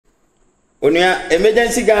Onua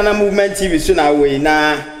emergency Ghana movement TV so na we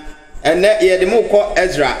na ene ye de mo ko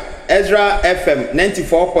Ezra FM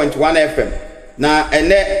 94.1 FM na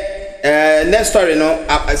ene next story no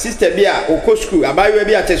sister bi a okọ school abayewa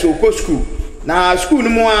bi atese okọ school na school no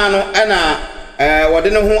mu ano na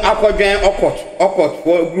wode no ho akodwen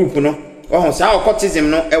occult group no ohun sa occultism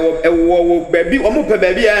no ewo baby omo pe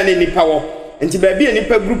baby ya na nipa wo nti baby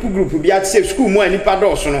nipa group bi atese school mu nipa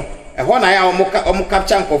dọọso no eho na ya omo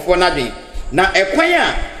capture nkofo na dwen na ekwan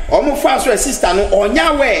a omo fa so sister no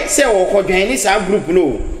onya we se okodwen ni sa group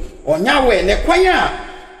no onya we ne kwan a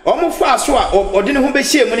omo fa so a ode ne ho be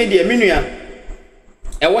hie mu ne de menua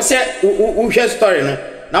ewo se wo story no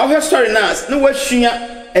na wo story na wasua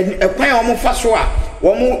ekwan a omo fa so a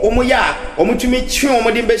omo ya omo tumi twe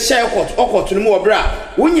omo de be hie occult no mu obra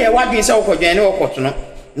wonye wadwen se okodwen ne occult no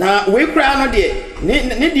na we kra no de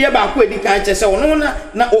ne de ba ko edi kan che se wono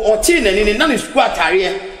na oti na ni na ne school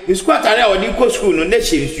atare a odi ko school no ne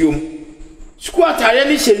hyensuom school atare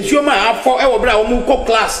ne hyensuom a afọ e wo bra omo ko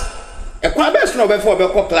class ekwa best no be for be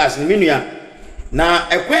ko class ni menua na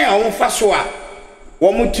ekwan a omo fa so a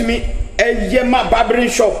wo mutumi eyema barbering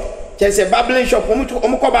shop che barbering shop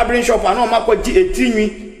omo ko barbering shop ana omo akọ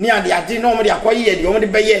etinwi ni ade na omo de akoye de omo de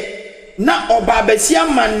beye na oba besia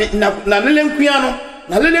man na lelenkuya no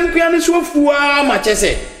na lelenkuya no so fuwa ma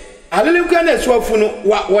chese alelenkuya na so afu no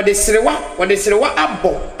wo de serewa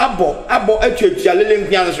abo atwatwa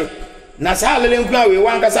lelenkuya no so na sa lelenkuya we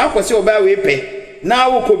wanka sa akose oba we pe na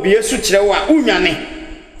wo ko bie su kire wa unwane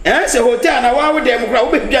se hotel na wa wo dem kra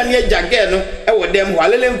wo be bia ne agage no e wo dem ho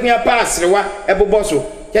alelenkuya pa serewa e bobo so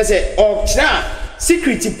chese o kira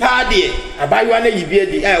security party abayo na yibie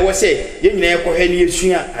di wo se ye nyina ekohwe ne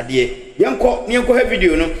yesua ade yenko ha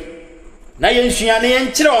video no na yensua ne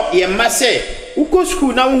yenkire ye mase uko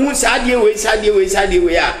school na wo hu saade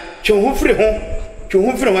we a twon firi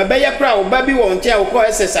ho be ye kra wo ba bi wo ntia wo ko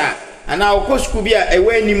SSA ana wo ko school bi a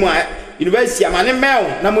ewe animu a university amane mel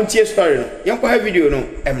na mo tie story no yenko ha video no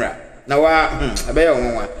emra na wa be ye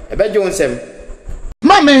wonwa e be jonsem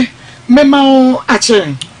mame mema o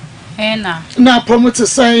ache na promote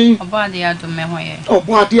say obade adom me hoye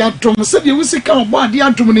obade adom se de wusika obade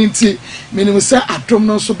adom ni nti menim se adom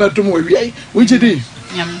no so bedom wawie wujidi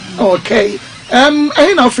okay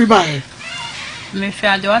eh na free buy me fi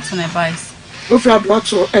ade what na advice o fi ade what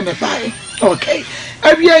so na buy okay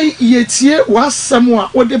awie yetie wasem a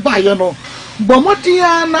wo de buy no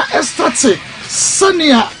bomodia na estati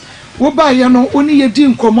sania wo buy no oni yedi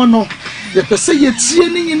nkomo no ye pese yetie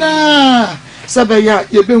ni nyina sabaya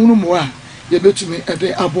ye behunu mu a ye betumi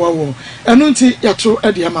ede aboa wo enu nti yato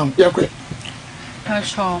ede amam yakwe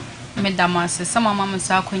sure me damase sama mama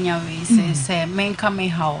sa akonya we se menka me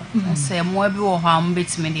hawo se mo abi wo ha mo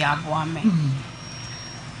betumi de aboa me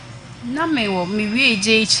na me wo me wie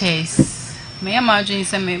JHS me imagine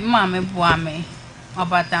se me ma me boa me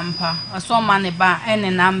obatampa aso ma ne ba ene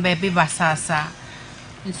na mba bi basasa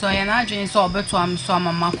nso ye na adwene so obeto am so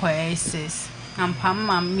mama kwa SS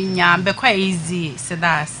ampamma minya be quite easy so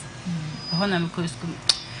that's hona me ko school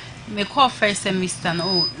me call first semester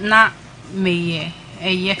no na me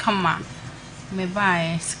ye kama me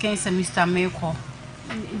buy second semester me ko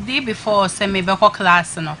day before say me be ko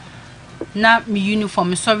class no na me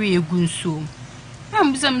uniform sorry egunsu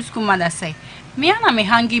am busam school mother say me ana me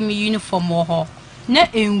hangi me uniform ho na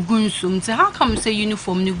engunsu mti how come say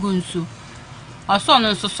uniform ni gunsu aso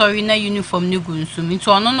no so sorry na uniform ni gunsu nti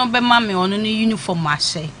ono no be ma me ono ni uniform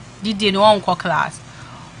ahye didi no onko class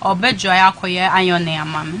obejo ya koye ayon na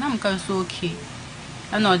am na mka so okay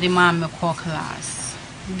ana de ma me ko class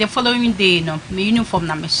the following day no me uniform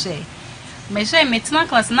na me share me tina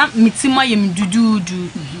class na mitima yem dududu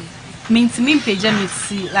me page me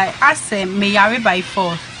see like I say me yare by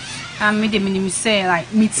force and me de minim say like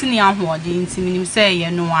mitini ahode nti minim say ye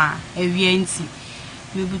no a ewie nti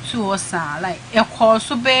me butu osa like e call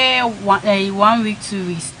so be 1 week 2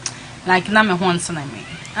 weeks like na me ho nsena me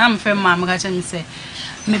am friend ma ga chen say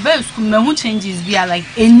me be school me hu changes be like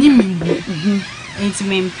enimi nti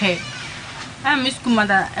me mpe am school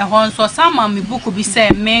mother e ho so sama me book bi say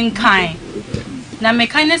men kind na me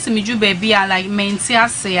kindness me ju be be like menti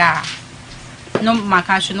ase a no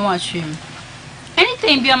makasho no achim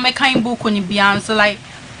anything be me kind book on be so like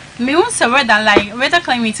me won say weather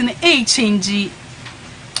climate in a change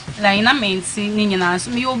like na menti ni nyina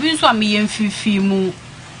so me obi so me yemfifi mu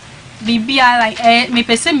bibia like me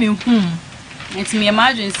pese me enti me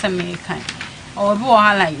imagine say me kind or be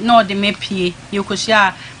ha like no de me pie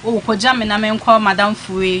yokoshia o koja me na me nkwa madam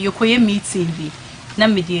fuwe yokoye meeting bi na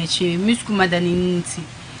me de eche me school madam nti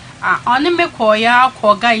on me call ya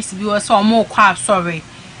call guys bi o so mo kwa sorry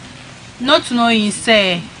not knowing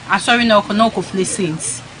say asori na ko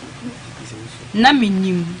saints na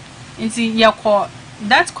menim nti yakọ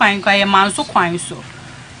that kwan kwa ye manso kwan so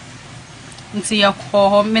nti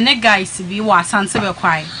yakọ mene guys bi wa asante be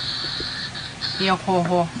kwan yakọ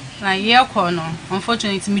ho na yakọ no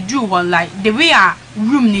unfortunately me do one like the way a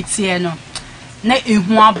room ni tie no na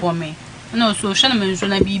ehu abome na so hwe na menso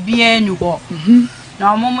na bibia enu ho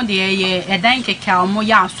na omo de ye edan keke omo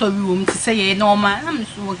ya asori wo mti se ye normal na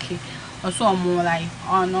mso okay oso omo like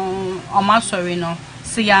ono omo asori no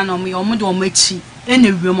se ya no me omo de omo achi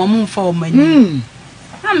enewem omo mfa omo ani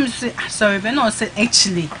I'm sorry but no say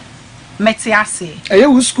actually metiase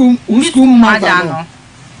who school mother no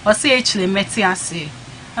or say actually metiase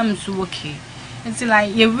I'm so okay it's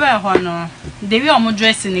like you wear ho no the way omo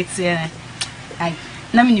dressing it like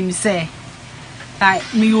na me say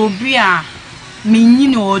like me obi a me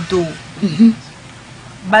nyini odo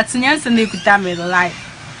but nyanse na ekuta me like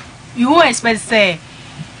you won't expect say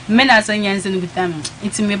men as nyanse na ekuta me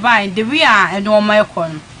it me buy the way a no my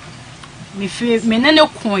kon me feel me nene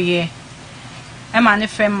koye e ma ne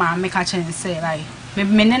fe ma me ka chen say like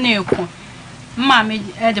me nene ko ma me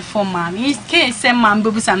e de for ma me ke say ma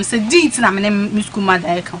mbebu sam say dit na me school ma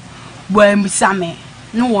da e kan bo mbisa me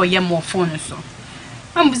no wo ye mo phone so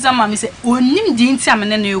mbisa ma me say onim di nti am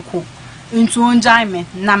nene ko into onjai me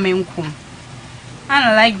na me nkom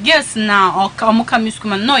and like guess now or come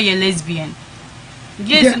school no ye lesbian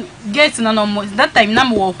guess no that time na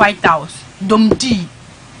mo White House dom di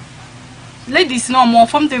ladies no more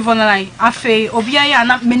from the like afe obia ya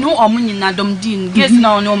na me no omunyi na dom din guess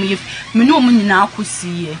na no me no omunyi na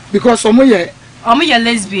akosi because omo ye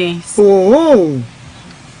lesbians oh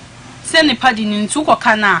say ne padi ni ntu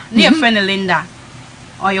koka na your friend Linda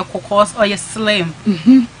or your kokos or your slim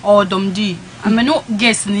or dom di me no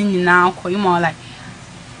guess ni nyina akoy mo like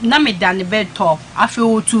na me dan the bed top afe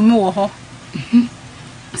otu mi wo ho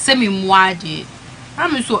say me muade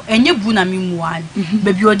I'm so enye bu na me muade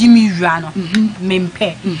baby odi mi wura no me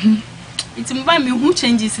mpe it me buy me who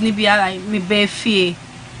changes ni bia like me be fie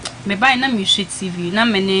me buy na me shit TV na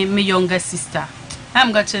me younger sister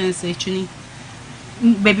I'm got to say chuni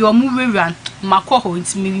baby o mu wura makoho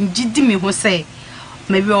it me gidi me ho say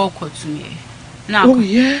maybe o ko to me na oh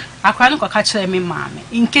yeah akwa no ka kire me maame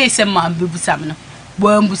in case ma bebusam no bo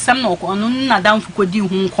mbusam no ko no na damfu ko di hu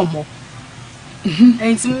nkomo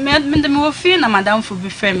enti me wo fie na madam fu be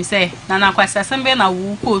frame say na kwasa sembe na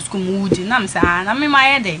wo ko school mu di na me say na me ma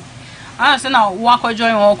ye de I say na wo akọ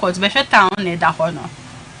join wo ko be hwe town na da ho no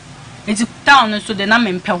enti town no so de na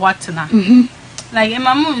me mpe what na like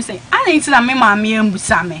my mom say I need to na me ma me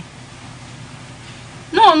mbusame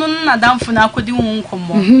no na damfu na akodi hu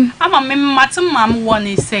nkomo ama me matem ma me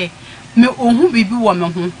won say me ohu bibi wo me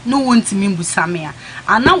ho no wontimi mbusame a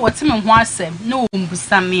ana wote me ho asem no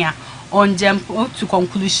mbusame a on jump to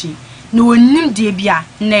conclusion no onim de bia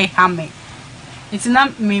na ha me it na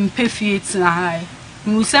me mpefie tina hai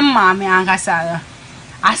mu sem ma me ankasa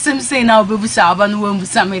asem say na obebusa aba no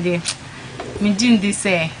mbusame de me din de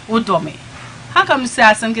say odome how come say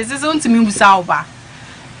asem ke say wontimi mbusa oba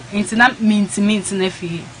it na me ntimi na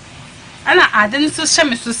fie ana aden so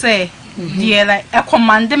hye so say the like a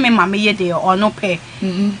command me mama ye de or no pay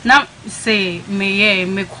na say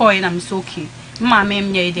me call na me so okay mama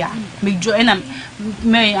me there me join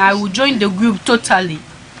I will join the group totally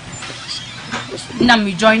na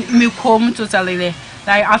me join me come totally like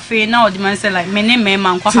I feel now the man say like me name me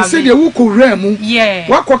man kwa have say the wo ko remu yeah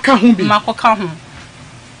wa kwa ka ho bi ma kwa ka ho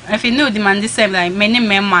I feel no the man say like me name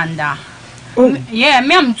me man da yeah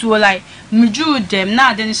me am to like me do them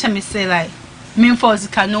now then she me say like me for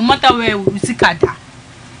zika no matter where we zika da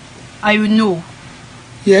I will know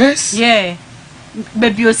yes yeah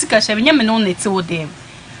baby osika she me no net with them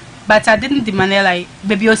but I didn't demand like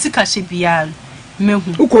baby osika she bia me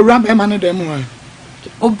hu uko ram e man dem wa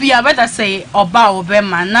obi better say oba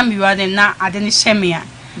obema na me wa dem na ade ne sheme a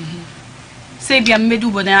say bia me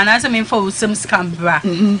do bo na say me for usem scam bra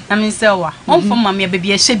na me say wa on for mama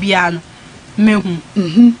baby e she bia no me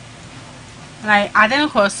hu like I didn't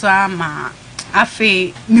cause ma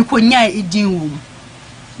afi mi konya edin wo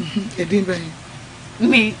edin ba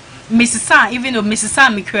me Mrs. even though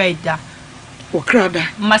Mrs. me krada o krada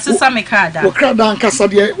Mrs. me krada o krada ankasa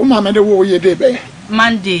de o ma me de wo ye de be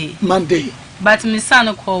Monday but Mrs.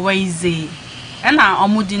 no call Wednesday and na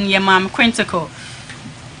omudin ye mam critical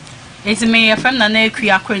it's me your friend na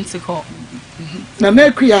ekua critical na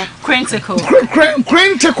ekua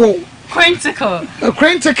critical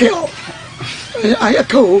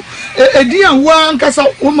ayako edian wa ankasa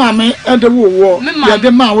wo mame ade wo ya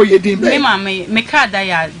de ma wo yedin be me mame me kada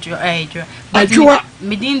ya adwa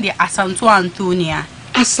me din de Asantua Antonia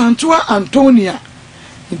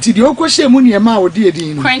Nti de okwohye mu ne ma odi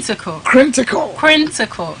edin no.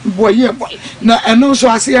 Critical. Boy, yeah, boy. Na eno so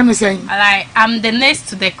ase ya ne sen. Like I'm the next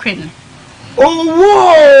to the queen.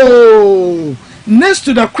 Oh, whoa. Next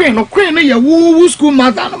to the queen. No queen na your woo school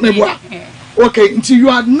mother no me boa. Okay, until you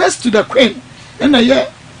are next to the queen. And yeah,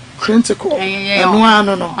 critical.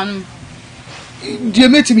 No. Do you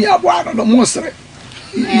meet me aboa no mo sere?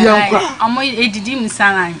 I'm edidi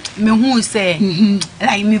msana me hu say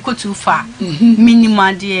like me go too far.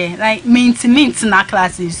 Minimum there like mint na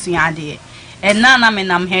class is there. And na me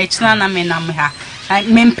nam here, na me nam here. Like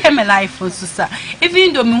me pay my life for so.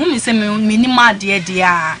 Even though me hu me say me minimum there.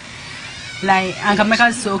 Like I can make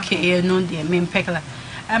us okay, no there me pay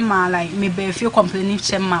Emma like me be feel complaining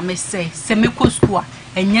chema me say me ko school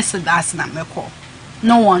and yes that's na me call.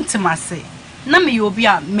 No one to my say. Na me obi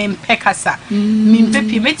a me mpekasa me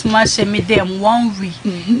mpepi metima hye me dem 1 week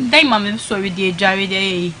then ma me so we dey dware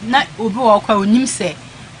dey na obi wo kwa onim se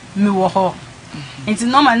me wo ho enti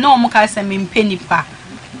normal no mo ka se me mpenipa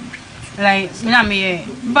like me na me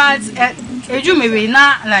but eju me we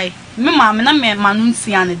na like me ma me na me manu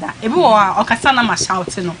nsia ne da ebi wo a okasa na ma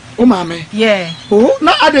shout no o ma me yeah oh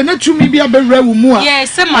na ade na tumi bia be rewu mu a yeah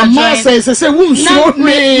se ma say won so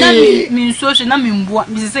me so she na me mboa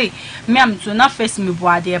me say me am to na first me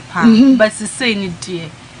boa de pa but say ni dear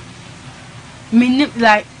me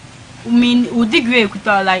like me we degree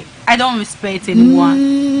like I don't respect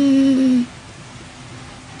anyone.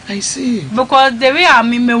 I see. Because the way I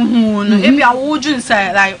mean, if I wouldn't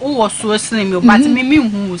say like, oh, was so slim, but me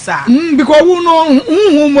who, sir. Because who know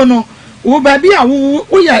who no, oh, baby,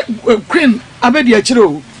 we are queen, I bet you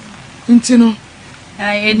true. Intino.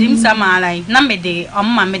 I didn't some like, number day, on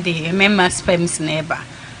my day, remember spams neighbor.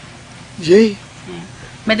 Yea.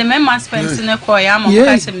 But the member spams in a coy, I'm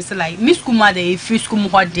a like Miss Kumada, if you scum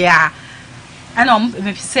what they are. And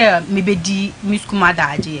if say, maybe Miss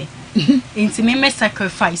Kumada, dear. Into me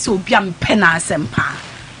sacrifice so be am penance and pa.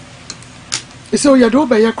 So you do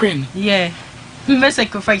by your queen? Yeah. Me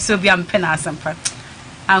sacrifice so be am penance and pa.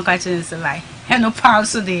 I'm catching this lie. And no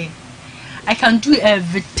pounds so day. I can do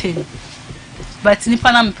everything. But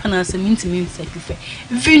nipa na me penance mean to me sacrifice.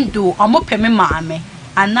 Even though I'm up me mama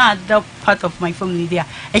and another part of my family there,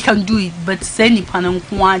 I can do it, but say nipa na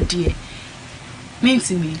nko ade. Mean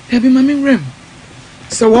to me. E be mama rem.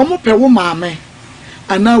 So I'm up wo mama.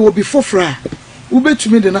 And now will be for fra. Ube to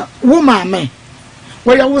me the na woman.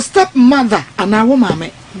 Where I will step mother and now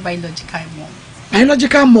woman.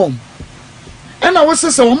 Biological mom. And I was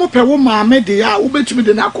so almost a woman, dear, ube to me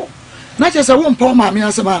the knuckle. Not just a woman, poor mammy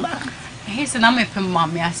as a man. He's an American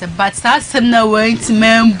mammy, I said, but that's no way to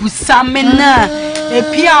men busamena. A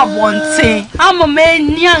pia won't say, I'm a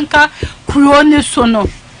man, Yanka, Cruone sono.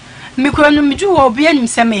 Microno me do be any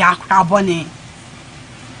semi acrabone.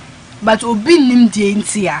 But obi nim de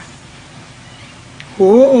ntia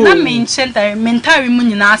na me nchenta mentari mu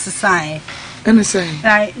nyina asesa any say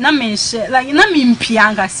like na me like na me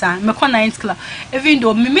mpianga sa me ko 9th class even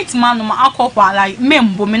though me meet man no akokwa like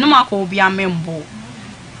membo me no akobi a membo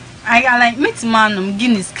I like meet man no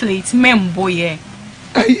Guinness crate membo ye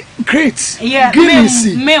crate yeah Guinness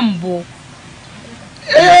membo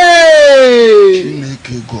hey make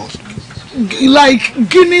a god like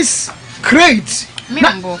Guinness crate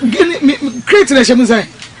create na shemu say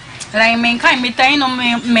like men kind me tai no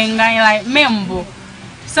men like membo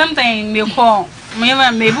sometimes me call me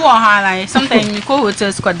bo ha like sometimes me call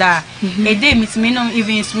hotel squad a day meet me no even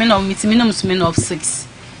me of 6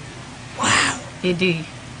 wow a day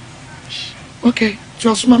okay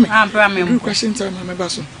just mama good question time mama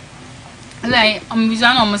baso like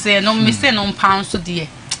bizan no say no me say no pounds so there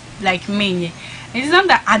like me it's not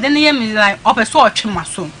that I don't hear me like up a so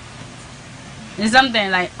atwemaso. It's something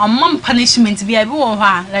like a mom punishment be able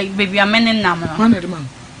like baby a men in Namma.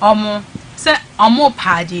 Omo say a more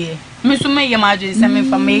party. Miss May imagine something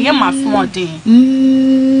for me, my small day.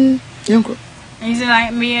 Is it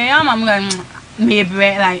like me? I'm going maybe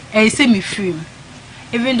like I say me free.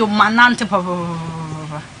 Even though my nante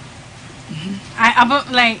I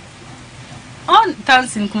about like all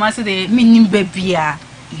dancing Kumasi the meaning baby.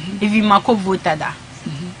 If you mako voted that.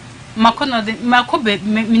 Mako no de mako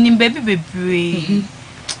meaning baby baby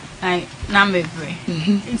like na baby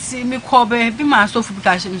it's me call baby my so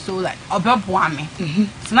because me so like oboboa me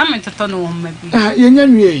so na me toto no one baby yenya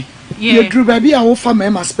nwie ye dru baby a wo fa me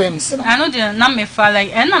ma spams I know the na me fa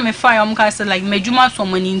like and na me fa am ka say like medjuma so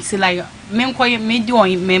money nti like me nko me di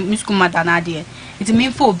on me school mother na de it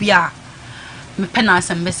mean for obi a me penance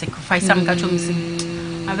and me sacrifice am ka to me say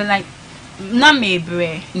I be like na me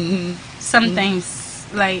bre sometimes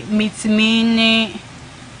like meet me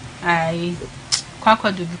I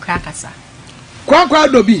kwakwa do bukakasa Kwa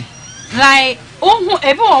dobi. Like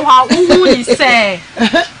ebi o ha wu ni say.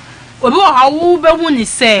 Obi o ha wu be hu ni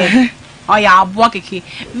say. Oya abo keke.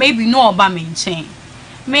 Maybe no oba me nchen.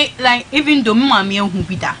 Me like even though mama me hu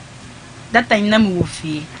bi da. That time na me wo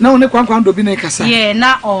fie. Na one kwa dobi na kasa. Yeah,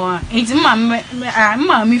 na enti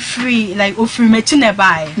mama me free like ofiri me chi na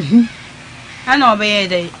bai. And obey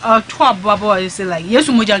day or 12 babo say like yes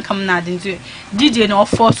mojan come na into DJ no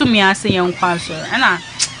for so me ase yen kwa so and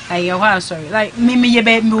I sorry like me ye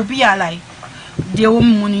be me obi like de wo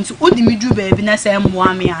mu into odi me dru baby na say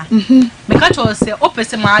mboa me a me ka cho say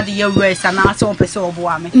opese ma de ye worse and ase opese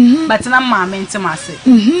oboa me but na ma me ntima ase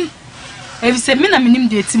if say me na minim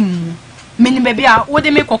de tim me ni baby a wo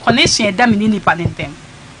de me connection e da me ni nipa nentem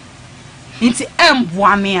nti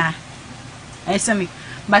mboa me a I say me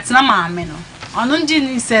but na ma me no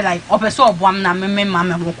Onunji say like opeso oboam na me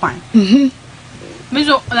mama ho kwan. Me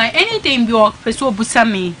so like anything be opeso obusa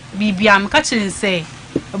me bibia me ka chin say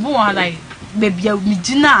ebo one like baby me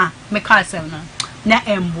gina me ka say na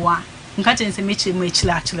emboa. Me ka chin say me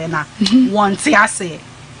chile na want ase.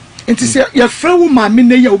 Enti say your friend wo ma me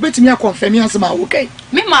na ya obetimi confirm asema okay.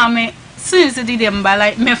 Me mama since did them by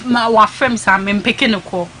like me wa friend sa me peke no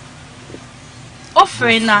ko.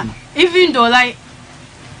 Offering na even though like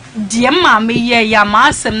dear mammy, ya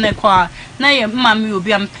massam ne qua, na your mammy will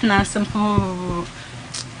be unpenance.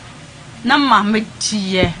 No, mammy,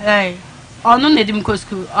 eh, or no need him go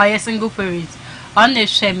school, or a single parent, on the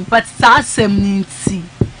shame, but that's some need see.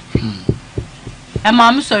 And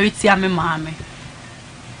mamma sorry, tia me, mammy.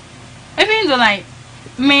 Even though, like,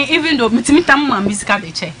 me, even though me, mammy's got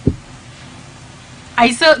a check.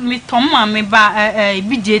 I saw me, Tom, mammy, buy a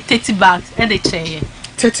BJ 30 bucks at the chair.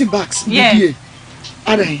 30 bucks, yeah.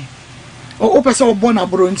 Aday. O pesa obo na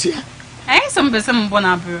bro ntia. Some person born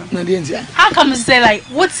a bro. Na de ntia. How come you say like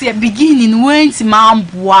what's your beginning when ti ma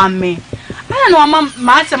boa me? I don't know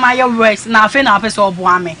ma say my words na afi na pesa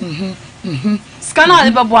oboa me. Scanner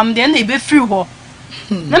the boa me then e be free ho.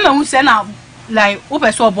 Na me hu say na like o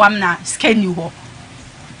pesa oboa me na scan you ho.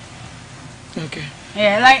 Okay.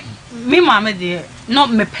 Yeah, like me mama dey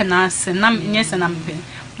not me penance na yes na me pen.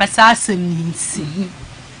 But asem ni si.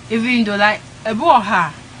 Even though like about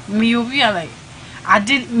her, me you like I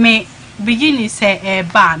did me beginning say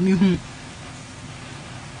ba me hu.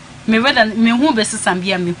 Me whether me hu be sister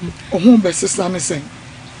bia me hu. O hu be sister me say.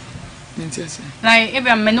 Like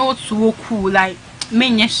every me no so cool like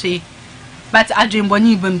me nyehwe. But I dream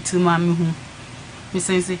boni bam to ma me hu. Me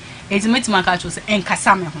say it me to ma ka cho say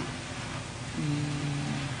enkasa me hu.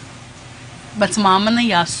 But mama na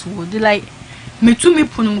ya so de like me to me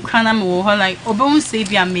punum kana me wo like obehun say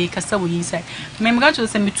bia me kasa wo inside me ga cho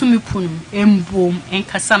say me to me punum embom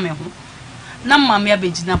enkasa me ho na mama ya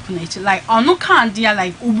begina puna echi like onu kan dia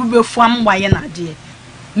like obubefu am waye na de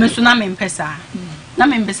me so na me mpesa na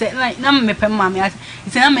me mpesa like na me pe mama ya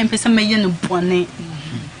ite na me mpesa me ye no bone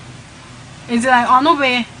is like onu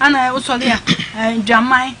be ana usole ya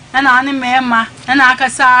dwamai ana ane me ma ana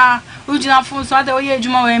akasa ujina fun so ade oye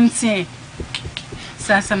adwuma wa mtie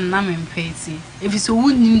Sam namen pay. If it's a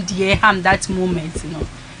wouldn't dear ham that moment, you know.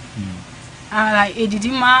 I like a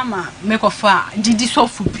did mamma make of far, did this so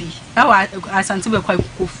be. I sent to quite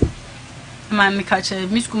cool. Mammy catch a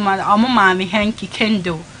Miss Kumada, our mammy hanky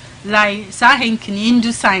kendo, like Sir Hanky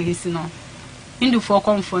into science, you know. Into for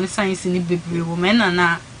comfort science in the baby woman,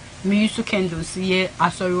 and me used to candles, ye, I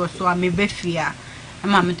saw you so I may be fear,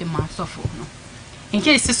 and mamma the master for no. In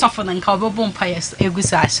case the soften and cover bonfires, a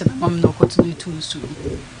good action, Mamma no go to do too soon.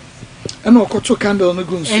 And no got to candle on the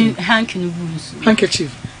goons. And hanky wounds.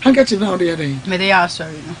 Handkerchief now the other day. May they are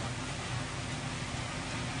sorry.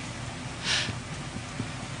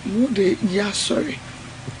 No, they, yeah, sorry.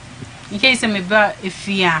 In case I may bear a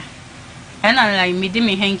fear, and I like me,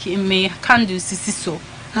 me hanky and may can't do so.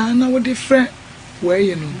 Ah, now what different way,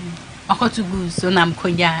 you know. I got to go, so I'm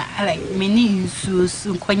konya. I like many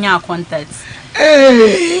so konya contacts.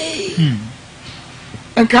 Hey!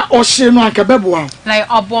 And can ocean like a bebo. Like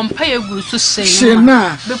a bomb pay a good so say,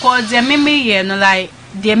 because they're mimi and like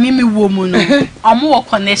they're mimi woman or more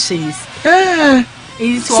connections. Eh,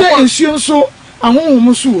 it's so I won't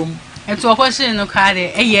musuum. And to a question no card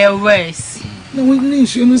a year worse. No, we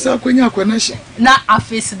need you miss our connection. Not a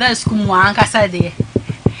face that school one casade.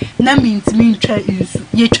 Na means mean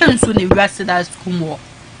ye chance when you rested at school.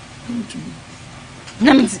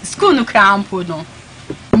 Na means school no crown po no.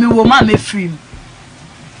 Me woman me free.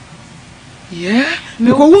 Yeah,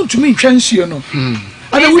 me go want to me chance you no.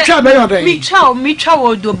 I don't wish I better. Me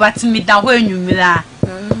chow do but me da when you me la.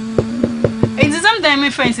 It's sometimes my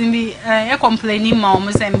friends in me complaining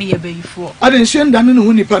mom send me a before. I didn't send down in the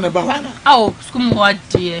Winnie Panaba. Oh, school what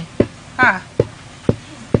dear. Ah.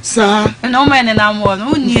 Sir, no man and I'm one.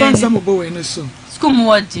 Who near some boy in the soon. School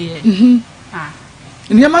more, dear. Ah.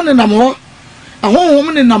 And your man and I'm all. A whole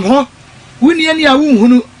woman in Namho. We near near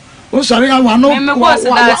who. Oh, sorry, I want no was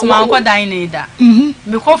that's my uncle dining that.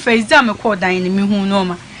 Because face damn a call dining me who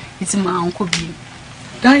know it's my uncle be.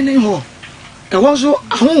 Dining hall. And also,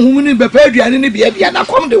 a home woman in Bepedia and in the baby, and I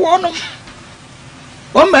come the one.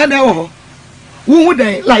 One man, who would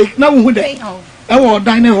they like now? Would they? Oh,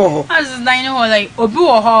 dining hall. As dining hall like Obu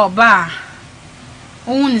or hall bar.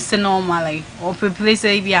 Own is normally or place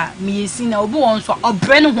a me seen Obu on so a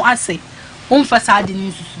brand who I say. Home facade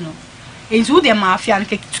in Suno. It's who the mafia and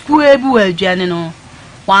cake square bull, Janino.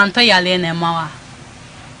 One Tayalen and Mawa.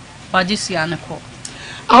 But this Yanako.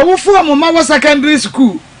 I will form Mama secondary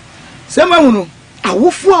school. Semamuno. I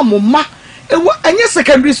will form Mama. And your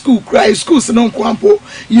secondary school, cry schools and on Quampo,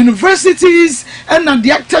 universities, and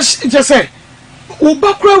the actors just say,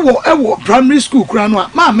 Ubakra primary school,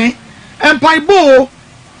 Cranwa, Mammy, and Paibo,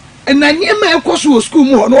 and then you may course to a school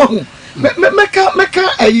more. No, make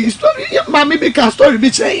a story, Mammy, because story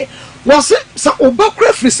be say, was it so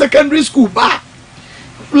Ubakra free secondary school bar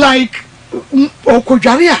like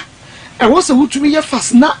Okojaria? I was a wood to be a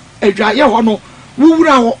fast not a dry hono,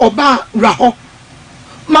 Wura or Ba Raho.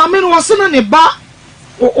 Mammy was in a bar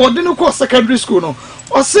or didn't call secondary school no,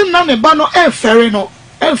 or sing on a bar no and ferry no,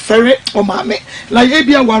 and ferry or mammy, like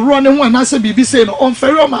Abia were running one answer BBC no on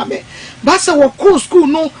ferry or mammy. Bassa were cool school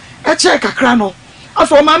no, a check a crano. As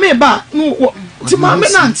for mammy bar, no, to mammy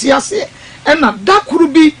Auntie, I say, and that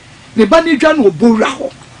could be the bunny jan or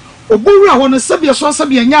Buraho. Or Bura on a Sabia so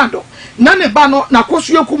Sabia Yado, none a bano, na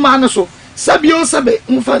Cosio Kumanaso, Sabio Sabe,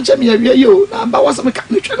 Unfanchemia, you, and Bawas of a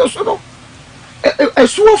Catholic so. A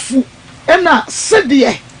swofu and a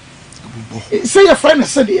sedia. Say a friend, a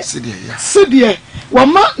sedia. Sedia.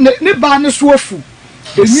 Wama ne ban swofu.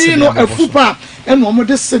 The mean a fupa and one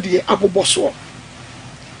modest sedia abu bosso.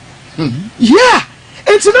 Yeah,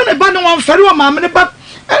 it's not a ban on ferry or mamma, but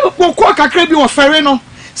a crabby or ferreno.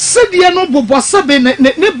 Sedia no bobosabe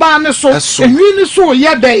ne ban so, and really so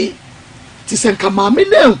ya day. Tis and Kamami,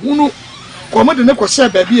 no, who know, come on the neck was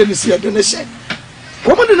baby and you see a donation.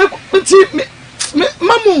 Come on the neck,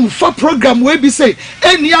 Mamu for program we be say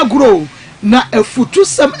any agro na Afutuo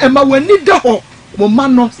sem ema wani da ho mo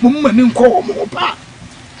mano mo mani nko mo pa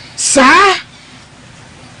sa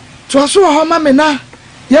to aso ho ma me na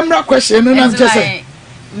yemra question no na say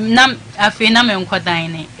nam afi na me nko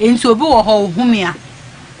dan ne enti obi wo ho humia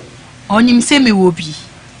onyim se me wo bi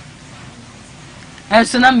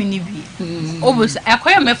eso na me ni bi obos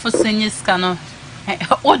akoya me fo senyiska no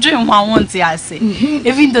Odrin want to say,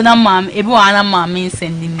 even though mom, everyone mammy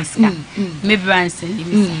sending this car, maybe I'm sending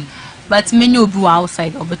this, but many will be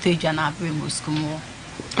outside of Botage and Abrimos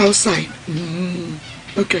outside.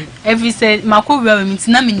 Okay. Every said, Marco will means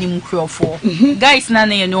nothing crow for guys,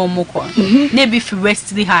 none no more. Maybe for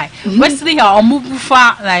Wesley High. Wesley High or move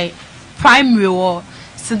far like primary or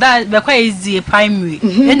so that the quite easy primary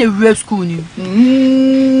in a real school.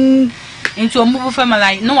 Into a move family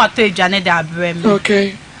like no what Janet Abraham.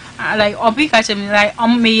 Okay. Like Obi catch me like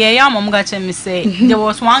me ya mom got me say there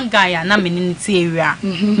was one guy and I'm in the area.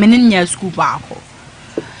 Menin school back.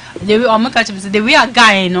 They will catch me say the way a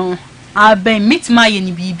guy no I been meet my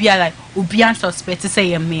any BB like Obian suspect to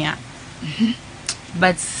say a mere.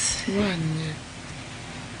 But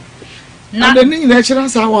now the natural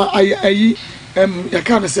how I you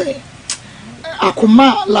can't say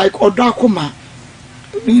Akuma like Odakuma.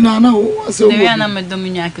 So we are not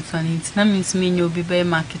Dominic That means me you'll be bear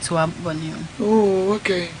market to Bonio. Oh,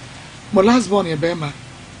 okay. My last born a Bema.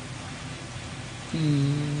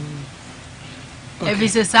 If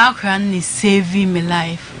it's a sacran is saving my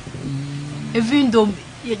life. Even though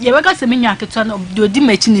you were got a miniac of the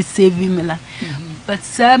dimension is saving my life. But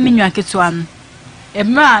sir, miniac one. A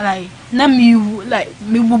man like Nami like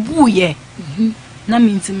me boo ye. Na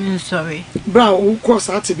means me sorry. Bra who cross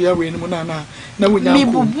out to be away in Munana. Na me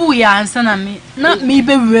boo ya answer na me. Not me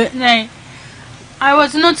be nay. I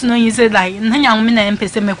was not knowing you said like young men and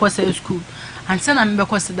person me cross school. And son am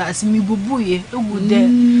because that's me boo ye. Good there.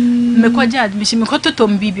 Me kwaja admission me koto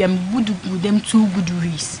tom bibi am good them 2 good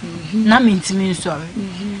reasons. Na means me sorry.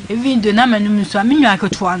 Even though na me so me nwa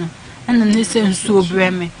aketo no. And then say so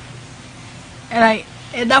breme. Like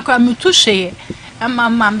that kwa me to share.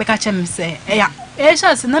 Mama be catch me say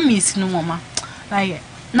chance na me isi no mama like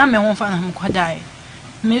na me won fa na me kwadai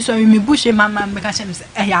me so me bushe mama be catch me say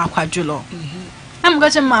akwadwolo am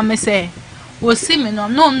catch mama say wo si me no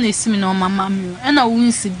na si me no mama me e na wo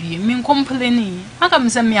nsi bi me complain aka me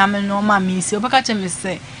say me am no mama me si o be catch me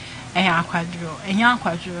say akwadwolo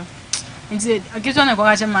akwadwolo nti akito na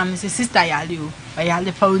kwa cha mama say sister yale o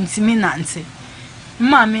yale pa ntimi nante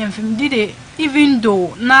mama mfim dide even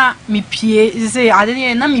though na me pie say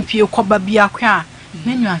ade na me pie koba bia kwa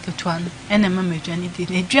menu aketo ano ene mama aduane di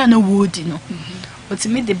na aduane wo di no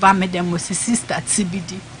otimi de ba me dem mo sister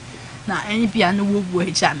tibidi na eni bia no wo wo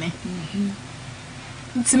eja me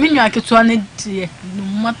ntimi nyu aketo ano di no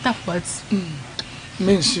matter what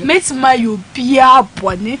met my you bia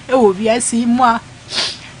bone e wo bia si mu a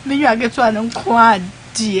menu aketo ano nko a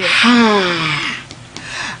die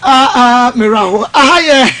Miraho.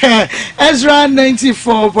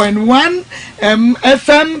 EZRA94.1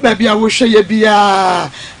 FM baby I will share ye bia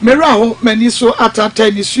Miraho meniso atata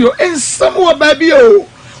nisio ensamo baby o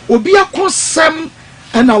obi akosem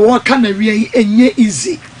na waka na wie enye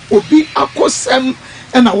easy obi akosem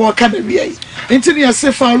na waka na wie intini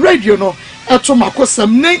asefa radio no eto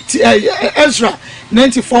makosem 90 Ezra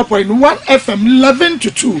 94.1 FM 11 to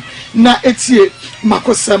 2 na etie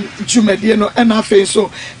makosem jumedie no na afen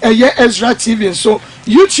so eye Ezra TV so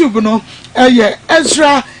YouTube no eye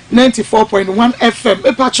Ezra 94.1 FM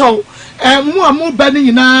epacho mu amu bani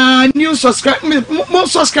nyina new subscribe mo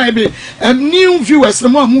subscribe new viewers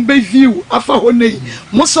mo amu be view afa ho nei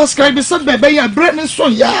mo subscribe se bebe ya brand so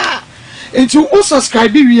ya enti o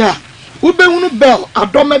subscribe wi a wo be hunu bell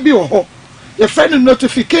adoma bi ho your friend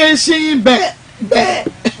notification be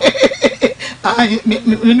I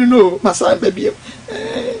no masa baby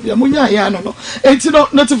ya munya ya no enti no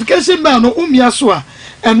notification bell no umia so a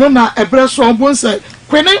eno na ebre so obonsa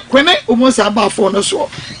kwene obonsa aba phone no so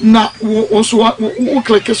na wo so wo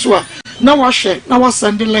click so a na wa share na wa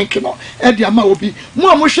send link no e dia ma obi mu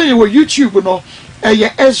a mo hwe ye wo YouTube no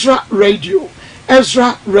eye Ezra radio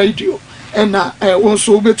ena won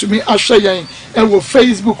so betumi ahwe yen e wo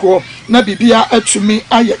Facebook ho na bibia atumi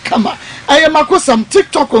aye kama aye makosam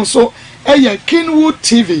TikTok nso eye Kenwood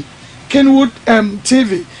TV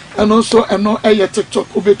TV and also eno eye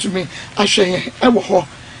TikTok obetumi ahwe yen e wo ho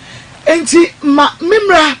enti ma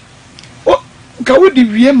memra o ka wodi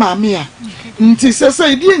wie maame a nti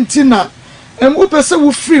sese di enti na wo pese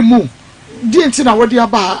wo free mu di enti na wodi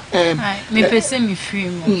aba me pese me free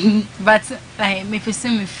mu but me pese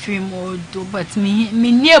me free mu do but me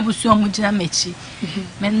ni abusu amu gina mechi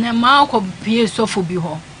me na ma ko pie sofo bi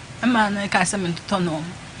ho ama na ka se me to no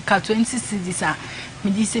ka 20 cedis a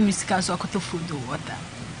me di se me sika so akoto food water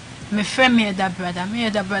me frɛ me da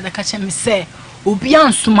brother ka che me se obi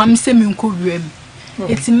ansuma me se me nko wiem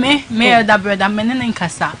eti me da brother me ne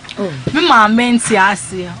nkasa me ma menti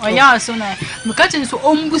ase oya so na me ka che so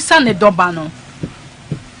ombusa ne doba no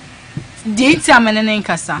di eti amene ne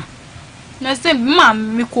nkasa na se ma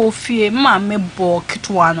me ko fie ma me bo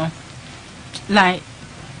kitwa no like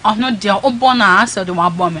ono dia obona ase do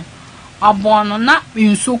abome abono na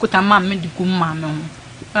nsu kuta ma me diku ma me ho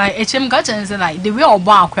like echem ka che se like the way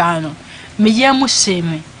obo akwa no me ye mu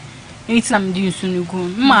sheme eti na me di nsu nugu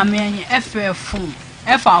ma me anye efefun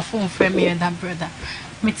frɛ me da brother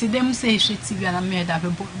me ti dem say hweti bia na me da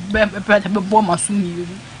brother be bo maso mi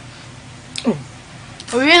o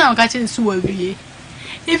we na ka chen su wa wie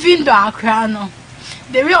even though akra no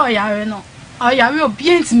the way oyare no oyare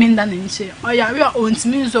obi ntimi nda ne nche oyare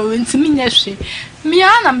ontimi nso ontimi nya hwe me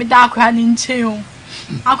ana me da akra ne nche o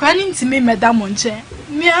akra ne ntimi me da mo nche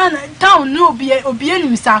me ana town no obi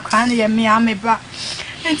anim sa akra ne ye me ameba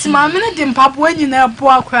ntimi ame ne de mpapo anyina bo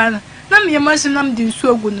akra no na me machine nam din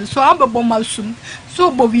so agu no so abebo masum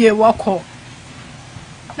so bobie wako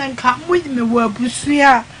na nka mo me wo abusu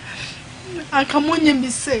a aka mo nye mi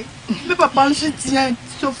say me papa nso tia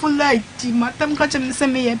so full light matam ka chem se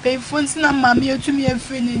me ye pay phone na mama ye tumi ye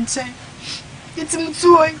free ni nche itim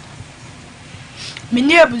tuoi me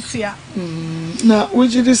nye abusu a na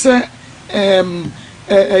wojidi se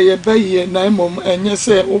ye baye na mom enye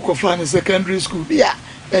se ukofa ni secondary school bia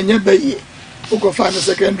enye baye ukofa na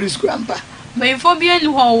secondary school amba be phobia ni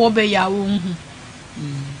ho wo be ya wo hu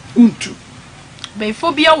untu be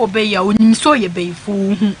phobia wo be ya onim so ye be fu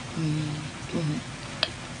hu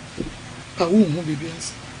pa wo hu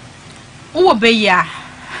bibias wo be ya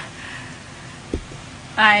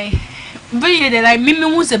ai be ye de like mimi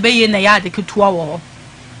hu se be ye na ya de ketua wo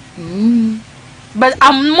but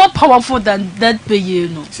I'm more powerful than that be ye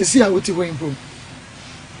no sisi a woti wo impo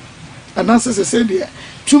ananse se se dia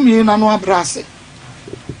tumi na no abrase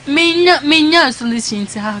Minya solution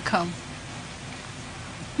to how come.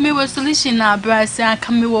 Me was solution na abrase I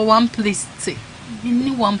come one place stay.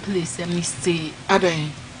 In one place me stay.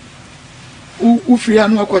 Aden. U free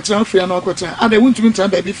anu akwatra Ade wuntu ntan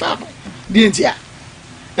baby fa. Di entia.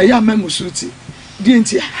 Eya memusuti. Di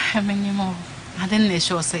entia. Amenyemo. Aden na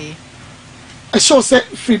show say. A show say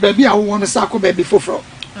free baby I want to sako baby foforo.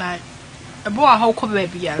 Like ebo a ho ko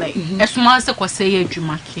baby ya like esuma se ko say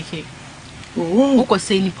adwuma keke oh ko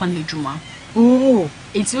say nipa na adwuma oh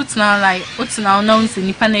it's utina like utina na unse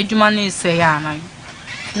nipa na adwuma na say ya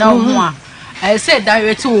na ho a I said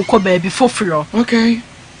direct to ko baby foforo okay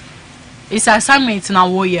it's assignment na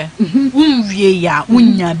wo ye wie ya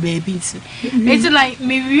unya baby it's like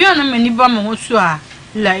me wie na me ni ba me ho so a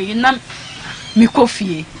like na me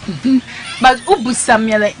kofie but ubusam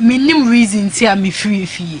ya like minim reason ti a me free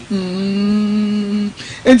fie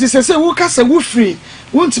enti se wo ka se wo free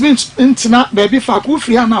wontimi ntina baby fa ko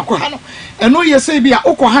free ana akwa no eno ye se bia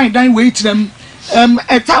ukọ dan we tiram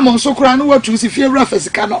etamo so kura no watu si fie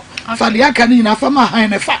rafesika no fa de aka ni na fa ma han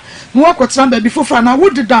ne fa no wakotra baby fofra na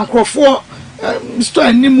wodi dan krofo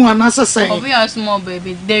store nimu anasa say obi small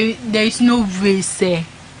baby there is no way say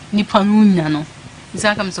nipa no nya no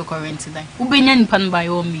Isaka so current dan ubenya nipa no by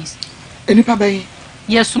all means nipa bay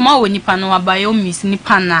yes small we nipa no by all means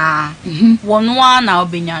nipa na wono na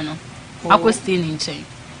obenya no akostay ni nchen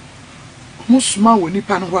musuma we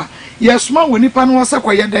nipa no wa yes small we nipa no wasa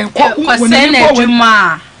kwa yeden ko se na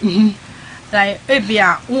adwuma like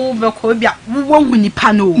ebia wo be ko ebia wo hu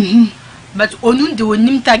nipa no but onu de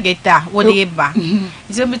onim target a wo de ba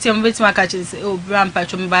ise bitem aka chinse o bram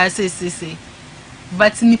patcho me ba se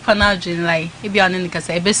but nipa na adwen like ebia no nika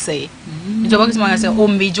say ebe say jobo kisma say o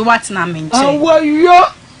meju what na menche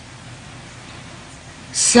awayo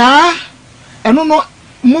sa eno no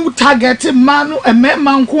mu target manu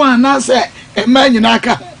emema nko ana say ema nyina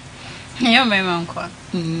aka yo mema nko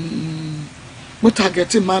mu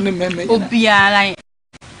target manu mema nyina obia like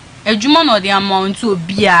adwuma no de amount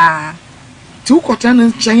obia ti ukota na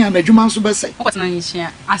nchen na adwuma nso be say ukota na nchen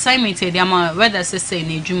assignment de amount whether say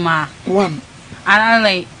na adwuma one and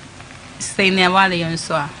like say na wale yon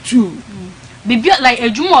so two bibia like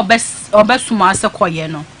adwuma obesuma ase koye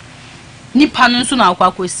no nipa no nso na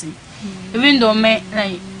akwakosi even though me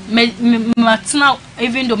like me matna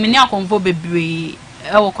even though me ni akonfo bebre e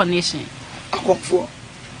wo connection akonfo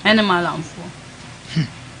ene malamfo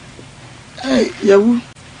yawu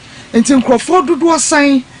enti nkrofo dodo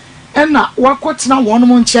asan ena wakotena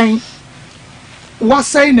wonom nchen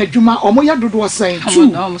wasai na dwuma omoya dodo asan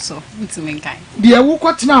tu so ntime nkai de wo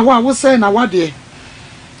kotena ho a wo sai na wade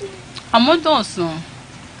amodoso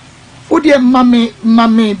odi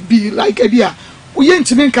mame be like ebia wo ye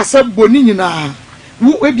ntime nkasa boni nyina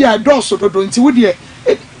wo ebia doso dodo nti wo de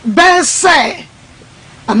be sai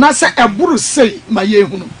anasa eburu sei ma ye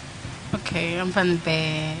hunu okay I'm fan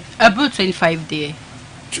be about 25 day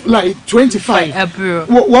like 25 abro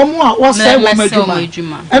wo mo a wo say wo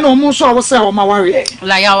madwuma and wo mo so wo say wo ma ware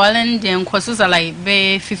like awalen den koso like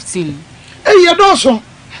be 15 ye doso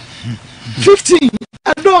 15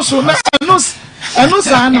 doso na eno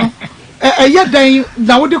sa no ye dan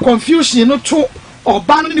na wo de confusion no to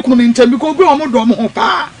oba no ni kunu ntem because obi o mo do mo ho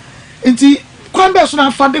pa nti kwambe so na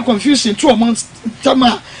fa de confusion to o mo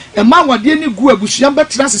tama e ma wade ni gu abusua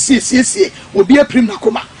betra sesiesie obi aprim na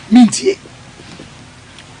koma mintie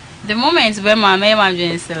the moment where my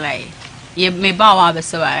imagine say like ye me ba wa be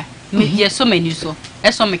say ye so many so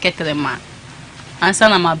e so me ketere ma ansa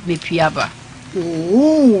na ma be piaba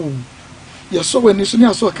oh ye so we ni so ni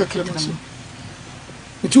aso ketere ma so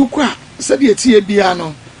nti ukwa se de tie bia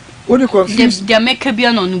no wo de confuse de make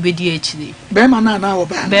bia no no be di achiri be ma na wo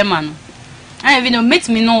ba be ma no I even know met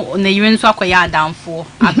me no na yiren so akoya adamfo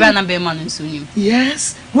abra na be ma no so nim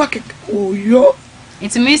yes what oh yo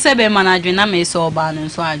it me say be ma na adwen na me so oba no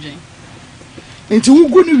so adwen nti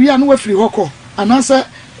wugu ni wia no wafiri hoko anasa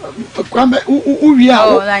kwambe wia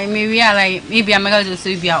oh like me wia like maybe I'm going to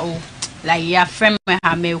say bia oh like ya friend me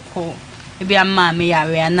ha me ko maybe am ma me ya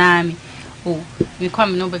we na me oh me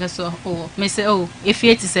come no because so oh me say oh if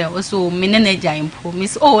you say also me na na gya impo me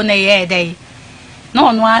say oh na ye dey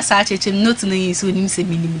no no asa cheche not na yin so nim se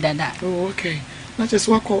minim dada oh okay na just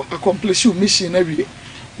work accomplish your mission every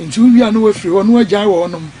nti wia no wafiri ho no agya wo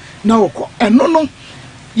no na wokọ eno no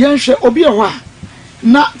yenhwe obi ho a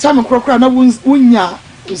na time krokra na wunya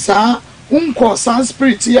za unko san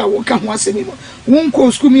spirit ya wo ka ho asemi no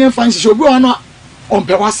unko school me fancy obi ho no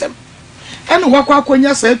ompe wasem eno wakọ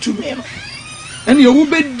akonya sa atumi no eno ye wo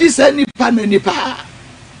be di sa nipa na nipa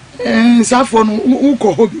safo no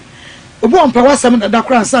unko hobi obi ompe wasem na da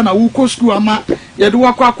kra nsa na wo ko school ama ye de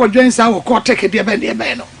wakọ akodwen sa wo ko take de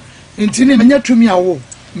be no nti ni menya tumi awo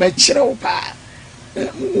me kire wo pa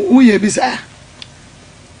uye bisa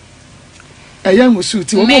ayan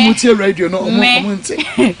usuti wo mo tie radio no mo comment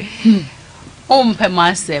o mpe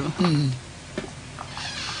masem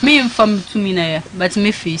me inform to me na but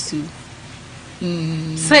me face you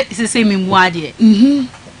say me muade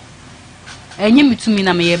enye me to me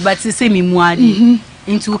na me but say me muade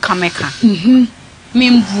into kameka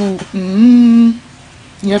mimbu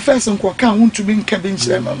your first and quack want to be cabin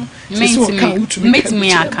chairman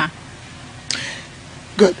me aka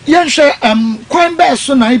good yan share quite best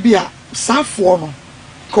so na bia safo no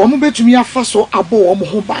come betumi afa so abo wo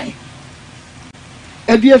ho ban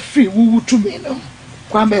e dey free wu to me no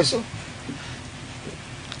quite best so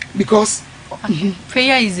because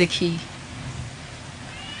prayer is the key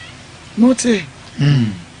note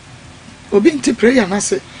obi nti prayer na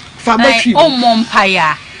say fa ba twi o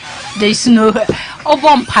mompire there is no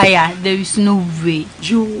vampire, there is no way.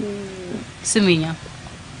 Semenya.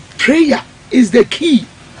 Prayer is the key.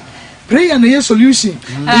 Prayer is the solution.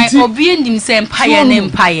 Like obeying him say empire and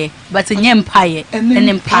empire, but an empire and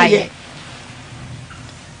empire.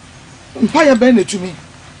 Empire bend to me.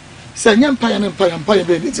 Say empire and empire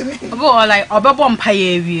bend to me. About like about empire,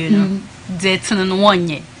 you know. That's in 1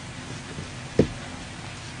 year.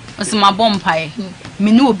 What's my vampire?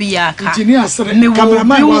 Me no be a car.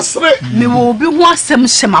 Cameraman was me will be one some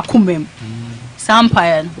shemakumem.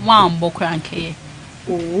 Sampire, one bokranke.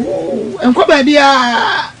 Oh, and come baby.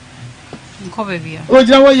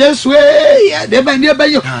 Oh, yes, way. They bend near by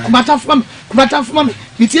you. Matter from me.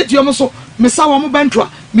 It's yet you almost Miss Sawa Bantra.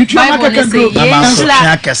 Meet your market. Bible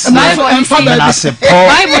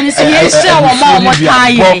is yes, our mom,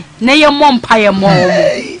 nay, your mom pire more.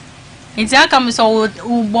 It's a come so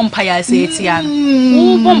vampire say it's young.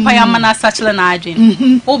 Oh, vampire mana such an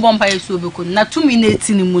agent. Oh, vampire subuku, not 2 minutes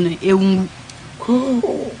in the moon.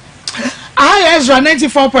 I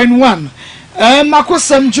EZRA94.1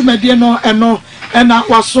 Makosem Jumediano and I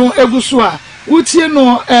was so Egusua. Would you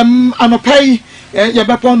know Anopai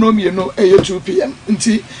Yabaponom, you know, 2 p.m.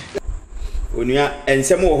 Until when you are and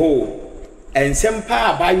some more and some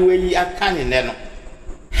pa by way a cannon then.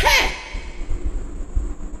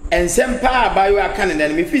 And some pa by your cannon,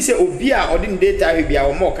 and if you say Obia or didn't data, will be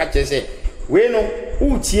our more catches. We know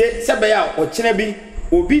who tie Sabaya or Chinabi,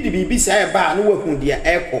 Obi the BBC bar, no work with the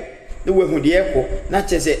echo, no work with the echo, not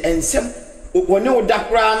just and some or no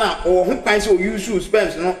dark rana or who kinds of usual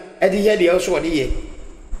spams, no, at the head also the year.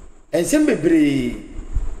 And some be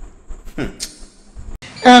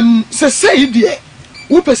say, dear,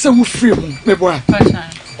 who person will free me, boy.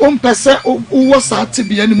 Person who was out to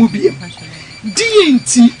be any movie.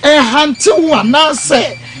 DNT a hunter one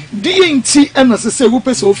say DNT and as I say whoop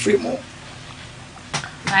so free more.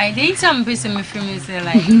 I did some person me free me say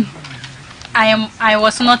like I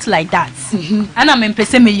was not like that. And I'm in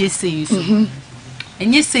person me yes say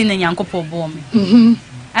and yes say na Yankopo bo me.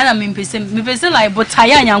 And I'm in person me person like but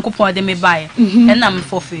tire Yankopo de me buy and I'm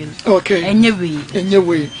fulfill. Okay.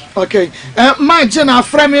 Anyway. Okay. My general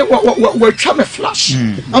frame what try me flash.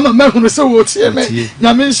 I'm a man who say what here me.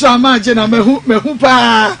 Na me sha my general me hu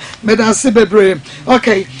pa me dan se bebre.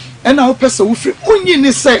 Okay. And now person wo free onyi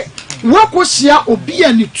ni say wakohia obi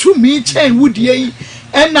ani tumi chain wudie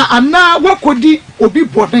and na ana wakodi obi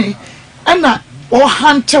bone and na o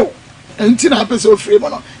hantel enti na person free mo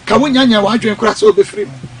no ka wonyanya wa adwen kura so obi free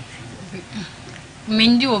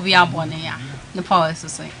Mindy will be abone ya. The power so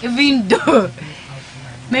say. Even though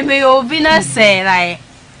maybe you be not say like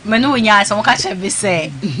me no nya so ka che be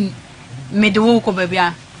say me do wo ko baby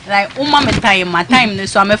like my time no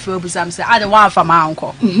so am afro busam say I the one for my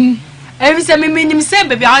uncle. Every say me nim say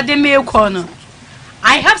baby I dey me ko no.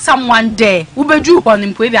 I have someone there who bedu ho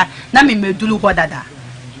nim ko bia na me medulu ho dada.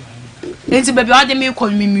 Enti baby I dey me ko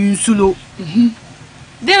me nsulo.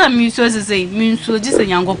 Then am so say me nsulo just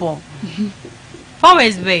yangopo.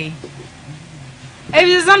 Always be.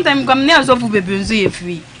 Every sometimes come near so for baby nso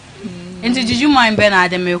free. Enti did you mind ben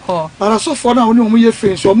Adam me call? Ara so for na oni omo ye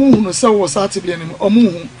free so omo hu no say wo sa ati bia nim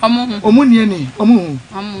omo nie ni omo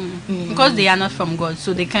because they are not from God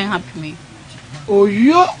so they can't help me. Oh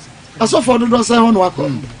yo aso for do say ho no akọ.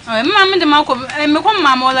 Oh mama de ma ko me ko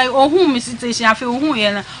mama like ohun me situation afi ohun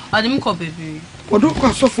ye na o de me ko baby. Odo ko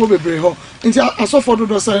aso for bebre ho. Enti aso for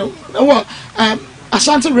do say wo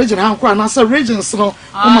Ashanti region ha kwa na say regions no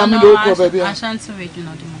mama de ko baby. Ashanti region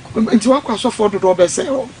no de mo ko. Enti wa kwa aso for do be say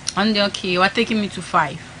ho. And okay, what taking me to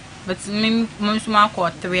 5. But me mama ko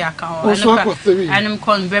 3 aka. And I'm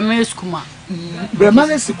calling Bremane Skuma.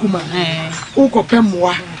 Bremane Skuma. O ko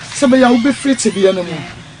pemwa. Se be ya wo be free to be anemo.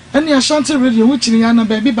 And the Ashanti region which ni na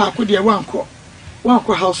baby ba ko de wanko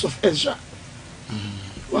House of EZRA.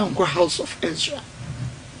 Wanko House of EZRA.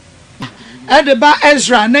 Edeba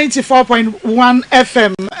EZRA94.1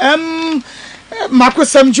 FM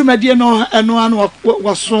Makosem Jumedie no eno anu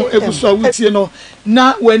waso ebuso wutie no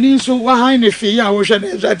na wani so wahan ne fi ya wo hwe na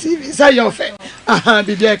EZRA TV say your fe aha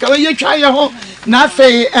bibia ka we twa ye ho na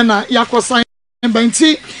fe na yakosan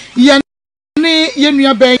banti ye ni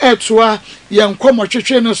yenua ben etua ye nkomo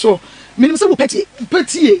twetwe no so minim se wo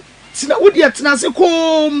petie tina wo de tina se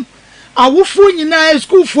kom awofo nyina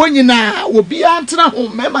schoolfo nyina obi antena ho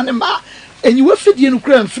mema ne ma enyi wo fidie no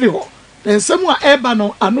kura mfiri ho nsem a eba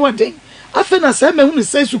no ano aden afa na se ma hu ne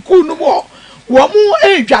se school no wo mu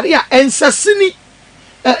edware a ensasini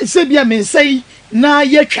se bia mensai na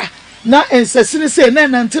yetwa na ensasini se na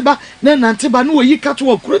nanteba no oyi kato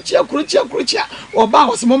okurochia oba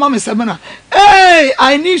ho se mama me semana hey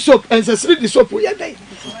I need soap ensasini the soap ye dai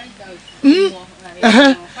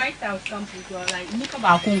 5,000 people like nika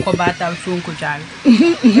ba kunko ba ta sunko jare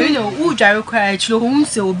you know u jare kwa chiro hu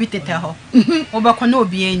se obi tete ho obakọ na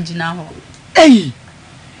obi engina ho hey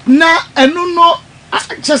na enu no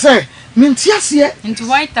chese mintiase into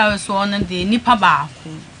White House on the nipa ba ku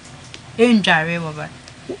enjare baba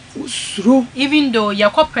usuro even though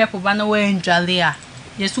yakọ prep ba na we enjale a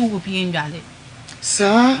yesu obi enjale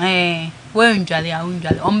sa we enjale a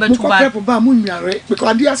enjale on betu ba prep ba mu nware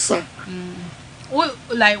because dia sa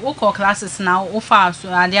like what classes now offer so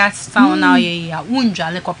and they sound now yeah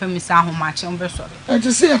unjale kopem sa ahomache on be sorry and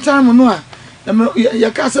to see a time no a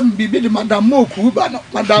ya ka say bibi de madam moku ba no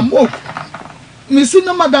madam moku misi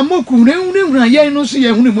na madam moku nre ye no so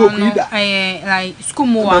ye hunu moku ida like school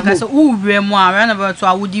mo aka so uwre mo a run about to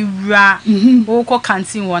awudi wura wo ko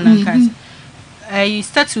canteen won aka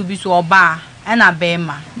start to be so oba na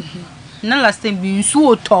bema na last time bi nsu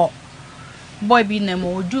oto boy be na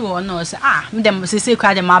mo do or no say me dem say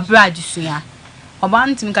kwa dem abroad sua oba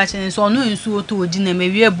ntim ka chen so no nsu oto oji na me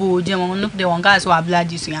wie bo oji mo no de won gas wa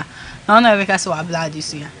abroad sua na no we ka so abroad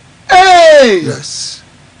sua hey yes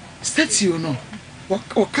start you no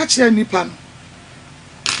o catch any pan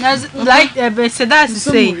like say that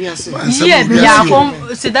say yeah bia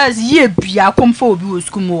kom say that yeah bia kom for obi o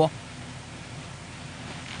school mo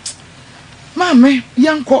mama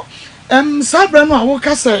yanko sabra no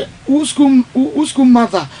awoka say school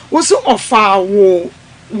mother was ofa wo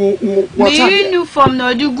me uniform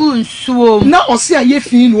no de gunsuo na osi aye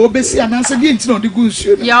fin no obesi ananse de enti no de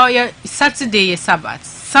gunsuo ya Saturday ye Sabbath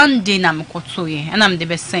Sunday na mkoto ye na me de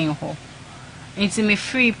be sen ho enti me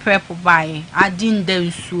free prep buy adin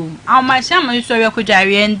dansuo how much am you sorry ko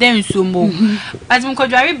jare en dansuo mo as me ko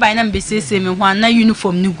jare buy na be sese me ho na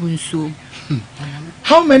uniform ni gunsuo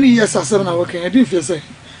how many years asem na working I didn't feel say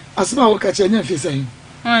asema waka chenya feel say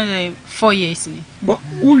 4 years ni but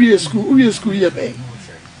we school year be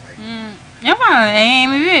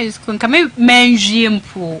me school ka me menjie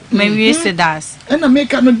mpo me wie sedas na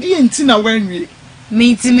make no die enti na wanwie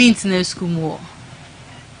meet na school mo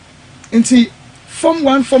enti form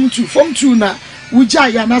 1 form 2 na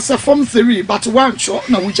wujaye na say form 3 but one shot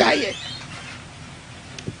na wujaye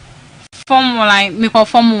form like me ko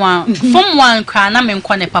form 1 form 1 kra na me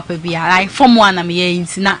nko ne papa bia like form 1 na me ye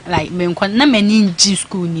enti na like me nko na me ni nji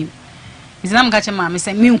school ni Islam gache ma me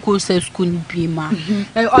say me nko say school ni bi ma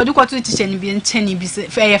odu ko to teacher ni bi nche ni bi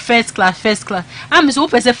say first class am so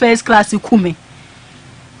person first class ku me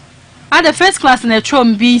the first class na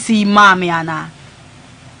trom bi si ma me ana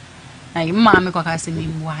like ma me ko ka say me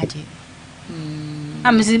muaje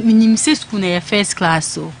am say minim say school na first class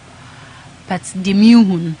so but the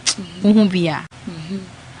mihun bia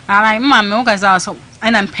ala ma me o ka say so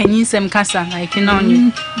and penny sem kasa like no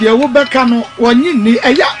ni de wo beka no wonyi ni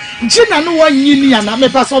eya jina no wonyi ni ana me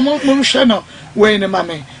pa so mo hwe no we ne ma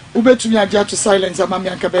me ubetumi aja to silence ama me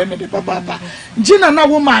anka be me de papa jina na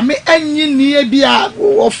wo ma me anyi ni e bia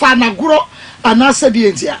ofa na goro ana se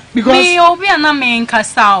de entia because me obi ana me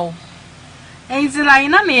nkasa o enzi la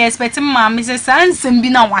ina me expect ma me se sansem bi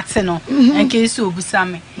na wate no enke so obusa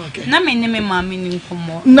me na me ne me ma me ni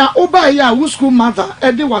nkomo na oba ya wo school mother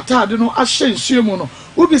e de wata ade no ahyenhye mu no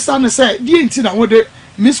ubisa ne se die enti na wo de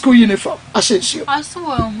miss school uniform ahyenhye aso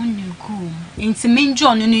wo hu ni ku enti me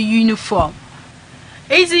njo no uniform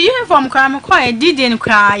ezi uniform kwa me kwa e didin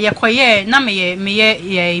kwa ye koye na me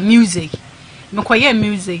ye music me koye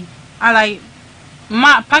music ala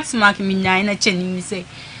ma pax mark mi nine na cheni mi say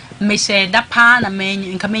me share da pa na me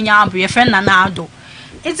nka me nya abu ye friend na ado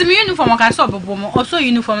ezi me uniform ka so bobo mo also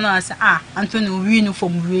uniform na say Anthony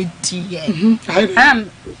uniform ready ye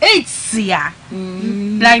 8 year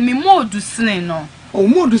like me mode sne no o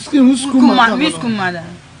mode skin school mother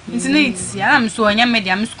it's 8 year am so anya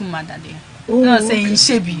media am school mother there no say in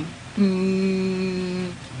shebi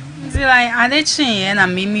like I dey change na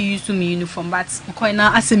me use to me uniform but ko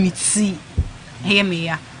na asemiti hear me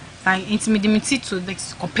ya like intimidate to the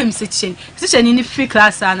compem section ni free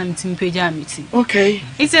class na meeting page amiti okay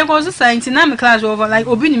it's a cause science na me class over like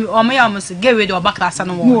obi ni o me almost get ready oba class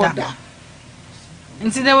na water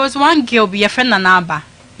and there was one girl be your friend na aba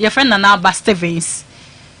Stevens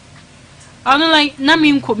I don't like na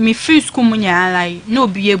me free school munya like no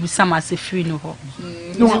be able some as a free no ho.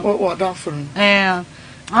 No what down for. I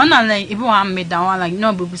don't like if one me down like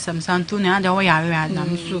no be some Antonio and the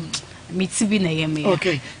am so me tibi na yeme.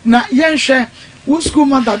 Okay. Na yen hwe wo school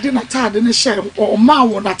mother dey na tade ne share o ma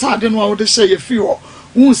wo na tade no wo dey share ye free o.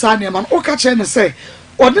 Wo sa ne man o ka che ne say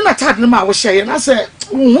o dey na tade no ma wo share na say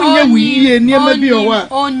wo nya wi ye ne ma bi o wa.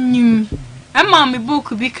 Onim. Emma me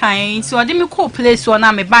book be kind so I didn't call place or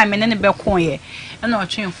na me buy me ne be kon ye. And I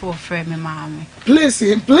train for friend me mama.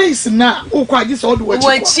 Place na o kwa just all the way.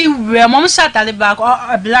 Wachi we mom shot at the back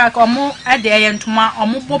or black or more at the entuma or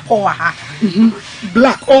more popo ha.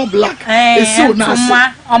 Black all black. It's so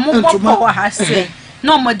nice. Or more popo ha say.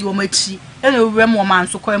 No more do machi. Hello remo man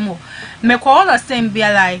so kwa mo. Me call the same be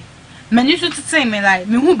like. Me used to say me like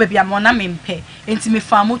me who baby am na me mpe. Enti me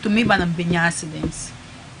famo to me ba na benya accidents.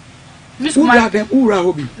 Ura them ura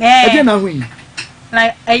hobby. Again na win.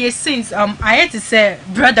 Like I since I had to say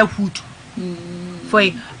brotherhood. For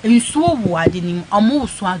in so wadinim amo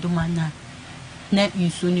so adomana na in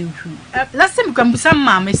so new who. Last time come some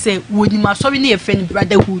mama say would ma sorry na friend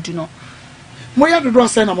brotherhood no. Moya do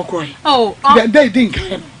say na mokoi. Oh, they didn't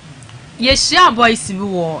come. Yes, yeah boys be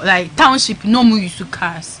war like township no more use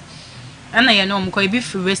cars. And I know mko be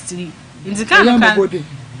free westly. In the car can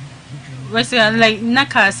West like na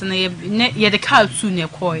cars na ye the car too ne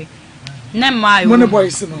koi. Na my money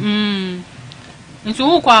boys no. Nti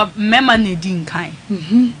wo kwa mema na di nkan.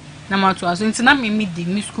 Na mato aso nti na me di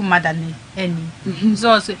mi school mother ne ani.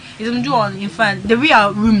 So it's do on in fact the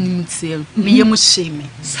real room ni mtse me yemu shame.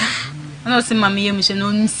 Na o se ma me yemu shame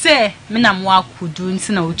no nse me na mo akudu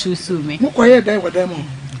nti na o choose me. Mo koye dai wadai mo.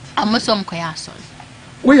 Amoso mo koye asori.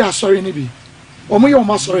 We are sorry ni bi. Omo ye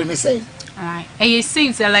omo sorry me say. Alright. E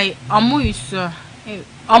since like omo is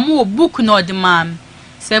omo book no the man.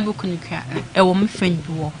 Say book ni kwa e wo me friend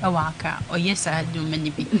bi wo e wa aka o yes I do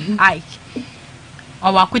many bi ai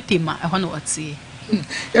o wa kwetema e ho na otie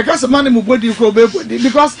ya ka se man mu body ko be body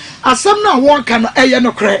because asem na wo kan e ye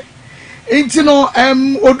no kre enti no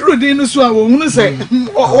oduru din no so a wo hunu say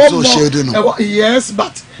yes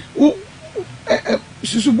but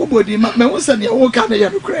susu body me wo say ne wo kan ye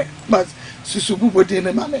no kre but susu body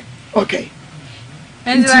ne mame okay.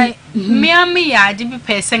 And like me ya di be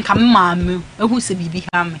person come mamu ehu se bibi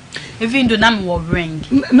ha me even do na me wo ring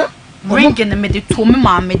ring in the middle to me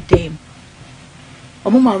mama dem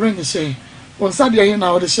omo ma ring say on sadia here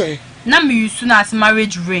na wo de say na me use na as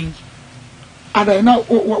marriage ring ada na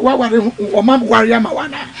wa o ma wari ama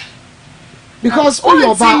wana because all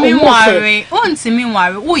your ba onti mi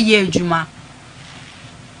wari wo ye adwuma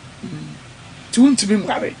to be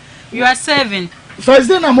wari you are serving first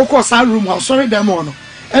day na moko sa room house sorry dem on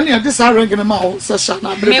and ya this ring in my session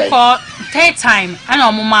na me call third time and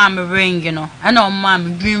omo ma me ring you know and omo ma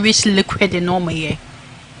me green rich liquid in omo ye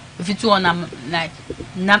if it on like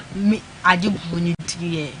na me ajibu ni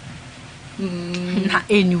tie na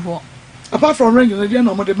anywo apart from ring you dey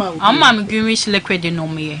no mo de ma omo ma me green rich liquid in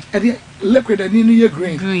omo ye e liquid ni no ye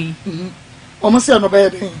green omo say no be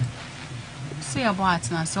dey say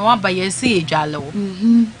about na so wa ba ye say ejalo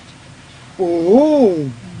oh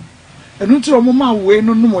enu tro mo ma we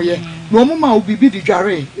no no mo ye no mo ma obibi di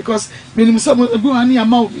dware because minim say mo bi ani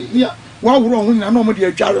ama obi wa woro ho na no mo di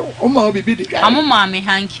dware o ma obibi di dware amo ma me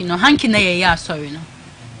hanky no na ye ya sorry no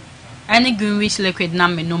any green rich liquid na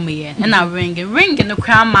me no me ye na ring no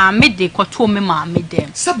kra ma me de koto me ma me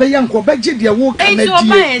dem sabe ya nko ba gye de wo ka na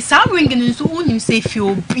die e so ba sa ring no so unim say fi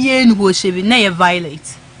obi en wo shebi na ye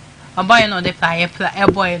violate oboy no de play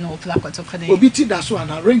boy no play koto kone obi ti da so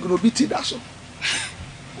ana ring no obi ti da so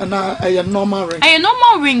ana a normal ring a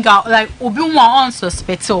normal ring out like obi one on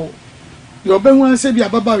suspect you be wan say bi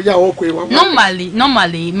ababa ya wo kwe wa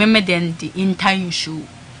normally me den the entire show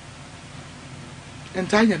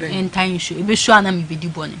entire show e be show na me be di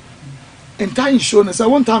bone entire show na say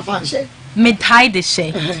one time fan share me tie the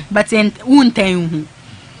share but one time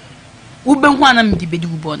hu be hu na me di be di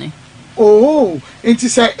bone oh enti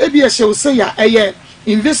say e bi e she say ya eye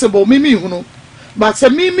invisible mimi hunu but say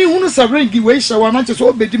mimi hunu say ring we she wa na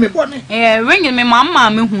so obedi me bone ring me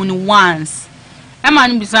mama me hunu once e ma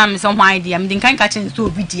no bisa me so why dia me din kan ka chen so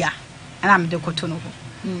obi dia and am de koto no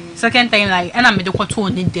second time like and am de koto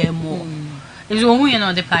ni demo is o hu ye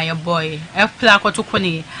no de play boy e play koto ko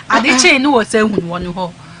ni ade chen no wo say hunu won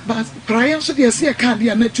ho but prayer so dey say kan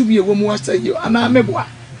dia na tumi e wo mu asa you ana meboa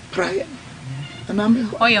prayer.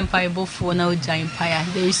 Oyerepa for no giant empire.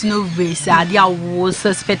 There is no race. I was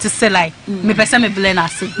suspect to say like me person me blend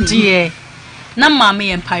as dear. Na mommy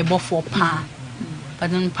Oyerepa for pa,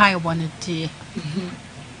 but then empire wanted dear.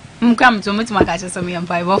 Come to me to my catch some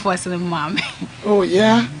Oyerepa for some mommy. Oh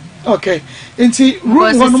yeah. Okay. Inti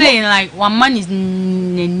room one saying like one man is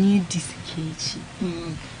need this cage.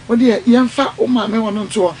 What dear, Yanfa, oh, mamma, one on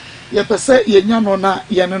tour. Ye per se, ye no na,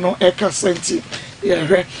 no eka senti.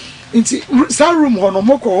 Ye, inti, sa room on a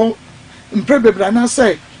moko, improbable, and I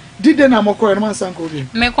say, didn't a moko and one sanko.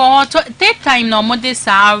 Make all take time no more this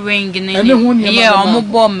hour ringing in or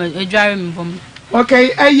bomb, a driving bomb.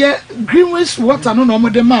 Okay, Greenwich water no more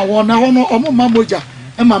than my one, or Mamoja,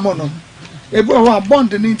 and Mamono. Ebo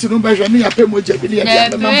bond into no measure me a pemoja billion.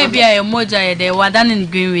 Maybe a moja there were done in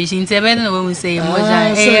Greenwich in 7 we say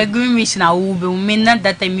moja a Greenwich now will mean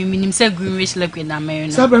that I mean himself Greenwich like in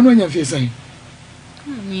America. Sabra no your face. I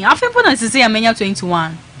think when I say I'm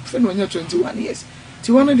 21. When you're 21 years.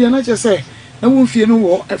 To one of the another say, I won't fear no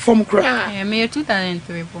war a form cry. I may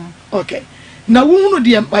 2003. Okay. Now won't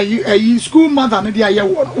the school mother and the year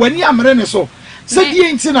when you are so. Said you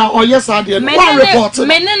ain't now or yes, I did. One report.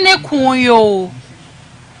 Menene kuyo.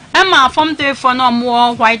 Emma from the for no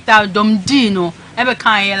more white out dom dino. Ever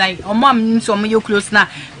kind like or mom so me close now.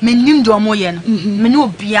 Menim domoyen. Menu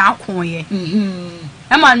bia kuye.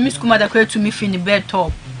 Emma Miss Kumada came to me in the bed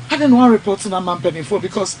top. I don't want reports on a man penny for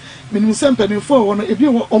because when send penny for one if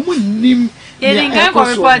you want nim. You didn't go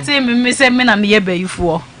report him, Miss Emina me be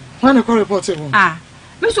for. When I call report him. Ah,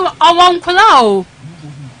 Miss I won't call.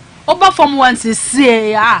 Oba from once is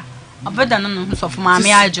say ah better no so for my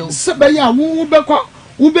ajo sebaya wo be kwa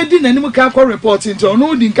wo be di nanim ka kwa reporting to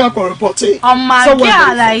no di ka kwa reporting on my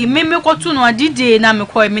girl like me ko to no dide na me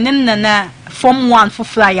ko me na form 1 for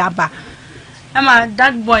fly aba ama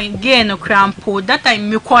that boy again no crampo that time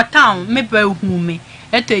me ko town me ba hu me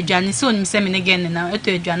eto adwane so nim se me again na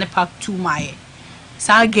eto adwane pack 2 my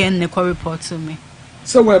sa again ne ko report to me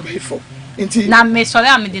so where be for inti na me so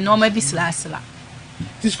la me di no ma bi slasla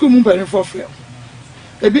the school move for free.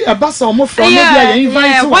 Ebi abasa omo from maybe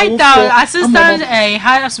invite white assistant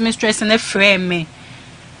house mistress and a frame me.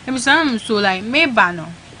 Em so like me bano.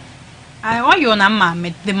 I want you na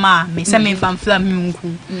mama the mama say me fan flamingo.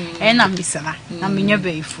 E na bisala. Na me nya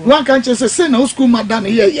be fu. One can just say na school madam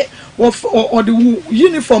here or the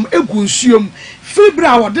uniform egu nsuom.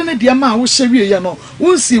 Fibra wo de ne de ma wo hye ye no.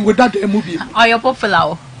 Won see with that emu bi. Oh you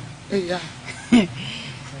popular. Yeah.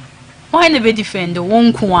 Why ne be defend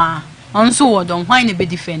won kwa onso wodon why ne be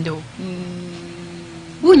defend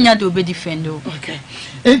wunya do be defend okay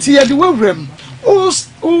enti ye de wawram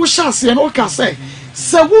o chance no ka say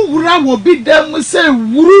se wo wura wo bi dem say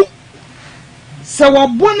wuru se wo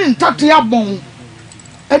boni ntate abon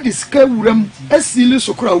e de ska wuram asili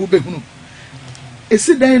sokora wo behunu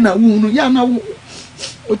esi dan na wo hunu ya na wo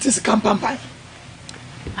otisi kampampa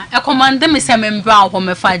e command me se me mbra wo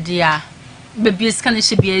me fa dia baby scan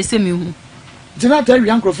she be ese me hu dina tell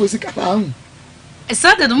young crofo sika pa hu e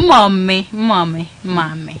said that mommy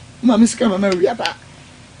sika mama wi aba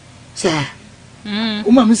sa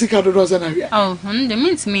mama sika do doza na wi oh the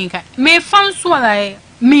means me ka me fan so like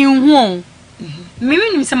me hu me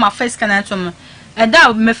nim se my first can atom e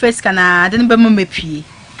da me first can ade ne be me pie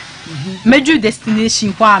meju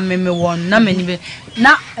destination kwa me won na me ni be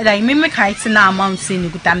na like me kai ti na amount se ni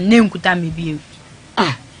kutam ne nkuta me bi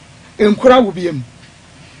ah enkura wo biem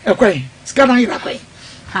ekwai scan ira kwai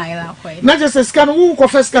haira kwai na just scan wo ko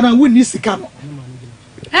first scan wo ni sika no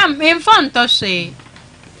me infanto she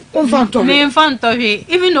me infanto he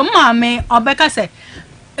even though mama obeka say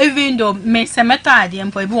even though me semeta ade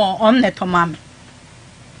empo bi on neto mama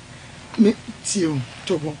me tio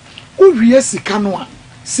tobo o wie sika no a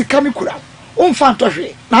sika me kura o infanto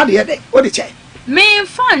hwe na de ye o de che me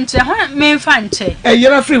infante e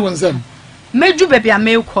yera free wonsam meju baby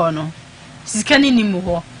ameko no sika ni nimu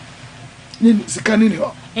ho ni sika ni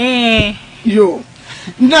ho yo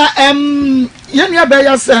na yemi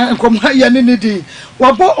abaya se nkomha ye ni di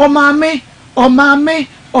wabo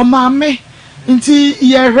omame nti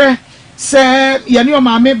yehwe se ye ni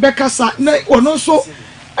omame bekasa na ono so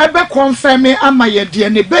ebe confirm ama ye de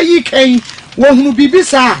ne bayi kan wo hunu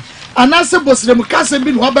bibisa anase bosrem kase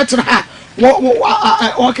bi no betra ha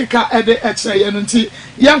wo keka ede eche ye nti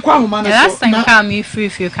yankwa homa na so na come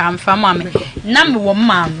if you come from mama na me wo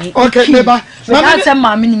mama okay neba mama say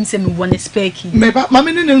mama nim say me won speki neba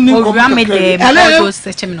mama ni ko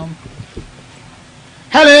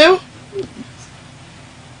hello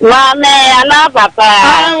mama ana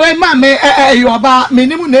papa we mama yo ba me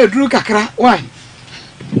nim na eduru kakra why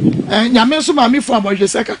nyame so mama fo amojwe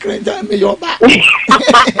se kakra nja me yo ba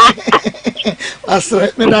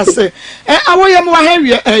asre me da se awoye mo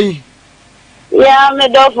hawie ya me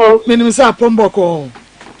dofo menim sa pomboko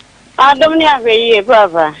adom ni ahwe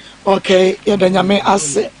papa okay ya da nyame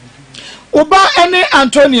ase oba ene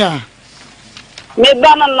Antonia Me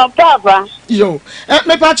bana no papa. Yo.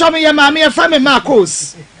 Me pacho me ya mami e fa me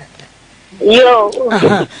Makos. Yo.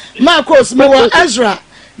 Makos me wa Ezra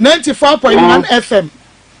 94.1 FM.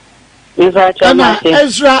 Ana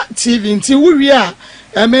Ezra TV nti wuwi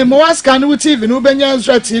a me mo aska no TV no benya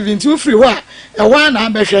Ezra TV nti ufiri ho a e wa na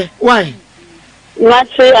abehwe why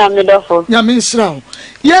Matse amedofo nya me nsraw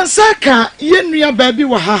yensaka yenua baabi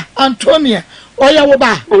wa ha Antonia oya wo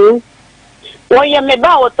ba Oye me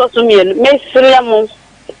ba wotoso me mesremu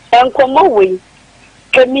enkomo we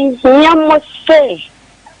kemi nyamo se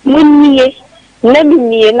munnie na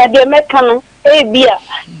minnie na de meka no ebia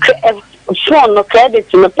phone no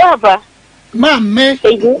credit me papa mame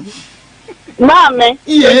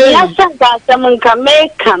ya sanga samunka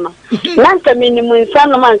meka no nanka minimu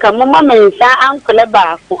insano manka mama mensa ankole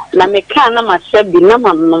baako na meka na masebi na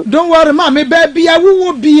mamno don't worry mame baby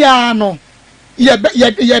awu bia no ye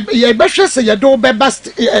behwe se ye do be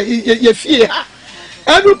best ye fie ha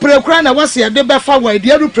adu prekura na wase ye de be fa wa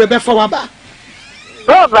de adu pre be fa wa ba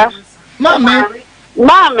baba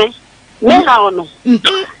mame me ha ono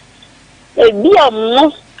ebia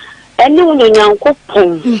mo eni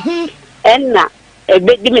unyankopon enna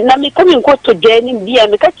ebedi na me komi nkoto jeni bia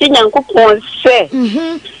me ka che nyankopon se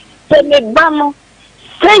se me ba mo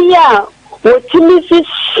se ya wotimi si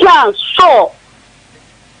shan so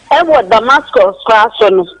ewo Damascus kwaso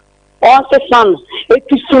no on se fan it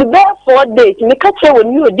is there for days me ka che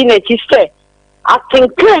woni odi na chi se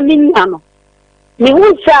atenka mi nano me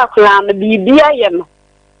hu sa akla na bibia ye no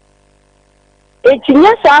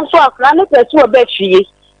etinya sanso akla na pesu obafie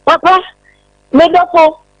papa me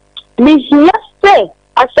dofo me hiya se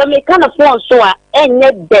asame kana phone so a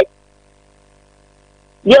enye bet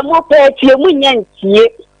ye mo pe mu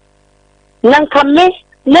nyantie nanka me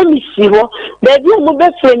na mi si ho baby mo be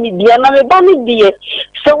fre mi bia na me ba ni die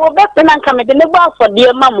so wo be nanka me de me ba for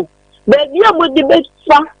die mamu baby mo di be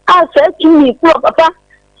fa asa tumi ko papa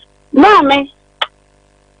mame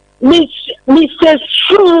mi se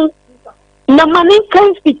shu na mani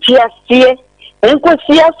kan spitiasie enko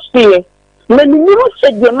siasie na ni mo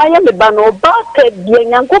se de ma ya me ba no ba ka bia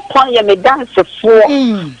nyankopon ya me dance fo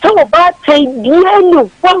so wo ba tai bia no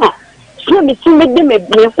fa so me ti me de me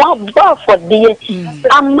fa ba for de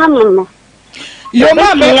amano yo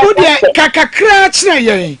mama udi kakakra kire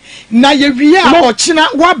ye na ye wi a ochina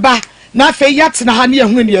waba na fe yatena ha ne ye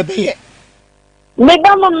hu ne ye be ye me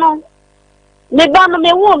ba no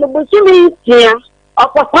me wo me bo si me tia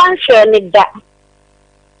okopan hwe ne da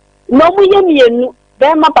no mu ye mienu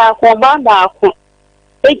be ma ba ko ko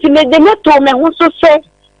eti me de me to me hu so se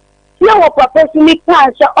na wo papa si mi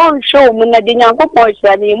kan se on show mu na de nyankopon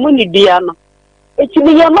hwa ne mu ni dia no eti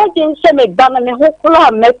me ye ma je se me ba na me ho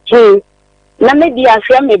kula me to na me dia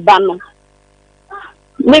hwe me ba no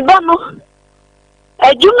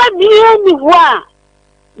ejuma bi ni ho a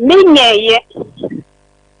me nyeye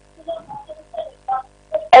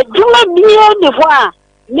ejuma bi ni ho a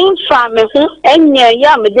me fa me ho enye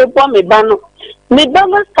ya me de bo me ba no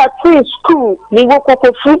start school me go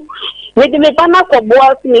kokofu me de me ba na ko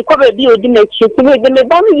boa me ko be bi odi na chi me de me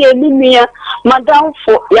ba no ye nua madam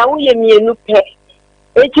fo ya wo ye mienu pe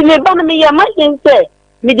eti me ba no me ya ma jense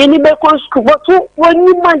me de ni be ko school but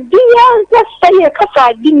woni ma dia za saye ka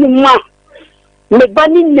fa di ni ma me ba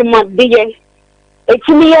ni ma de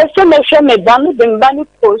eti me ya se me hwe me ba no de me ba ni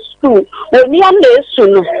ko school woni am na esu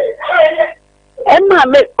no emma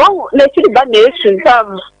me oh na ti ba na esu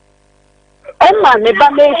tam emma me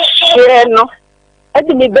ba me share no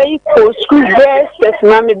edi me be ko school verses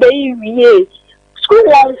na me be wie school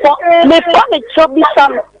one for me pa me chobi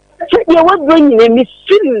sam ye wo do nyine me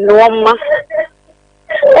feel no ma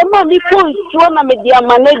emma me ko so na me dia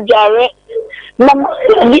manager na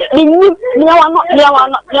ni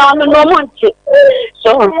wa no monte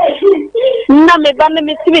so na me ba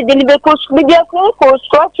me si me de ni be ko school me dia ko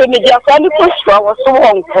school me dia ko ni ko school wa so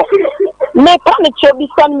wonko me pa me chobi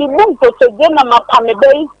sam me bu ko to je na ma pa me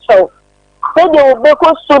be so ko de be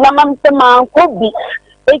ko so na ma mte ma ko bi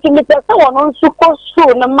e ki me pesa wono su ko so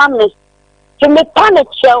na ma me ki me pa ne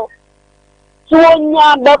chel so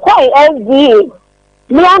nya be ko SDA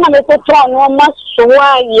me ana me to try no ma so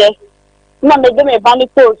aye na me de me ba ni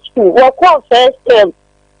ko school wo ko first term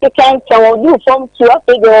e kan tell do from to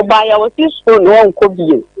after go buy our school no ko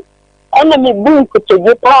bi ana me bu ko to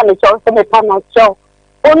je pa ne so me pa na chel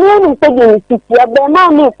onu ni se de ni ti ya be na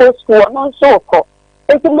ni ko school no so ko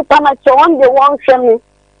eti mi pana cho on de won hwe mi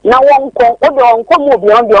na won ko o de on ko mo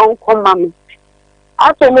bi on de on ko ma mi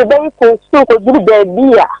ato me be ko school ko duru be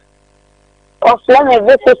bia of la me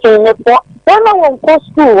visit me po na won ko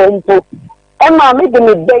school on po e ma me de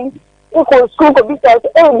me be iko school ko bisa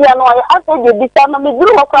dia no ya aso de bisa na me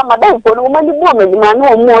duru ko ma dai ko no mani bo me ma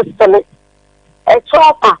no mo sele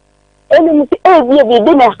chopa eni mi bia bi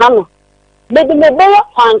de me ha no be de me be ya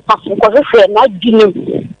fanka ko hwe na ginim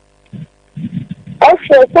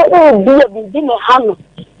bia bi de me ha no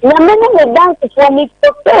na me no dance for me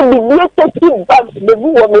to pay bi bia take back de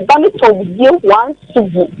bu wo me ba me to bi one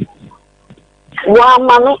city wa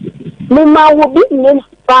ma no me ma wo bi ne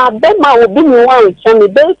be ma wo bi ni one so me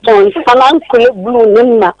be ton sanan kule blue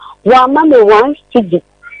nna wa ma me one city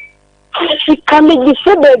she can me di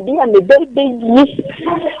se baby and the baby yi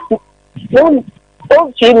no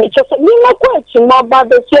o ji mi so ni na kwa chi mo ba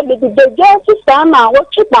be se be de just sana wo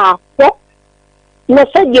chi ba ko na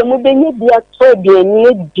se je mu be nye bia to de ni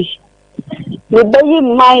edi me be yi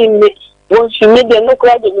mai me wo chi me de no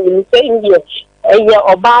kwa de ni se ndie eye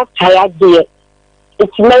oba kaya de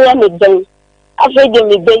iti me ya me den afege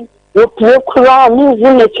me den wo pie kura ni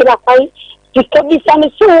hu me kira kai ti to bi sa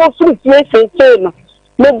me so wo fru pie se no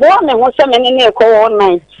me bo me ho se me ne ko all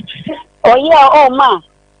night ma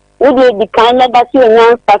we dey di kan na da ti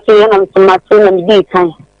nyan pati na mtumati na me di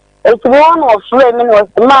kan it's one of me was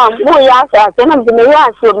ma mo ya sa na me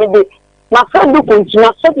ya so me de na fa du kunti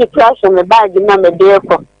na so di crash me bag na me de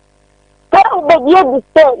ko ko be die di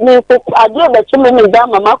se me ko adio be chi me da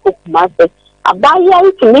mama ko kuma se abaya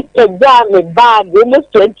yi me peda me bag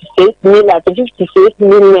almost 26 million to 56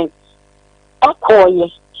 million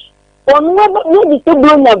okoye onwe ni di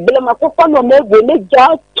do na bele makoko no me go le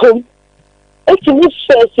ja tom etini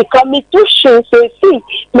se kami to show se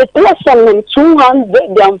me person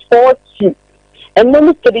 240 and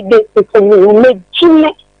then 3 days to me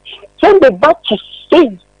chine when the batch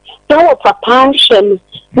say no papansion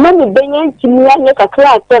no me benyan timi anya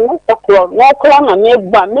kakra ate no sakro no kra na me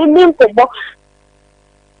gba me mpebo.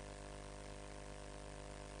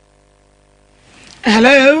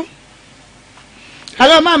 Hello.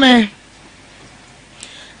 Hello, mommy.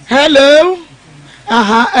 Hello.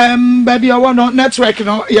 Baby, I want no network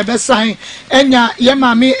no. You best sign. Enya, ye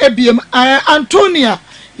mami ebiem. Antonia.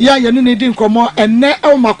 Ya ni need nkomo enne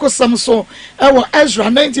e makosem so e wo Ezra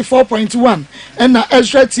 94.1 na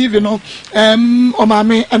Ezra TV no o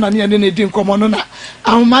mami na ne need nkomo no na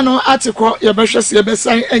ahoma no atikọ ye behwese ye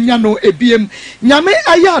besan enya no ebiem nyame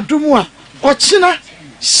aya adumu a ochina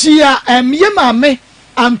shia ye mami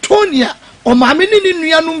Antonia o mami ni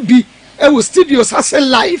nuanom bi e wo studios ase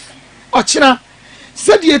live ochina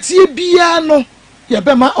said ye tie bia no ye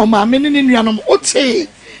bema o mami ni nuanom ote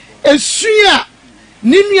esua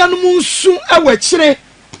ninuanom nsu awakire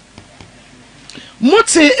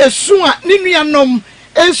mote esu a ninuanom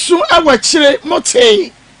esu awakire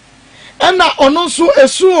mote ena ono nso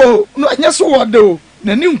esu o no anyeso wode o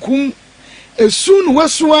na ni nkum esu no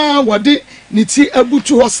wasu a wode ni ti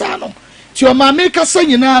abutu hosa no ti o ma meka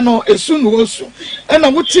sanyina no esu no wasu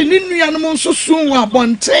ena mote ninuanom nso su wa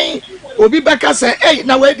bonten obi beka se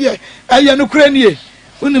na wadi aye no kura nie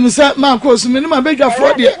unim sa ma akos me ni ma bedwa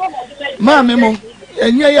fo de ma me mo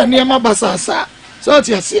enye ya niema basasa so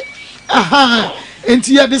ti ase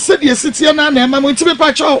enti ya de se de sitie na na ma mo nti be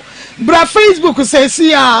pacho bra Facebook say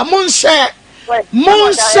si a mon share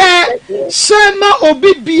shema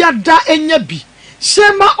obi bia da enya bi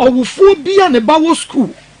shema owufu bia ne bawo school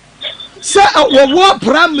se wo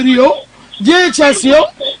primary o JHS yo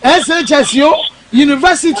SHS yo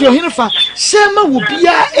university o hinfa shema wo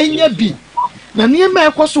bia enya bi na niema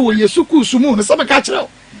ekoso wo yesu kusumu ne se be ka kire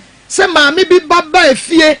se maami bi baba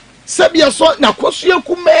efie se bia so na kosu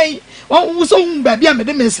ekumei won so ba bia me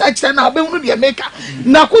de mensa kire na abehunu de meka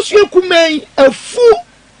na kosu ekumei afu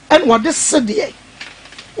en wode sede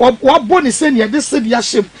wo boni se ne de sede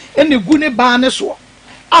ahyem en egu ne ba ne so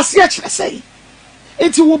ase akire sei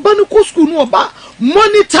enti wo ba ne kosku no oba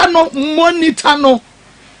monitor no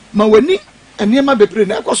ma wani aniema bepre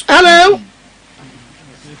na kosu hello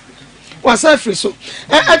wasa free so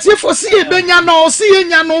atiefo si ebenya no si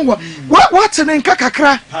enya no what nka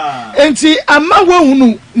kakra enti ama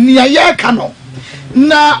wahunu ni aye ka no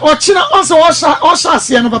na ochina onse osha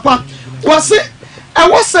ase no papa wase e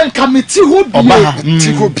wasen committee ho bi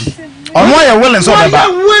ti ho bi ono ya willing so baba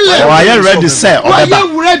o ya ready say o baba ya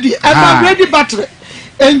ready and ready battery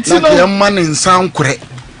enti no ya man nsan kure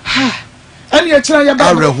ani ya kira ya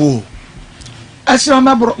baba asira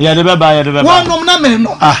mabro ya de baba wonom na me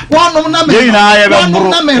no wonom na me ye na ya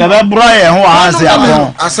be bro ye ho ase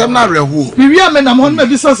akon asem na rehu mi wi ame na mo na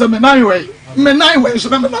bi sase me nan we so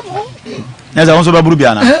na me na mo na za won so baburu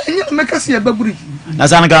bia na me kasi ya baburu na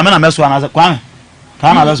san ka me na me so na kwa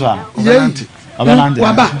ka na be so na obenante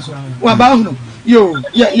waba hunu yo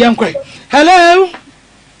ye nkwe hello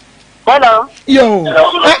yo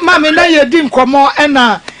ma me na ye di nkomo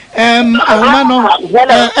na ahoma no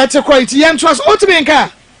ete quite yen trust otimenka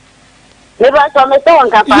Never saw me so on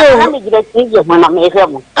Kappa. I'm a TV when I'm a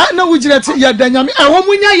home. I know which let ya danyami. I want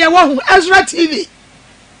munya ya Ezra TV.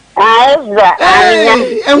 Ezra.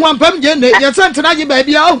 And one pam jen ya sent tonight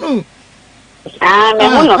baby oh.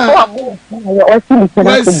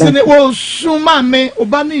 Well, sin it was soon, mammy,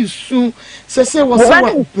 Obani soon, says it was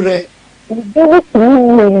so bread.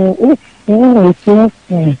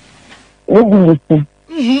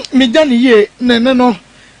 Me done ye, no.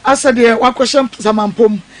 I said, what question, some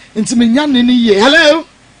pom, into me young in a year. Hello,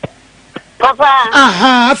 Papa.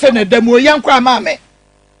 Aha, I finished them with young cry, mammy.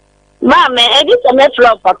 Mammy, I did a metro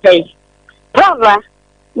of Papa. Papa,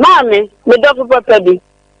 mammy, the dog Papa.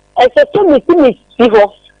 I said to me,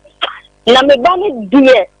 people. Na me bani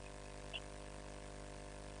dear.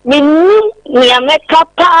 Me ni ameka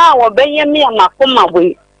pa obenye me amakoma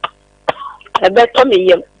we. Ebeto me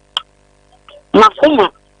yem.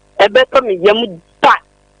 Makoma ebeto me yem pa.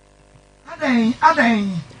 Aden.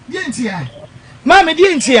 Dientia. Mama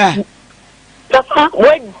dientia. Papa,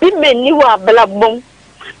 we bi me ni wa blabom.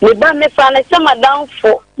 Me ba me fa na sama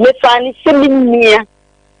danfo, me fa ni seminia.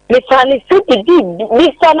 Me fa ni sidi di,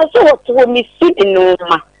 me fa na so wo me sidi no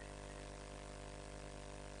ma.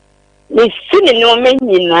 Me sidi no me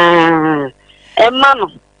nyina. E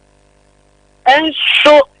mama. En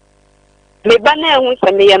so me ba na hu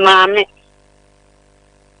se me ye maame.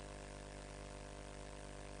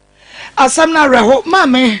 Asam na reho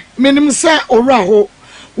mame menim se oraho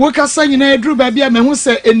wo kasa nyina edru ba bia me hu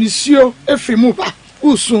se enisuo efrimu ba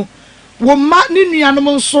usu wo ma ni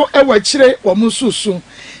nuanom nso ewa kire wo mususu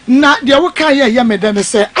na de wo kan ye meda ne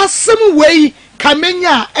se asem wei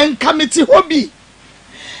kamenya enkameti hobi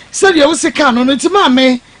se de wo sika no nti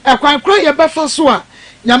mame ekwan kra ye befa so a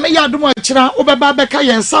nyame ya adom a kira wo beba beka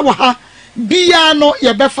ye nsa wo ha bia no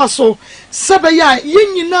ye befa so sebe ya ye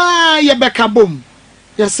nyina ye beka bom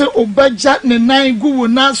yase obaja ne nan guwo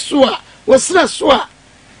na so a wosra so a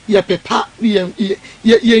ye pepa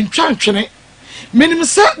ye ntwantwene menim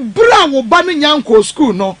se bra wo ba no nyanko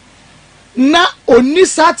school no na oni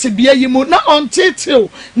sate bia yimu na ontetew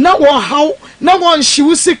na wo haw na won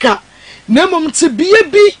hyiwu sika na mum te bia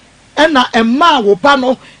bi na emma wo ba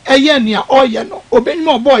no eye nea oye no obenyu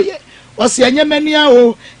oboye wose enyemania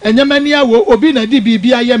wo obi na di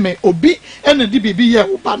bibia ye me obi na di bibi ye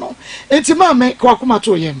wo ba no enti ma me kwa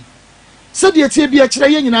komato yem se de tie bia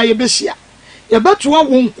kire ye nyina ye behia ye beto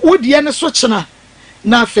wo de ne so kyena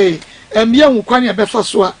na fe ye hu kwan ye befa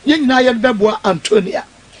so a ye nyina ye beboa Antonia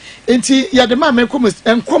enti ye de ma me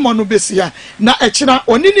enkomo no besia na ekyena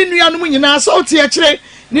oni ni nuanom nyina so o tie kire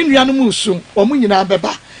ni nuanom usu o mu nyina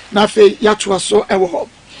beba na fe ya to so ewo ho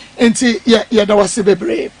enti ye da wase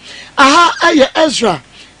bebre aha aye Ezra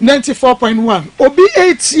 94.1 obi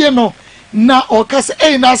etie no na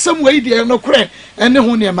okase na asem we die no kure ene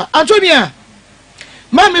ho ne ma Antonia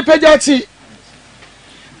mami pejati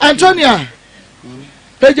Antonia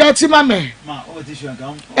pejati mame ma o tissue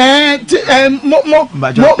ngam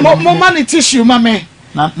mo mani tissue mame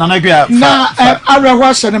na gwa na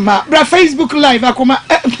arewa hye ne ma bra Facebook live akoma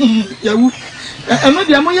yawu eno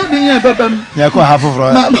dia mo ya den ya babam ya ko ha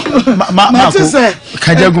foforo ma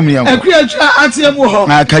kajagum yam akua atie mu ho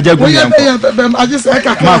na kajagum yam I just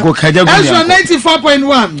ma ko kajagum yam Ezra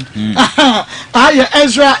 94.1 aya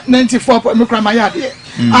Ezra 94. Mukra ma ya de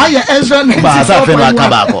aya Ezra 94.1 ba sa fe no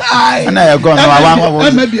akabako na ya go no wa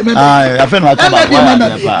ya fe no akabako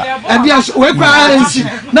and yes we kwa ensi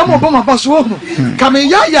na mo bo ma paso kame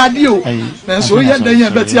ya de o na so ya den ya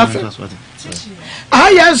beti afa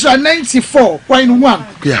Ezra 94.1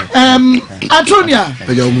 Antonia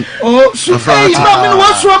oh so hey mama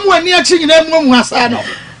no so am wani achi nyina mu asa no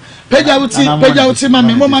peja uti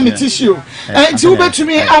mama tissue enti wo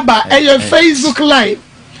betumi aba Facebook live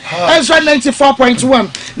Ezra 94.1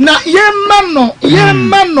 na ye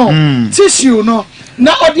no tissue no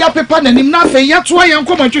na odia paper nanim na fe yeto ayen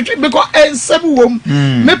koma twetwe because ensem wom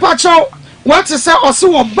me pa chaw what say ose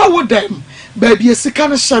wo ba wo dem ba bia sika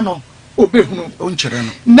no hye no obehunu onkyere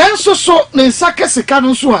no nanso so ne nsaka sika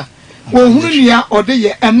no so a wo hunu nia ode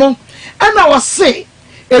ye eno ana wo se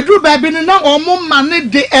edru ba bi na omo ma ne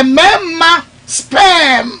de emema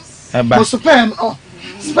sperm mo sperm oh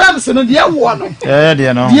sperm se no dia wo no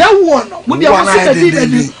dia no mo dia wo se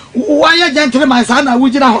di wa ya gentleman sa na wo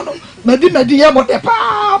gira ho no medi ye mo de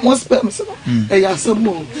pa mo sperm se no e ya se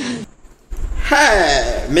mo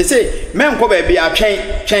me say men ko ba bi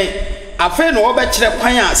atwen afa no obekire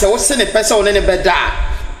kwan a se wo se ne pese wo ne beda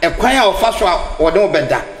e kwan a ofa so a wo de wo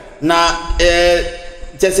beda na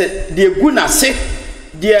jese de egu na se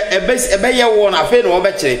de ebe ye wo na afa no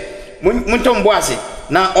obekire muntombo ase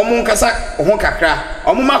na omo nkasa ho kakra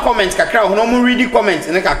omo ma comment kakra ho no omo read comment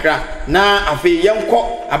ne kakra na afi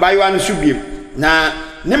yenko abayo anu subiem na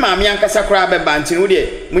ne maame ankasa kra beba nti no de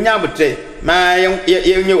munya abotre ma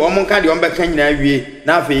yenye omo nka de omo beka nyina wie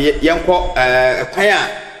na afi yenko kwan a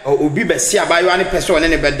obi besi abayo anu pese one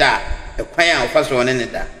ne beda kwan a ofaso one ne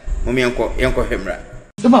da mo yenko hwemra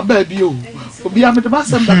dama ba bi o obi amede ba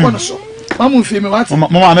sem da kono so mamu fi me wati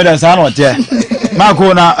mama amede sa na ote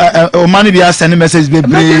Mako na o mani bi send message be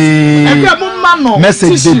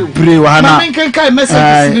message be pray wahana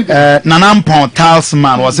Nana Mpon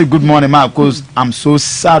Talisman was say good morning Marcos, I'm so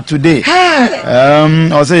sad today.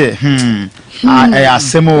 I say I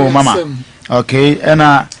asemo mama. Okay, and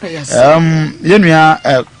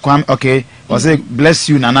okay, was say bless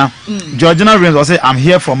you Nana. Georgina Rains was say I'm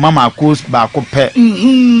here for Mama Akos Bako Pe.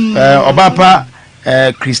 Obapa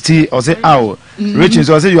Christy or say ow Richards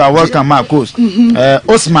or say you are welcome Marcos.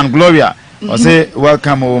 Osman Gloria or say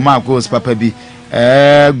welcome Marcos Papa B.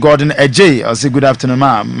 Gordon AJ or say good afternoon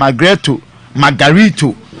ma. Margarito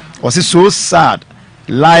or say so sad.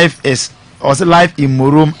 Life is or say life in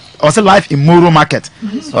Moro or say life in Moro market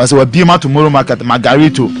or say we beam out to Moro market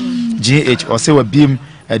Margarito GH or say we beam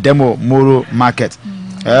a demo Moro market.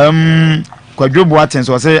 Kwadwobo Attens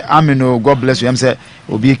or say amino God bless you am say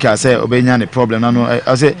obi ka say obenya ne problem no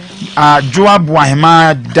I say Joab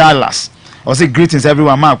Wahima Dallas or say greetings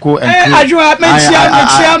everyone Marco and Ajua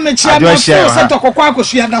mechia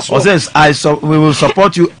we will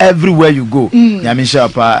support you everywhere you go Yamisha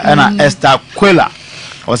pa and Esther Quella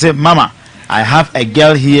or say mama I have a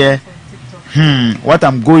girl here what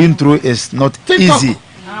I'm going through is not easy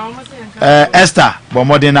Esther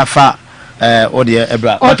Bomodena fa Odia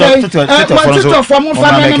Ebra. Okay.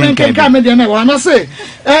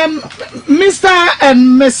 Mr.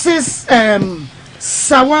 and Mrs.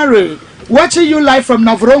 Sawari, watching you live from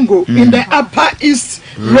Navrongo in the Upper East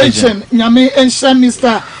region. Nyame Ensha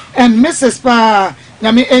Mr. and Mrs. Pa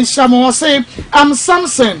Nyame Ensha mo say I'm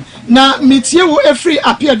Samson. Na metie wo efri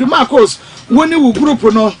apia do Marcos woni wo group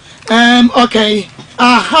no okay.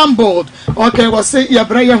 Humbled. Okay, was say ya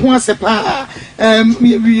braya ho asepa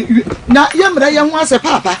na ya braya ho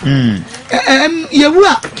asepa papa yewu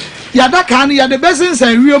a ya da kan ya the best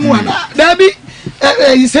say wiemu ana da bi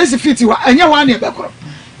he says fit wa anya ho na ebekoro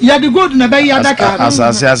ya the good na be ya da kan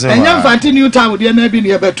anya mfanti new town de na bi na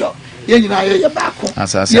ebeto ye nyina ye baako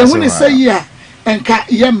ye hu ni say ya enka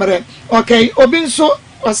ye mre okay obi nso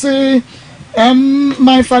was say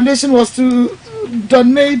my foundation was to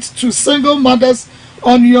donate to single mothers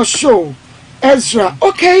on your show, Ezra.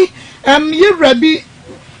 Okay, you Rabbi.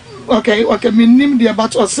 Okay, me name the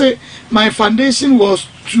about or say my foundation was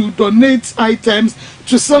to donate items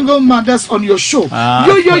to single mothers on your show.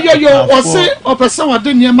 Yo. Or say or person what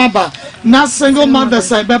do near maba. Na single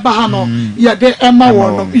mothers I beba hano. Ya de Emma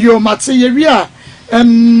one. Yo materia.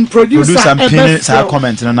 Producer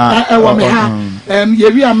comment na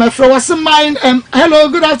yeah, my friend was mine. Hello,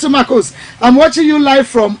 good afternoon, Marcos. I'm watching you live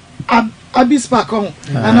from Abyss Park and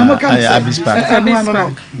I'm okay. Abyss Park.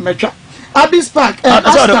 Abyss Park. Yeah,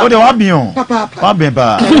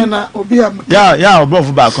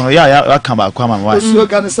 bro, back on. Yeah, come back. Come on,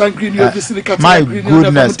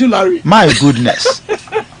 my goodness.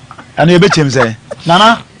 And you bet him say,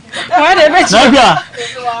 Nana. Wow,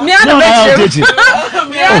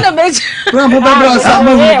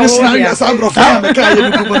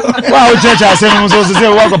 church, I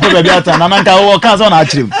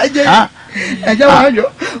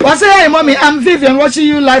said, mommy, I'm Vivian watching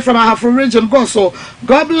you live from Afutuo region. So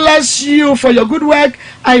God bless you for your good work.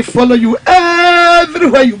 I follow you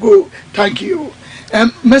everywhere you go. Thank you.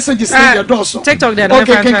 Messages in your door. So TikTok there.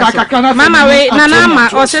 Okay, Mama, wait, Nana,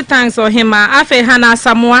 or say thanks or him. Afe Hana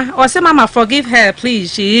Samoa, or say Mama, forgive her,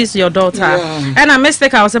 please. She is your daughter. And a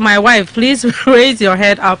mistake, I was my wife. Please raise your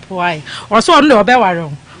head up. Why? Or so on the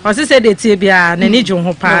Obewaro. Or say the Tibia, Neni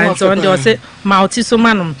John Pants, or the say Maltiso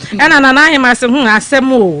Manum. And Nana him as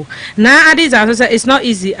Asemo. Now, Adis, it's not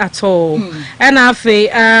easy at all. And Afe,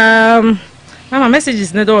 Mama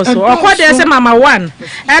messages ne do so. Okwa dey say Mama one.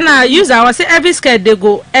 And I use our say every skirt they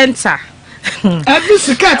go enter. Every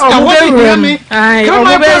skirt I want to hear me. Come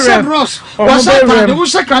on, Ross. What's up? The who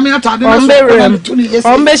say come here to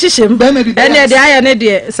Ombe shishim. And dey aya ne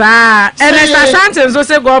dey. Sa. And Asante so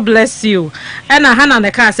say God bless you. And Hana the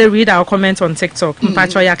car say read our comment on TikTok.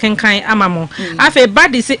 Mpacho ya kenkan amamo. Afa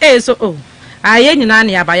body say eh so oh. Aye nyina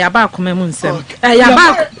na yaba akoma mu nsem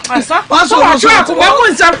yaba waso akoma mu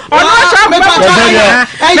nsem ono waso akoma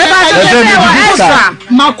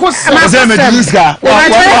makosem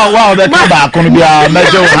wow the kaba kono bia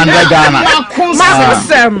mejo 100 Ghana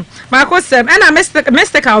Makosem, and I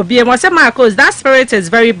mistake I'll be Makosem Ma Akos. That spirit is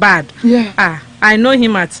very bad. Yeah. I know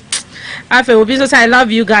him at. I love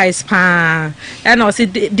you guys, pa. And also,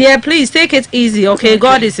 dear, please take it easy, okay?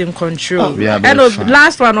 God is in control. And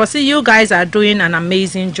last one, I see you guys are doing an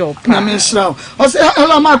amazing job.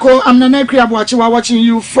 Hello, Marco. I'm Nanekri watching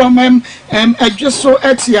you from just so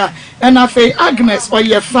Etia, and I say Agnes or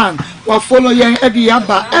your fan or follow your Eddie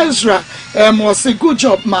Abba Ezra. Was say good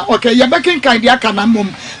job, ma. Okay, you're back in Kaidia Kanamum,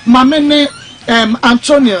 Mamene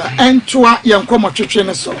Antonia, and Tua Yankomo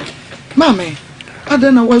Chichene so. Mammy. I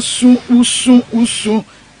don't know what usu.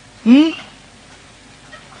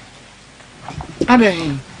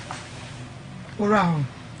 Ade. Oraho.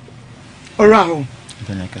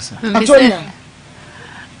 Antonia.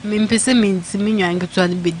 Mimpese minti minwa nketo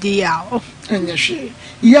ade bedi ya o. Enyehwe.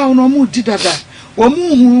 Ya no mu di dada. Wo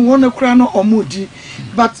mu hu wona kura no omudi.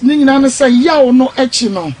 But ni nyina ne say ya no echi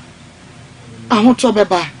no. Ahoto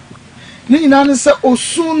beba. Ni nyina ne say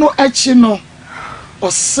osu no echi no.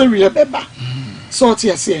 Osiriye beba. So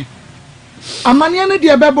yes, yeah. Amania no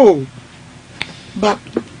dear bebo, but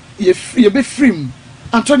you be free.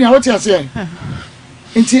 Antonia, what you say?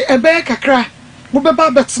 Inti ebe kakra, bubeba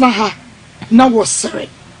betna ha na was sorry.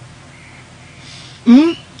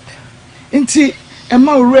 Inti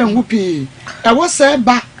ema ure nhupi. E was say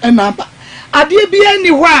ba enaba. Ade bi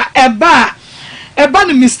anihwa eba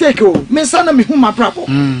ni mistake o. Me sana me hu mabrabo.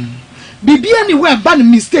 Bibi anihwa eba ni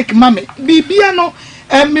mistake mame. Bibi no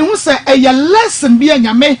me who say a lesson be a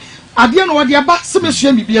yame, I didn't know what your back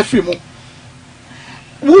submission be a free mo.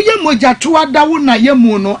 William Mojatua Dawuna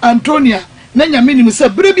Yamuno, Antonia, Nanya minimum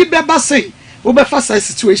said, Baby Beba say, over fast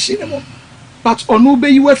situation. But on obey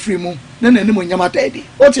you were free mo, then anyone Yama daddy.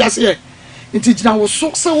 What you say? It is now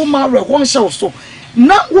so mara one show so.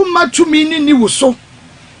 Not woman to meaning you so.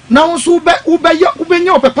 Now so ube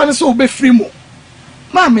your papa so be free mo.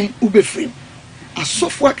 Mammy, ube free. A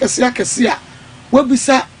soft work as Yakasia. We be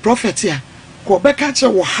say prophet here. Ko be ka che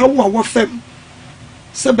wo hawo wo fam.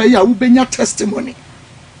 Se be ya wo benya testimony.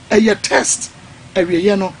 Eye test.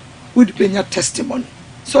 Ewiye no we be benya testimony.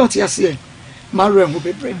 So what you say? Mare ho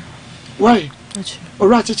bebre. Why?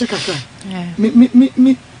 Ora che kakra. Yeah.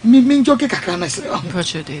 Me joke kakra na say.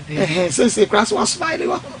 Approach dey. Say class was smile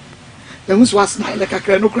wa. Then who was smile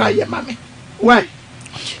kakra no cry ye mame. Why?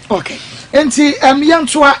 Okay. Enti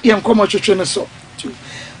yantoa yenkomo twetwe ne so.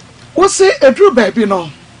 What's a true baby no?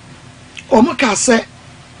 Omoka say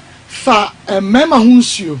fa mema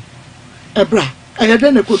hunsuo ebra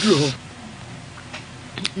ayede na kodru ho.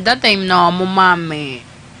 That time no mama me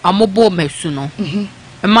amobo mesu no.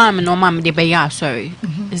 Mama no mama de be ya sorry.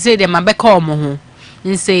 Say dem abeka omo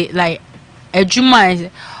ho. Say like adwuma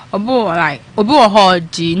obi wo ho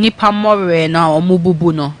di nipa more na omo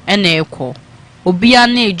bubu no na ekọ. Obi a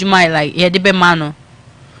na adwuma like ye de be ma no.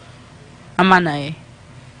 Amana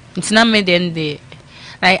it's not me then the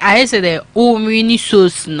like I said the mini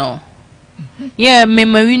sauce no. Yeah, me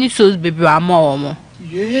mini sauce baby amo.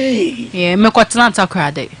 Yeah, me kwatna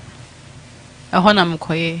takrade. Eho na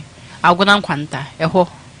mkoye. Agona kwanta. Eho.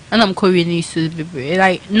 Na mkoye ni sauce baby.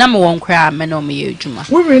 Like na me won kra me no me adwuma.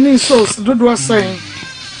 We mini sauce dodo say.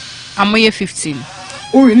 Am ye 15.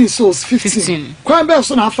 We mini sauce 15. Kwan be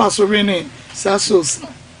so na afa so we ni sauce.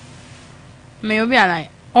 Me obi like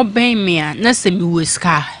obey me na se mi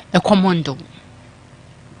weska a commando.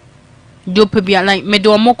 Do pe be like me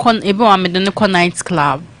do mo kon ebe wa me do ne night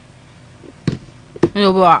club. You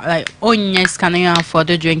know like yes can you for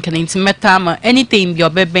the drinking into metama anything be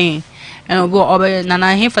obey and go obey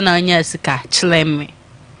na he for na nya sika chile me.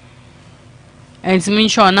 And to mean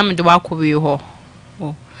sure na me do akọ we ho.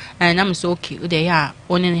 Oh. And I'm so okay. They are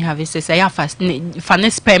only have say I fast fan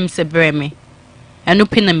spam se bre me. And no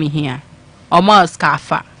pin me here. Almost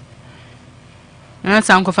scarfa. Na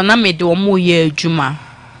sanko fa na me de omo ye adwuma.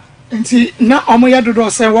 Nti na omo ye dodo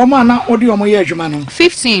say wo ma na odi omo ye adwuma no.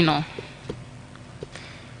 15 no.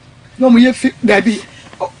 No mo ye dabi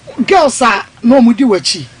girls are no mo di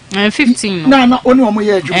wachi. 15 no. Na oni omo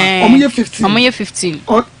ye adwuma. Omo ye 15. Omo ye 15.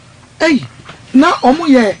 Oh, hey. Na omo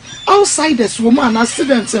ye outsiders wo ma na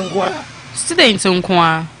students nko. Students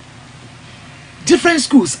nko. Different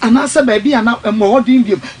schools and answer baby and more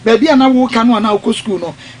Indian baby and I walk and one out school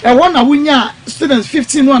no and one winya students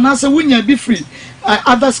 15 one answer winya be free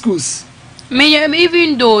other schools me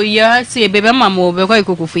even though you say baby mama be kwa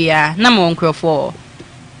ikukufu ya na mo nkrofo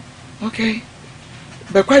okay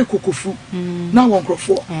be kwa ikukufu na wo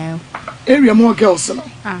nkrofo area more girls no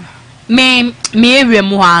me area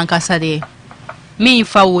mo ankasa de me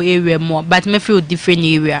fa wo area more but me feel different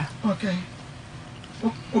area okay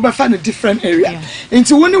we find a different area.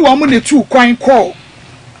 Into when you want to two coin call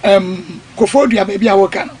Kofodia baby I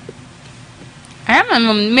work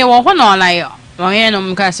am me wo ho no like oye no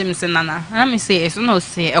mka se me nana na me say it's no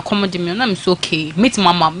say accommodate me na me so okay meet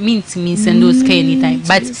mama meet me send those k anytime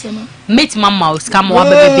but meet mama scam wa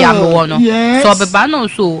baby am wo no so beba no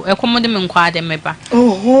so accommodate me nkwa de meba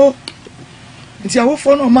oh nti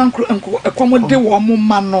awofo no man accommodate wo mo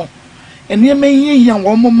ma no ene me yiyia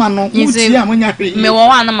wo mo ma no uti amonya hwe me wo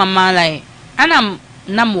wa na mama like ana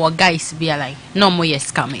na mo guys be like no mo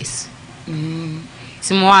yes scammers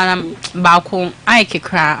Simwana Balcon, I can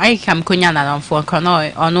Kunyana on for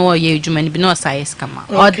Conoy or no ye German be no size come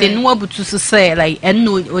or the no able to say like and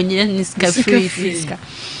no when you free fiska.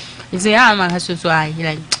 Is the arm has to like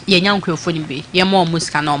ye young crew for be ye more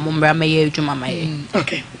muscan or mumbra may juma may.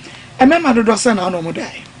 Okay. I remember the dozen on no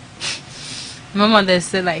die. Mamma, they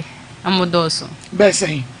say like I'm a dozen. Best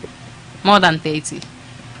saying more than 30.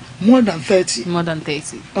 More than 30. More than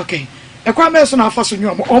 30. Okay. A crime person of Faso,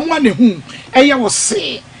 or one whom I was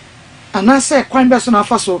say, and I say, crime person of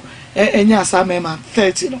Faso, and yes, I remember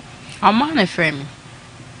 30. I'm on a frame.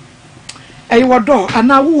 A war door, and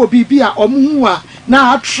now who will be beer or mua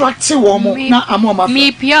now attractive or more. Now I'm on my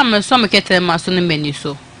me, Piam, some get a mass on the menu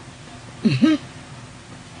so.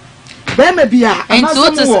 There may be a and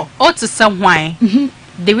so to some wine.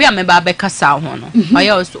 The way I'm about Becassa one. I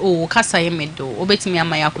also oh Cassa Medo, obey me and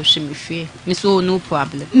my Akoshimi fee. Miss oh no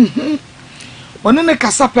problem. One in the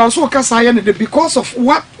Casapa also Cassa because of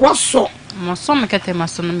what so? Some get a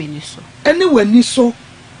mass on the menu so. Anywhere ni so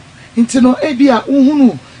into no ebia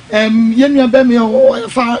uhunu yenya bemi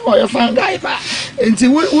or your fan guy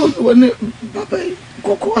into when papa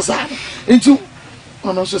kokosa into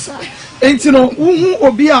ono so sa into no uhu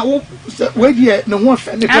obi a we die no ho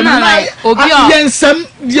fa ne like obi a yensam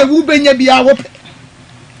die wo benya bia wo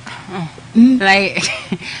like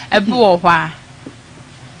a bo hwa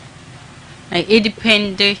like it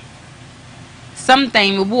depend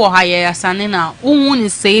sometimes we bo ha ya sane na uhu ni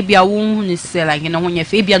se bia uhu ni se like no nya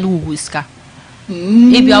fa bia no wuska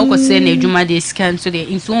bia wo se na adwuma de scan so de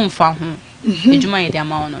into mfa ho adwuma ye de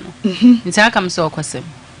ama ono no nti aka me se okosem.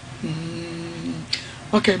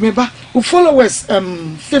 Okay, maybe who followers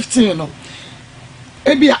 15 no.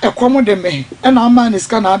 Ebi a de me and our man is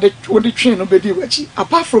kind of the train obedi wachi.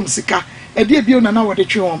 Apart from sika, e dey bi na what the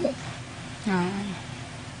train omo.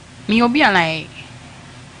 Me obi like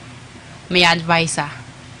me advisor.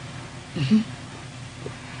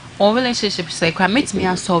 Our relationship say kwa meet me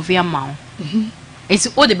and solve your mouth. It's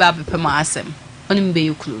all the baby per my asem. Only be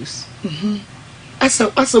you close. As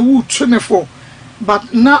a wood train for,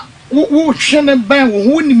 but not. Who shouldn't buy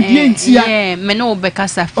who yeah, me no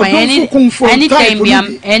because anything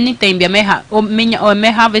be may have or may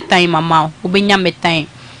have a time amount, ubenya me time.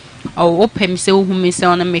 Or open say who me say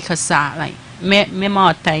on make a sa like me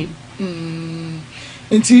more time.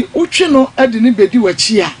 Nti uchino adini bedi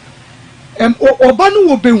wachia. Obanu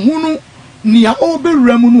wo behunu nia obe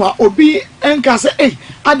remu no obi enka say eh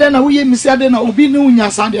adena wo ye mi say adena obi ne unya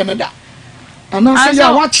sa de na da. And I say,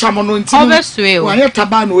 I watch someone on TV. Why,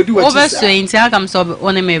 Taban would do what you say. In Tagam sob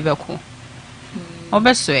on a miracle.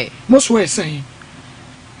 Obesway. Most way saying,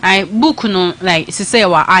 I book no like to say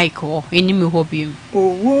what I call any me hobby.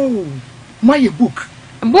 Oh, whoa, my book.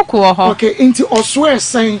 Book or okay, into or swear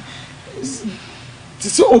saying, to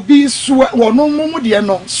say, Obi swear, or no more, dear,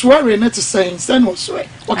 no swearing not to say, send or swear.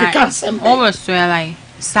 Okay, can't send over swear like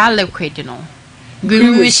salad, you know,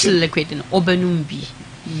 greenish liquid in Obenumbi.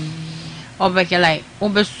 Obeke like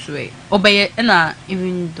obeswe obeye na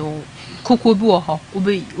even though kuku bi wo ho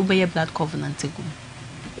obeye blood covenant egu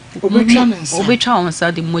obetwa on sa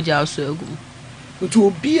de moja aso egu to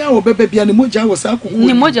obia obebe bia ne moja wo sa kuku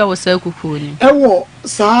ni moja wo sa kuku ni ewo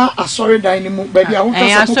sa asori dan ni mu ba bia wo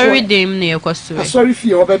kasa kuku asori dem na yekoso asori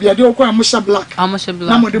fie obebe bia de okwa amusha black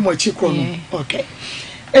na mo de mo chiko no okay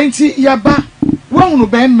enti yaba wo hunu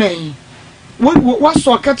ben men wo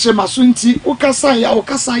so ka kire maso nti wo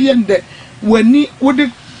kasa ye nde wani wode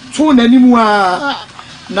to nanimu a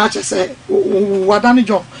na chese wadane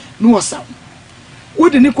jo no wasa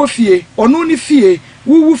wode ni kofie ono ni fie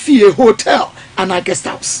wuwu fie hotel and a guest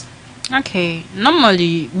house. Okay,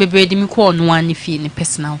 normally bebe de mi ko no ani fie ni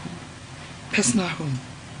personal home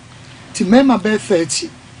ti mema be 30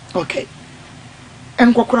 okay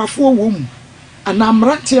en kokorafo wo mu ana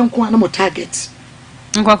mrante enko ana mo target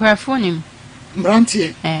kokorafo ni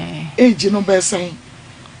mrante age no be saying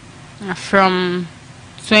from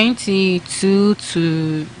 22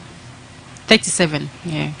 to 37,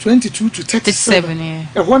 yeah. 22 to 37, yeah.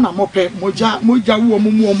 E wona mope moja wo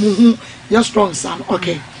mu ya strong son.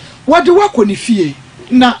 Okay. What do work on fie?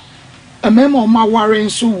 Na emema o ma ware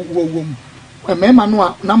nso wo mu. Emema no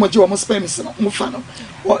a na moje wo mo spend mo fa no.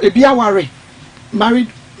 O e bia ware married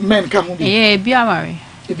men ka ho bi eh bia ware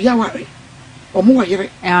omo wayere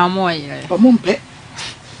omo wayere omo mpe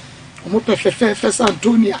omo pefe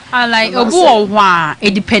Antonia I like obu ohwa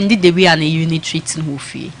it depended the way an unit treating who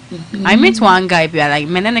fee I met one guy be like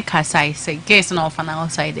menene kasa say guess no for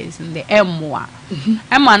outsiders in the emwa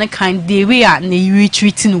man kind the way an you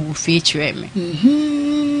treating who fee chere me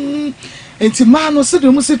enti man no se de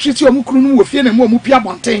mo se treat omo kru no wo fie na mo pia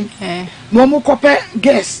bonten no omo kope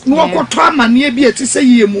guess no okoto amane bi eti se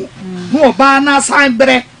yie mu no oba na sign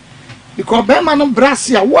bre because be man no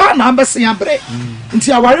brasia wa na ambese ya bre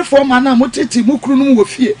nti aware for man na moteti mu kru no wo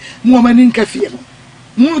fie mu mani nka fie no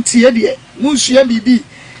mu tie de mu sua bibi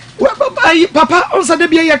papa on sa de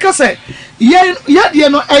bia ya kase ye de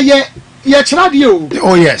no eye ye kira de o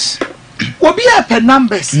oh yes obi a per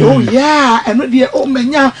numbers oh yeah eno de o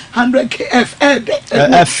menya 100k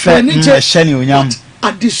f ni sheni onyam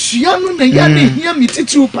adesua no na ya ne hia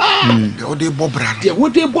mititu pa de o de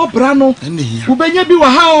bobra no wo benya bi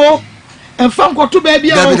wa ha o enfam kwato ba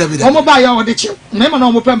bia o mo ba ya o de che mema na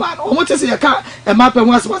o mo pe ma o mo tese ya ka e ma pe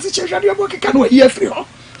ho asema se che hwade bo keka no ye free ho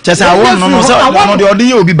chese awon no so no de odi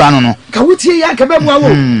ye obi ba no ka wutie ya ka be bua wo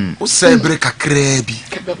o se bre kakra bi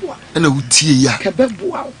ka be bua na wutie ya ka be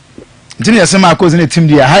bua ntini ya sema akozi ne team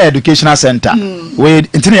dia higher educational center we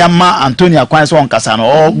ntini ya ma Antonia kwan so on kasa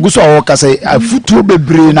no guso o kasa afutuo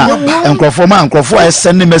bebre na enkrofo a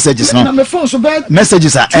send messages no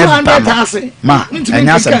messages are ma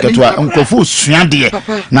anya san keto enkrofo sua de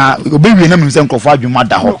na obewie na mse enkrofo adwuma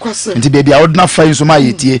da ho nti bia ordinary fine so ma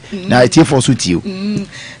yetie na yetie for so tie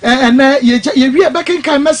and ye we back in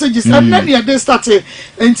kind messages and then they started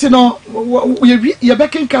nti no ye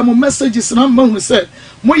back in kind messages na ma hu say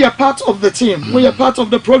mo ye part of the team mo ye part of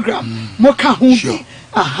the program mo ka hu bi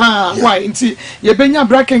aha why nti ye benya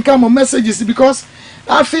break and come messages because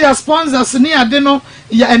afia sponsors ni ade no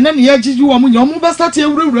ya enen ye gigi wo mo nyom be start e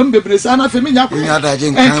wura mbebresa na afia menya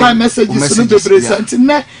and kind messages no bebresa nti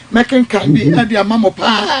ne making kan bi ade amamo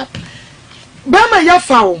pa ba ma ya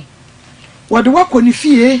fa wo wode wakoni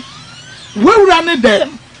fie wura ne dem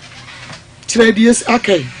trades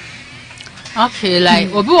okay okay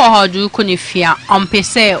like obi wo hodu koni fia on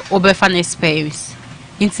pese obefa na space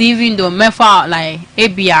it's even though me fa like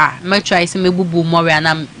ebia me try se mebubu more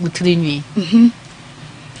na mutrinwi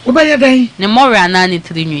obaye dan ne more na ne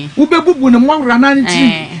trinwi ubebubu ne more na ne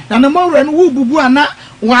trinwi na ne more no wububu ana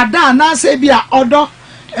wada na se bia odo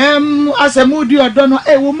asemudi odo no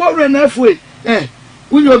wo more na afue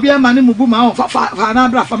unyo bia ma ne mubu ma fa na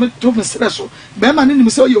bra fa me to me stress be ma ne nim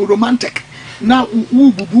se o romantic na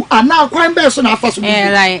wububu ana kwan be so na afa so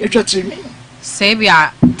etwatiri se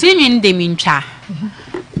bia tinwin de mincha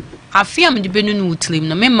afia me de benu no utrim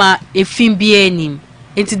no mema efin bia anim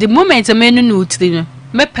enti the moment menu no utrim no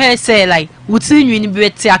me pe say like utinwin bi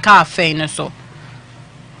weti aka afen no so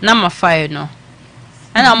na ma fire no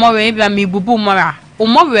ana mo we bia me bubu mora o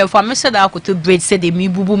mo we for me say da akoto bread say de me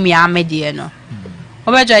bubu me amede no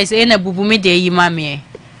obeja is na bubu me de yi ma me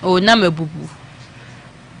o na me bubu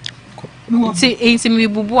It's me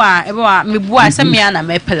bubu a ebe me bubu a se me na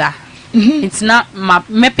me pela it's not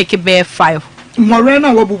me pick be 5 more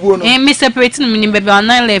na wo bubu no me separate me ni baby on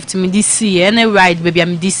left me this year and right baby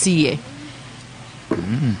am this year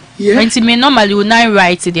yeah me normally we nine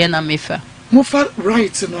right there na me fa mo fa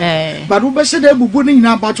right no but we be se de bubu ni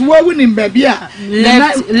na but we win baby a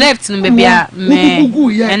left no baby a me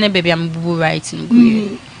and baby am bubu right no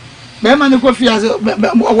be man ko fi as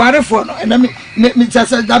ware for no and me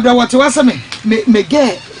just dabra what was me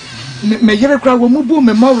get me yere kra wo mu bu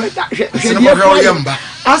me mo da hwe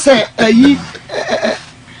ase ayi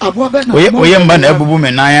abo be na oyemba na abubu me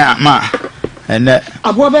nan ma ene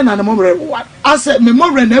abo be na mo re ase me mo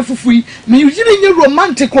re na afufu me yiri nye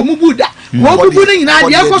romantic wo mu bu da wo bubu ni na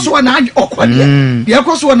de akoso na okode de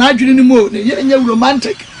akoso na adwini ni mo ne yiri nye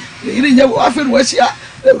romantic yiri nye afi wo sia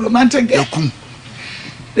romantic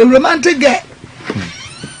the romantic girl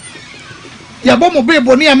ya bo mo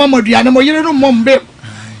bebo ni amamo duane mo yire no mo mbe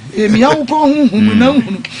emi awu ko hunhun na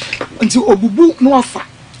hunhun nti obubu no afa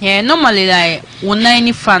yeah normally like wona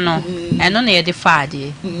ni fa no eno na ye de fa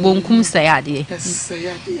ade bonkum sai ade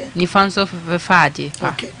ni fa so fa ade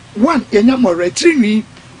okay one yenya mo retrini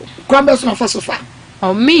kwambe so fa so fa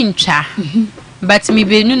o mincha but me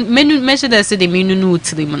be menu measure that say the menu no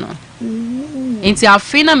utrim no enti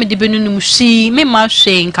afina me de benu num shi me ma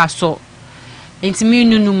hwe nka so enti me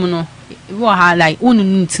nunum no wo ha like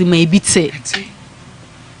ununu ntima ebite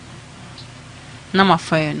na ma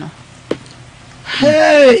fire no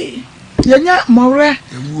hey yenya more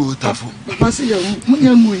ewu otafo papa se yawu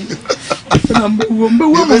munya ngui na mbe wo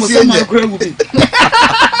mo se ma kura gubi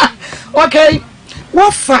okay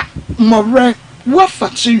wo fa more What for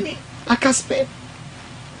me? I can spend.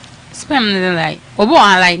 Spend like obo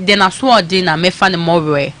like then I saw dinner me fan more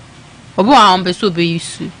way. Obo am be so be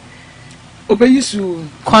use. Obey you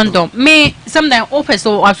Condom. Me sometimes open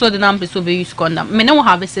so I saw the number so be use condom. Me no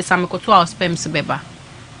have say some ko to our sperm se beba.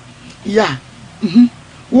 Yeah.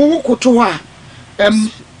 Wo ko to wa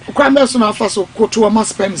kwame so na fa so ko to ma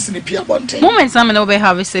sperm se ni pia bonten. Moment some no be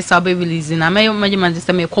have say so be releasing. Na me man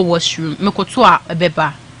say me ko washroom. Me ko to a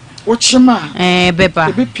beba. Wo chima beba.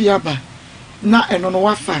 E be pia ba. Na eno no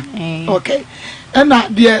wa fa. Okay. Na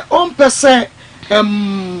de on pese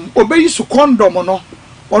obey su condom no.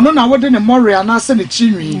 Ono na wode ne more anase ne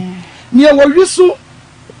chinwi ne wo wisu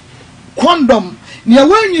condom ne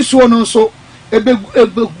wanyi so no so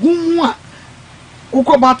ebegumu a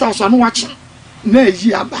ukobata so no wachi na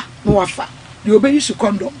eji aba no wafa de obeyi su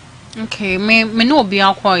condom. Okay, me no obi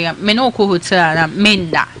akoya me no ko hotel na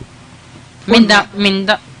menda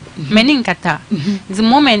meninката the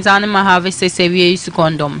moment anima have say we use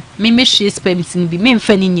condom me she spams bi me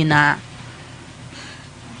mfa ni nyina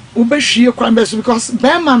ubehwie kwambes because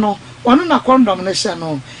bema no ono na condom ne hye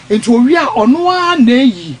no enti owi a ono a na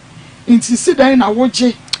eyi enti sidan na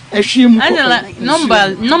woje ehwie mu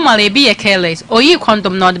normally be a careless oyi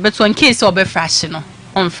condom no but in case obe fresh no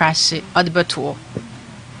on fresh or the beto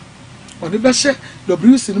or the best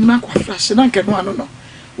WC no na kwa fresh na nke no ano no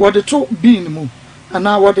what the to bean mu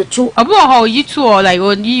ana what the to abo how you two or like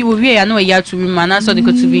you we ya no ya to be man so they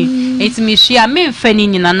go to be it me share me fani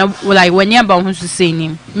nyina na like when ya ba ho so say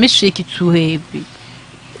ni me shake it too heavy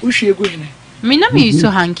wo hwe go hene me na me so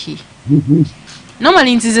hanky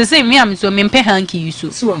normally it is the same me am so me pay hanky you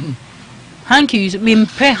so hanky you me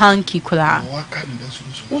pay hanky kula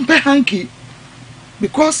pay hanky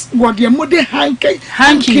because what the mode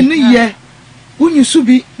hanky ni ye unyu su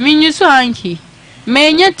bi me nyu so hanky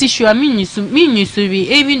me nya tissue me nyu su bi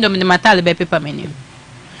even though me matal be paper menu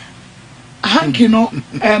hanky no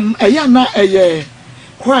eya na eye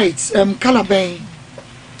white color ben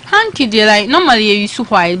hanky dey like normally you use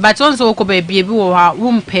white but also ko be bi wo ha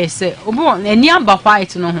wo mpese obo ani aba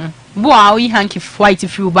white no ho bo a we hanky white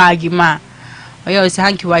feel bag ma oya say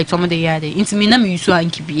hanky white omo dey yade inti me na me use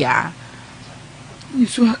hanky bia you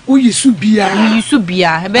su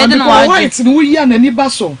bia be dey no white no we ya na ni ba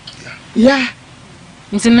so yeah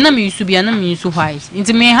inti me na me use bia na me use white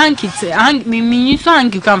inti me hanky me use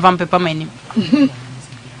hanky kan van paper menu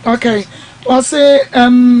okay. I say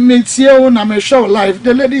Metio na me show live.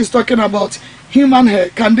 The lady is talking about human hair.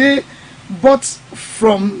 Can they bought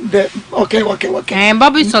from the okay.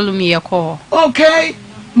 Baby salon ye call. Okay.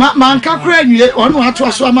 Man ka kra nwie onu ato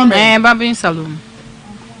aso ama me. Baby salon.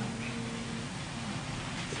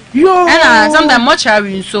 Yo. And sometimes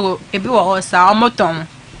mortuary so ebi wo osa omoton.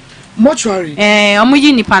 Mortuary. Omo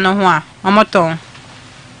yi nipa no ho a omoton.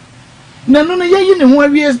 Na no ye yi ne ho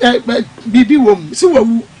awie bibi wom. Si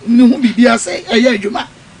wawu ni hu bibi ase eye adwuma.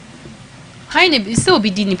 Hai ne se obi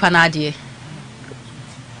di nipa na ade.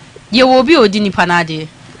 Ye wo obi odi nipa na ade.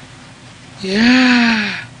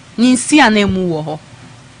 Yeah. Ni nsi anemu wo ho.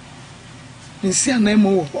 Nsi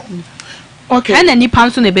anemu wo ho. Okay. Ana nipa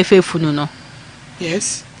nso na be fefunu no.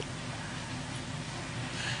 Yes.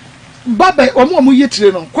 Baba omo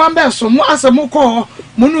yetire no kwamba so mo asemo ko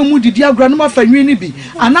mo no mu didi agura no mafa nwi ni bi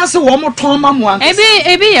anase wo mo ton ma mo an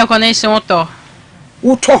ebi ye connection woto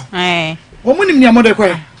wo mo nim ne mo de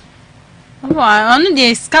kwa onu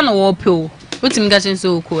de scan wo pe o otim ga chen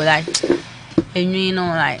so ko like enwi no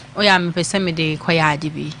like o ya me pese me de kwa ya ade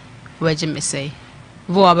bi waje me say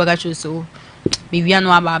vo abaga chu so me wi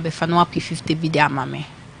anu aba be fa no api 50 bi de ama me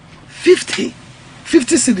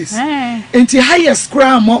 50 cities. Enti highest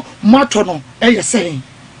crime moto no saying.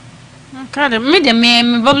 Kada me de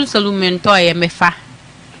me bubble saloon to ye me fa.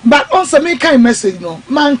 But also me kind message no.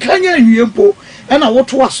 Man kanya nwempo e na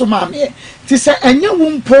woto aso ma me. Ti se enye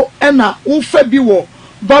wumpo e na wo fa bi wo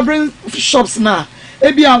barbering shops na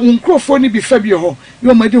e bia unkrofo ni bi fa bi ho.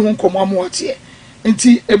 Yo ma de ho nkomo amote.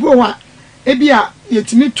 Enti ebi wa e bia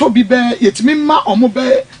yetimi to bi be yetimi ma omo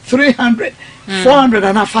be 300 400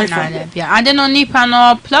 and 500. Yeah, I don't need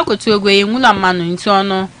panel plug to go ngula manu nti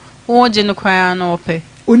ono wo je no kwa na ope.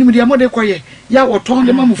 Oni me de kwaye ya woton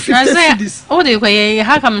de mamu 50 cedis. O de kwaye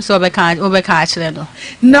ha kam so obeka akire no.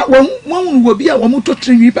 Na won wo bia wo moto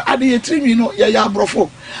trinwi ba ade ye trinwi no ya abrofo.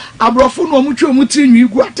 Abrofo no mo twa mo trinwi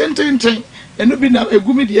gu atententen. Eno bi na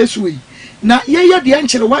egumi de esuwe. Na ye de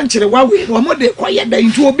ankire wa we no mo de kwaye da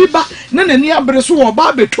nti obi ba na nani abre so wo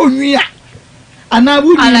ba betonwi a. Ana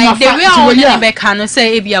wudi na fa so be kan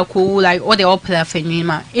say ebia ko like all the opera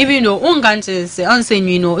fenima even though on ganche say on say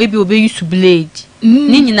no ebi obe use blade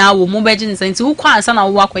ni nyina wo mo be gin say nti wo kwa ansa na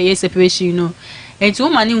wo akwaye separation no enti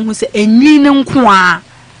woman hu se enyi ne nko a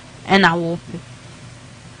na wo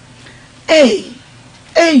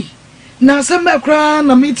na some kra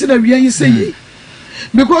na meeting na wi yi say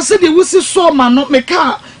because say the wusi so ma no me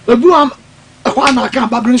ka babu am ho na ka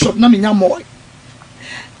babrin shop na me nya mo wi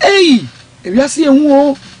ase ehu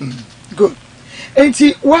o good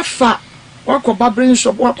enti wafa wakọ babrin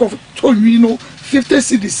shop wakọ tonwi no 50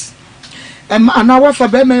 cedis ana wafa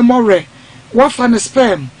be me more wafa ne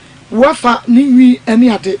sperm wafa ni nwi ani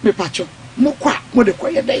ade me pacho mo kwa mo de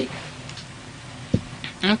koye dai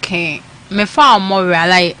okay me fa more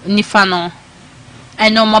like nifa no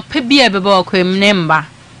eno ma pe bia be ba ko em nemba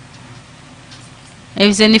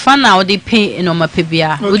e se nifa na o de pay eno ma pe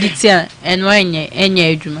bia o di tia eno enye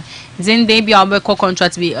adwuma zinde bia obe ko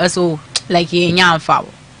contract bi also like ye nya amfa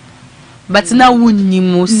but na wunni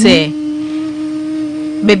mu se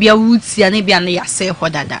baby a wuti ani bia na yase ho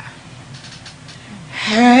dada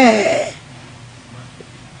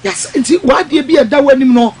yes nti wade bia da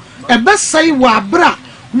wanim no e be sai wa bra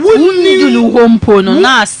wunni dulu ho mpo no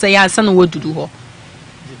na asai ansa na wodudu ho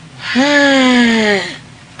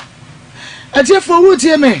ati fo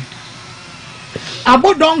wuti me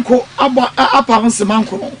abodonko apa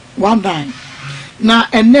nsemanko 19 na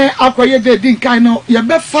ene akoye de din kan no ye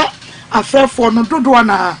befa afrefo no dodo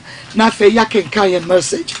na fe yakenka ye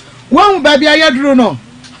message won baby ayaduru no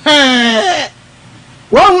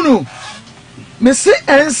wahunu me se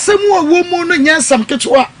ensemu awomu no nyansam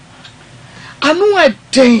ketwa anu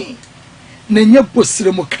eden na nya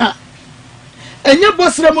bosremuka enya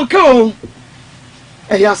bosremuka o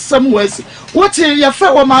eya sam wasi wote ye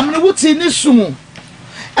fa wo maamne wote ni sumu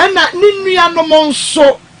ena ni nua no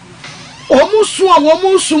monso omusu a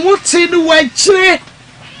womusu wote ni wachire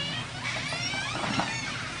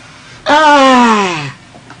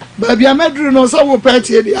baby amedru no so wo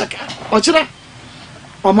pete di aka ochira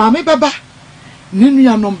o maame baba ni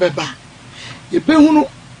nua no beba ye behunu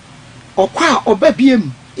okwa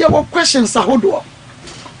obabiem ye wo questions ahodo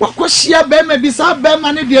wakohia be ma bisa be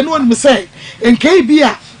ma ne de no onum say enkai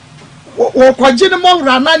bia wo kwaje ne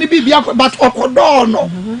mawra na ne bibia but okodo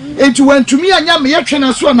no enti wantumi anya me yetwe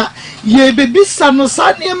na so na ye bebisa no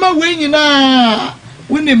sa ne ma we nyina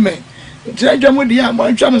woni me Judge mo dia mo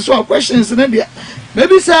ntwa me so questions na dia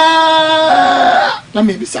bebisa na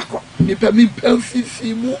me bisa ko me pe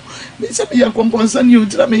fifi mu me se me ya komponsa ni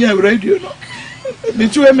utra me ya radio no me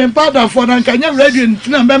tuwe me pada for na kanya radio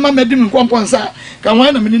ntina be ma me di me komponsa ka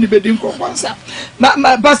wan na me ni be di komponsa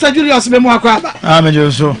ma Pastor Julius be mo akwa me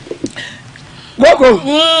jo so gogo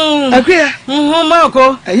akwa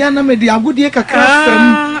mako eya na me di agudie kakra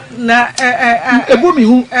fam na ebu mi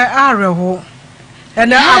hu areho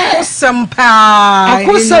ena akosem pa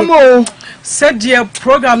akosem o said your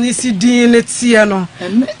program ni si din netie no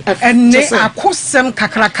enne akosem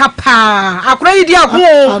kakraka pa akora yidi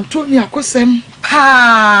ako Anthony akosem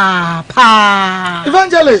pa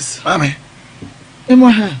evangelist amen emo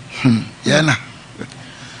ha ya na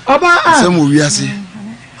oba asem o wiase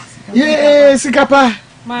ye sikapa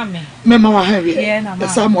mame me mama ha wi ye na mama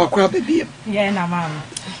samu akwa bebiem ye na mama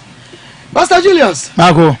Pastor Julius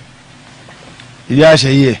mako ya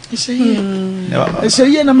sheye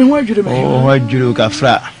sheye na me ho adwure me ho adwure ka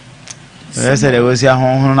fra ese de wo si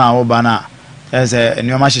ahonhon na wo ba na ese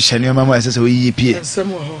enioma hyehye enioma mu ese se oyi pie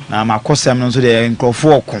na makosem no so de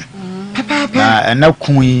nkrofo okon na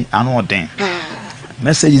enakun yi anu oden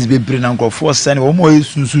messages bebre na nkrofo sene wo mo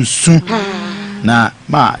esususu na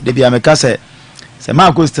ma de bia meka se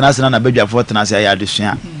ma ko stina se na badwafo tena se ya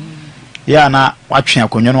adesua ya na watwe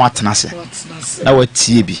akonyo no watena se na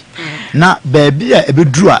watie bi na baabi a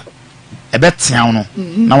ebeduru a ebetean no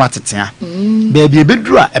na watetea baabi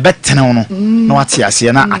ebeduru a ebetene no na wate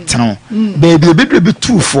ase na atene baabi ebeduru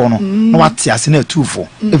betufo no na wate ase na tufo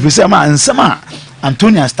efise ma nsema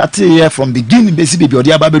Antonia started here from beginning besi baby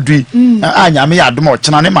odi aba bedui anya me yadom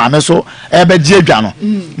ochena ne maame so ebeji adwa no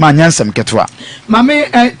ma nyansem ketwa mame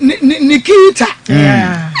Nikita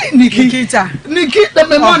Nikita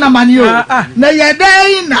me mona manio na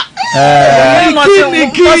yedai na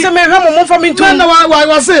Nikita me hamo mo for me to na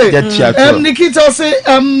why say Nikita say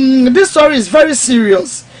this story is very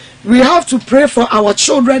serious. We have to pray for our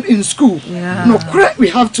children in school. No, we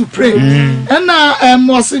have to pray. And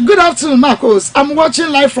was good afternoon, Marcos. I'm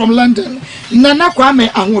watching live from London. Nana Kwame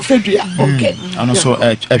Ahofedria. Okay. And also,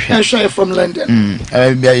 share from London.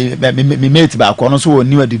 Me mate back. And also,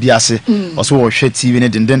 new Dibiase. Also, share TV.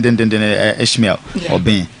 Den Ishmael or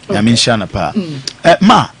Ben. I mean, Shana pa.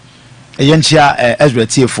 Ma, Yenchia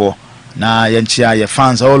EZRA94. Na Yenchia your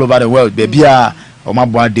fans all over the world. Baby, o ma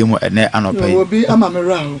boa demo ene anopai obi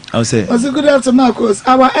amamera I say good afternoon Akos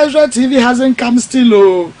our Ezra TV hasn't come still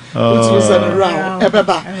oh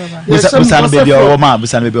ebeba busan baby o ma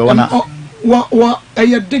busan baby o na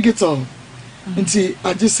what digital nti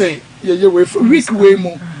I just say ye week way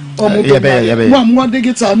mo mo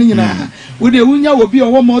digital ni nyina we dey unya obi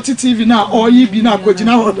o multi TV na oyi bi na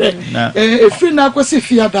akogina ho efiri na akosi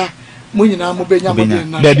fiada mo nyina mo benya mo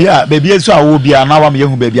na baby so awo bia na wa me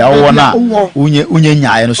hu baby awo na unye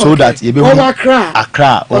nyaa no so that ye be hu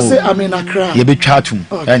Accra o say amen Accra ye be twatum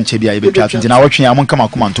enche bia ye be twatum na wotwe ya mo nkama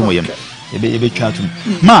koma ntomo yem ye be twatum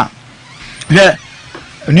ma le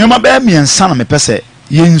nioma ba miensa na me pese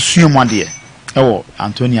ye nsuo mo ade ewo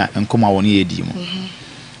Antonia nkoma woni ye di mo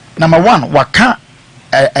number 1 waka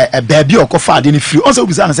baby okofa ade ni free on say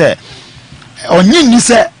obisa na say onyi ni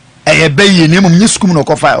say eye bayi ne mum nyiskum no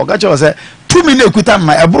kofa o gache o say 2 minutes ekuta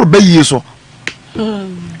na eburu bayi so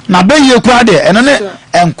na bayi ekura de eno ne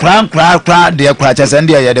enkura de ekura chese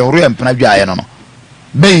nde ye de horo empena dwaye no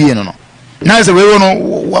bayi no na say we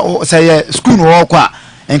no say school no kwa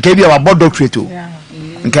enka bia wa board doctorate o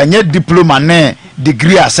nka nye diploma ne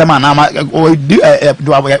degree asema na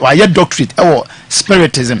wa ye doctorate ewo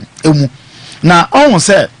spiritism emu na on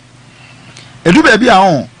say edu ba bia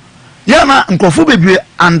on yana nkrofo bebre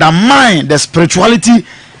undermine the spirituality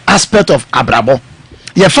aspect of abrabo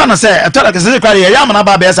ye fa na say etola kese kware ye yamana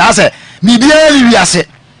ba be say bibia liwiase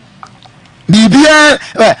bibia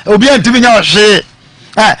obi antimi nya ohwe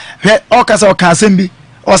o kasa o kan sembi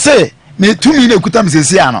o say me tumi na ekuta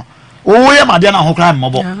mesesi ano wo ye made na ho kra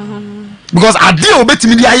mmobo because ade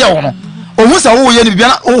obetimi dia ye wo no ohun sa wo ye ni bibia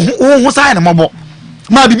na ohun sa ye ne mmobo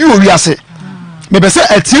ma bibi wo wiase me be say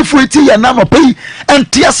atiefu eti ya na mapai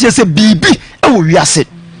entiase se bibi e wo wiase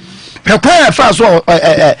pekwa fa so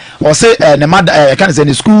o say ne mada kan say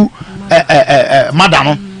ne school mada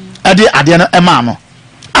no ade no e ma no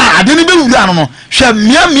ade ni be wura no hwe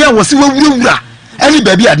mia wo se wo wura ani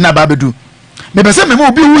baby ade na ba bedu me be say me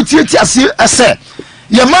obi wo tie ase ese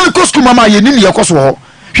ye man ko school mama ye ni ye koso ho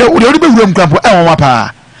hwe wo de be wura mkrampo e won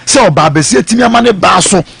pa se oba be se timi amane ba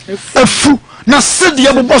so afu na sede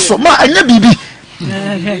ye boboso ma anya bibi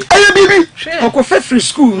aye bibi oko fe free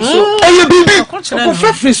school so aye bibi oko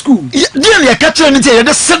fe free school dia ye ka kire ni tie ye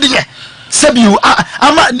de sede ye sebi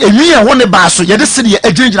ama enwi ye won ba so ye de sede ye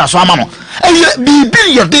agirigina so ama no aye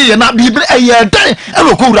bibi ye de ye na bibi aye dan e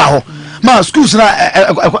lo ko wura ho ma schools na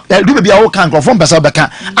do be bia wo kan grofo mpesa be kan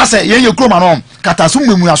ase ye kroma no kataso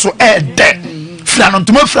mmemu aso de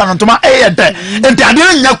franontoma de enti ade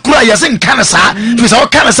nya kura ye se nkan sa fi se o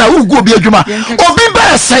kan sa wo gu obi adwuma obi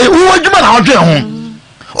ba sai wo adwuma na odwe ho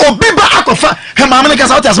obi ba akofa he ma me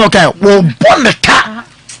kasa o tia se o kan wo boneka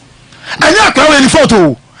anya akwa we ni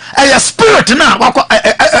photo aya spirit na wako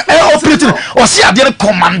operating o si ade ne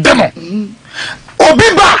command no obi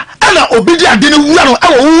ba ana obi di ade ne wura no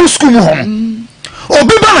e wo school mu ho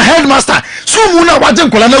obi ba na headmaster school mu na waje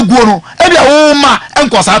nkola na guo no e bia wo ma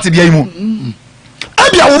enkosa ate bia yi mu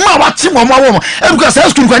abia wo ma wati mo mo because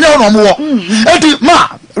school kwanya no mo enti ma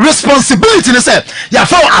responsibility ne say ya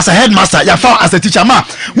fa as a headmaster ya fa as a teacher ma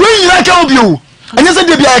when you like obi o anya say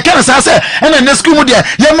de bia ya kan say and na school mu de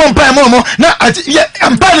ye mo mpa mo na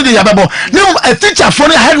mpa ne de ya bebo ne a teacher for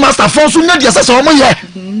ne headmaster for so na de say so mo ye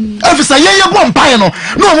officer ye bo mpa no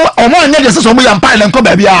no mo anya de say so mo ya mpa na nko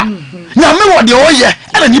ba bia nya me wo de o ye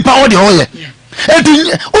ana nipa wo de o ye enti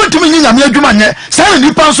ontimi nya me adwuma nye say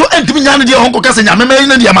nipa so entimi nya ne de honko kase nya me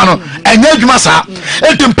ne de ma no enya adwuma sa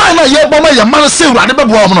enti mpa na ye bo ma ye ma se wura de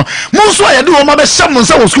bebo mo no mo so ye de wo ma be hyam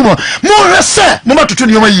nsa wo school mo rese mo ma tutu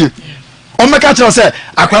ne ma yie o me ka tell say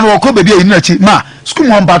akwa no ko baby ayi na chi ma school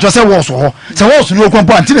mo mba to say wo so ho say wo so no ko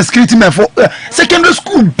mpa anti na security men for secondary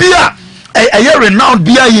school bia a renowned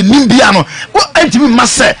bia ye nim bia no entimi ma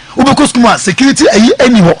se wo be ko school security ayi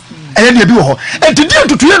ani ho ene de bi wo ho enti di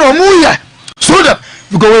tutu ye no mo ye so that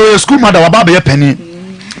because school mother waba be penny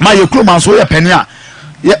ma ye kro man so ye penny a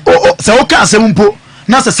se o ka asem mpo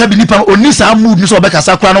na se sabi nipa oni sa mood ni so be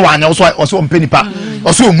kasa kra no wanya o so mpeni pa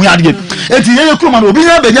o so mu ade enti ye kro man obi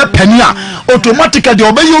nya be nya penny a automatically de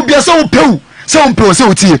obe ye obi se o pew se o pew se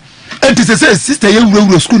o tie enti se sister ye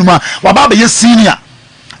wura school ma waba be ye senior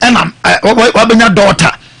ena waba nya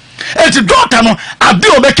daughter enti daughter no ade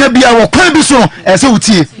obeka bia wo kwa bi so se o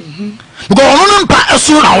tie because ono mpa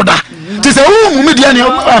eso na oda ti se wo mu media ne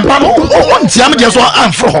mpa no won tia me de so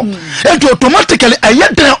amfro enti automatically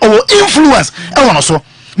ayedren o influence e wono so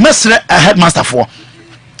mesre a headmaster for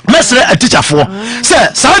mesre a teacher for say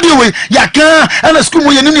saudi we ya kan and school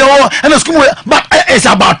mo ye ni o and school mo but it's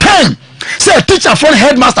about time say teacher for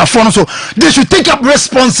headmaster for so they should take up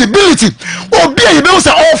responsibility obi e be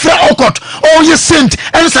say all fra occult all you saint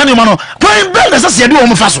and sani man point be necessary dey o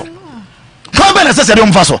mfa so point be necessary dey o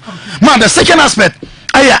mfa so man the second aspect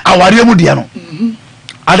aya aware mu dia no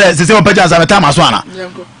ada se o peja za betama so ana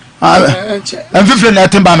I'm 50 na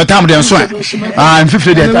timba metam de so I'm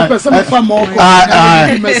 50 de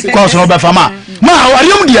cause no be fama ma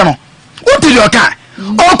aware mu dia no what did you can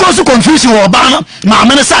all cause confusion or ban ma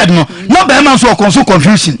many side no be man so cause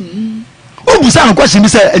confusion obusa no question be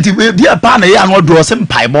say dia pa na ya no do sem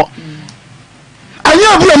paibo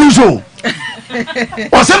anya bula mu so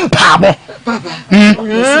o sem paibo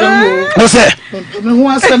o se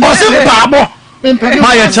o sem paibo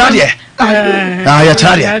ma ya chade ya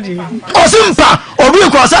chade o sem pa obi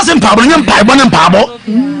ko sa sem paibo nyem paibo nem paibo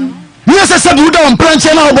yes said you don't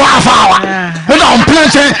planche na obo afawa we don't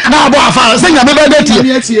planche na obo afawa say nya me ba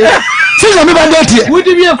detie say nya me ba detie we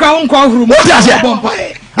di bi e kwa nko ahuru mo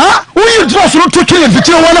ha we you trust no to kill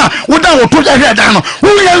fiti wona we dan wo to ja dan no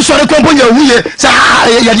we yen sore kompo nya wuye say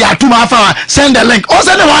ya di atuma afawa send the link o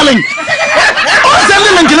send the link o send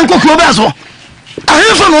the link nko ko be so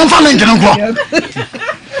ahe so no mfa link nko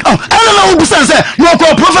oh I don't know who say no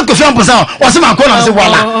ko prophet ko fiam posa o se ma ko na se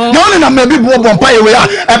wala na only na maybe bo bompa ye we ya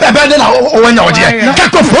e be de na o wanya oje ka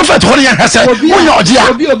ko prophet ho ne hese wonya oje a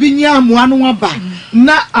obi nya amoa no aba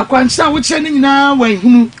na akwancha wo che ni nyina wa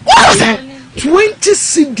hunu 20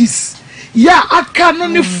 cedis ya aka no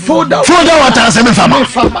ni folder water se me fama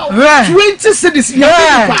 20 cedis ya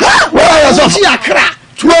wa so fi akra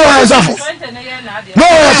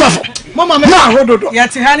Mama me ahododo.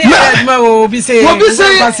 Yati hani adwuma obi say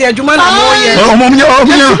pasi adwuma na mo ye.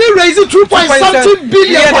 We raise 2.something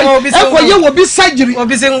billion. Ekoye obi surgery.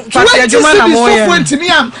 Obi say pasi adwuma na mo ye.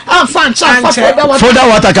 Foda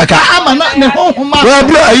water kaka. Ama na ne honhoma. Well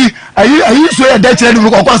bro ayi so ya da kire ni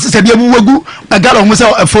ko kwa se bia mu wagu agalo mu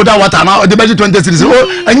say foda water na the budget 20 cities.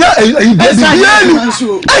 Anya ayi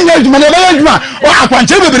anya adwuma na ba adwuma. O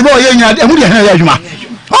akwanche bebere ba o ye nya emu de hena ya adwuma.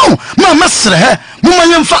 Oh, mama sre he mama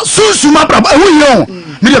yemfa susuma brabo ehuyo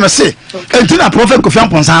me dem say entina prophet Kofi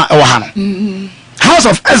Amponsa e wo ha no house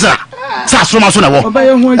of Ezra sa soma so na wo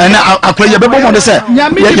and akoye bebo mo de say ye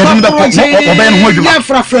dim da obey no adwuma ya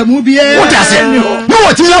frafra mu bia what I say no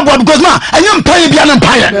what me abo because ma anyam paye bia na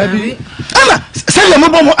paye ana say ye mo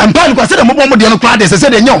bom empire ko say de mo bom de no kwa de say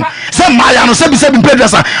de nyom say ma ya no say bi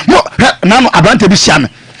pedresa mo na no abrante bi hia me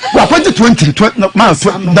wa 20 ma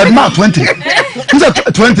 20 nza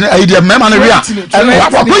 20 idea mema na ria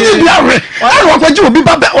wa kwenye bia re wa kwenye obi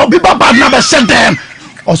baba na be shedem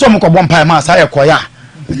oso mo ko bompa ma sa ye koya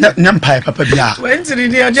nyam pai papa bia 20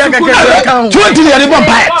 ni odi aka 20 ni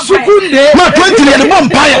bompa sukunde ma 20 ni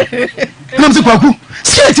bompa nam se kwaku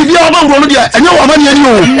skate bia oba wuro no dia enye wa mani ani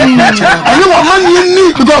o enye wa mani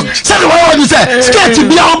ani because say wa you say skate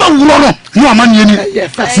bia oba wuro no no amani ani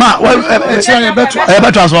ma e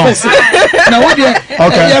beto aso na wo de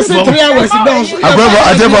okay yes 3 hours down agogo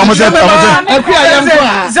adebo amose akua yam ko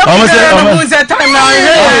a time na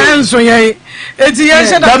enso ye eti ye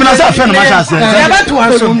she da na sa fe no ma cha se ya beto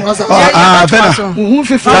aso fe na hu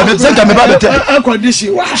fifi se ka me ba bete akodishi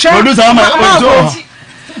wa producer ma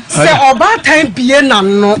se oba time bie na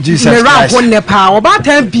no me ra ho ne pa oba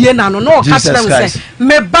time bie na no no ka tell me say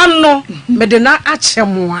me ba no me de na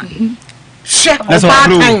achemo a she oba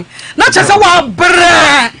time na che se wa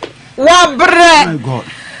bre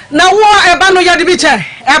na wo eba no yade bi che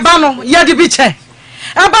eba no yade bi che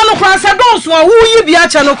eba no kwa se don so a wo yi bi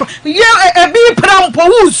ache no ye ebi pra mpo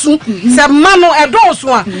wusu se ma no edon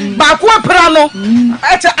a ba ko pra no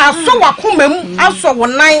eche aso wa komam aso wo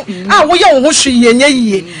nan a wo ye wo ho hwe ye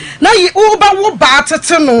na yi wo ba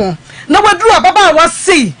tete no na waduru ababa wa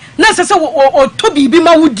sei na se o to bibi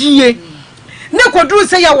ma wudie ne koduru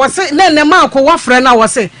se ya wo se ne ma ko wa frɛ na wo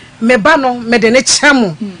se me ba no me de ne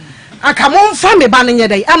kyamo aka mo mfa me ba no nye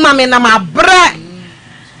dai ama me na ma bra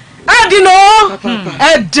adi no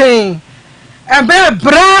edin ebe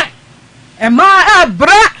bra ema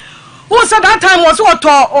bra who said that time was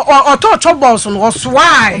auto troubles on was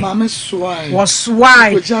why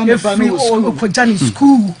ko jani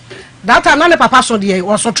school that time na papa so dey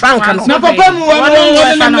was so trank no na papa mu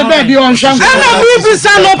na baby on shank na mi bisa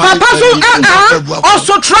no papa so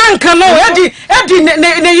also trank no edi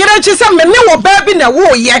ne yere chi se me ne wo baby na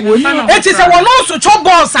wo ye eti se wo no so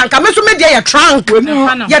troubles anka me so me dey ya trank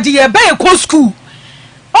ya dey ye be ko school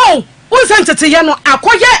oh who sent it ye no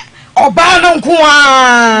akoye oba no nko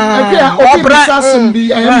a obra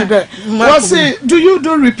simbi I am there was it do you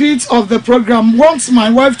do repeats of the program wants my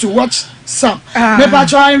wife to watch some maybe I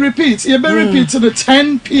try and repeat you be repeat to the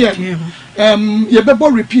 10 p.m. You be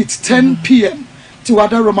repeat 10 p.m. ti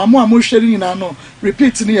wada roma mo amo hwere nyina no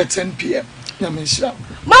repeat ni at 10 p.m. Nyamishira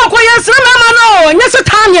ma ko yesra mama no nyese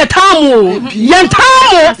time ye tamu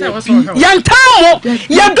yantamo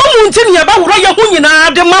ya domu ntini ya ba wuro ye hu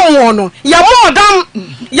nyina de mawo no ya modam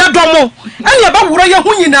ya domo en ya ba wuro ye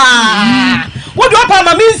hu nyina wodo pa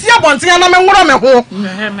ma minsi abonte na me nworo me ho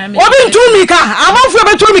obi ntumika amanfu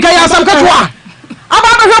be tumika ya sam katwa aba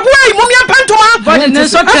be hwebu mumia pantoma ne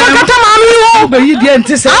so kata ma mi ho be yi die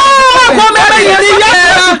ntise ko me be yi ya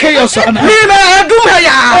ke yo so na mi be edum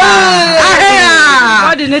ya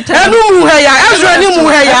enu mu he ya ezra ni mu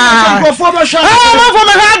he ya go be sha ma fo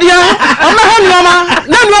me ha dia o me ho nyoma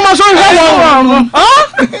na nyoma so he wo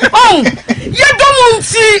ye domu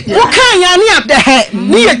nti wo kan ya ni adehe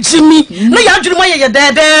ni ye jimi na ya adwuma ye de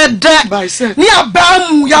ni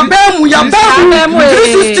abamu ya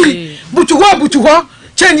 360 butuho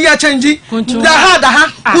change ya change da ha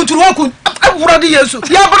kunturuwa kun abura di yesu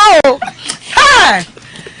ya bro hey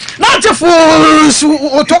not a fools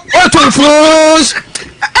auto fools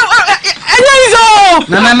Enyizo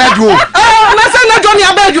na medwo na say na Johnny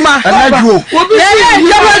abeduma medwo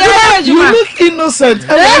you look innocent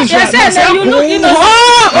yes you look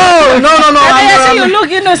innocent no yes you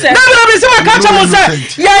look innocent na be say ma catch am say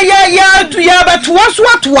ya betuwa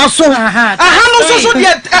so aha no so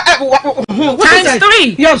times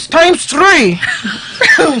 3 yes times 3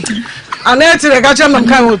 Aneti the catch am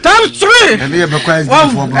kan times 3 and you be quiet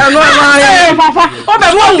for papa o be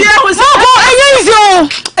wo bia wo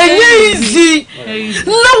easy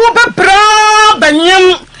na wo be bra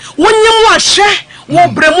banyem wonyem ahwe wo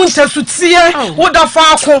bremu ntasutie wo da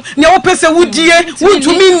faako ne wo pese wudie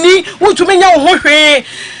wutumi nya wo hwe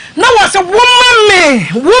na wo se wo mame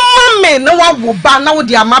na wo ba na wo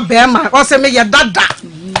di ama be ma wo se me ye dada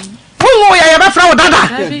wo ya be fra wo dada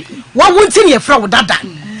wo wunti ne fra wo dada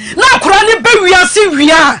na akura ne be wiase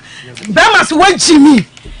wia be ma se wajimi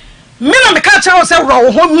me na me ka cha wo se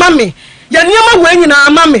ro ho mame ya niam wa nyina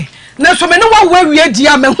mame na so me ne wa wie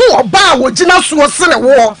dia me hu oba wo gina so sene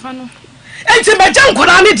wo enti me je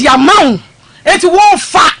nkora ne dia mawo enti wo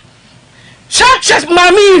fa church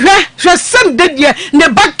mami hwe sem de dia ne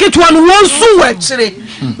bucket one won su wa kire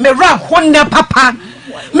me ra ho ne papa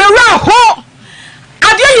me ra ho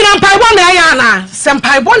ade nyina mpai bo na ya na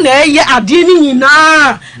sempai bo na ye ade ni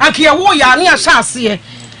nyina akiye wo ya ne asase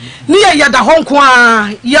ni ye da honko a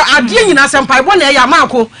ya ade nyina sempai bo na ya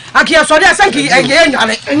mako akiye so de asanki ye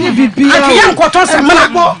nyare enye bibia akiye nkoto semana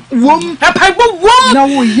wom epai bo wom na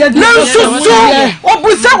wo ye na susu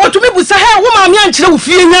obusa otumi busa he wo ma me ankire wo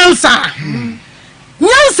fie nyansa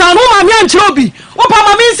no ma me ankire obi wo pa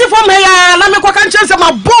ma me nsi fom he ya na me kwa kan chense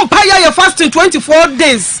ma bompa ya ye fasting 24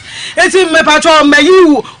 days eti me pacho me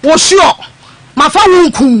yi wo sure ma fa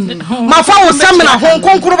wonku ma fa wo semina hon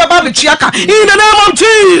konkuru baba be tuaka in the name of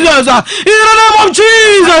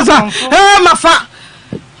Jesus ma fa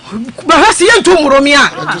ba hasi yentu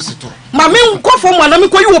muromia ma me nkofo mo na me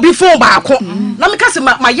koyi obi fon baako na me kase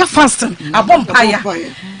ma ya fasting abompa ya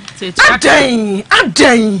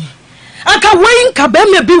aden aka wein ka be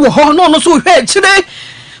me bi wo ho no so hwe kire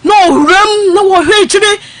no ram na wo hwe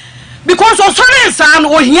kire because osore san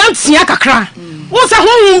o hiantia kakra wo se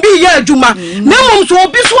honhum bi ya adwuma na mom so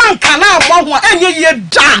obi so anka na abo ho enye ye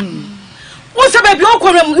da wo se ba bi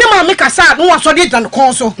okore ne ma me kasa no wasode jan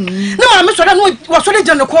kon so ne ma me sore no wasode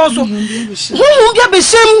jan kon so honhum bi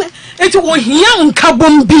abesem eti wo hia nka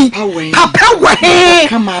bombi papa wahe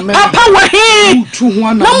tu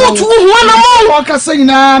ho na mo kasa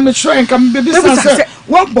nyina me hwe nka bebi sanse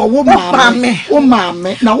wo bo wo mame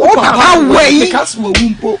na wo papa wahe kasa wo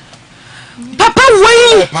mpo papa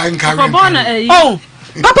wei papa bona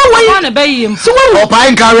papa wei bona be yim so wo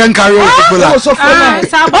opa nkare okula so fo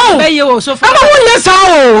sa bona be ye wo so fo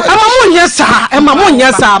ama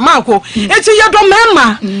munye sa mako eti ye do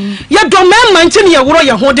mema nti ne ye woro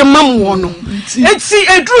ye ho de mamwo no eti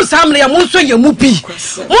edru sam ne ye monso ye mu bi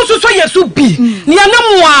monso so ye su bi ne ye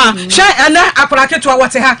namu a hwe ene akoraketo a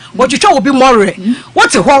wote ha wotwetwa obi more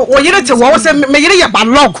wote ho wo yire te wo se me yire ye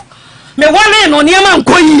balog me wale no ne ma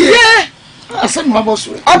nkoyi asem wa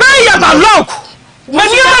boso obey ya balog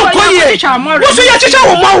mani ma nkoyi wo so ye chicha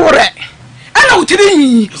wo mawore ana utiri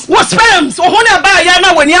nyi wo spams o ho na ba ya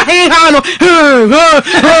na wani ahe ha no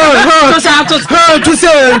to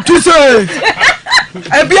say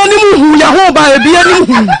ebia ni mu hu ya ho ba ebia ni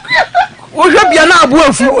mu wo hwe bia na abo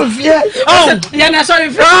afu ya na sorry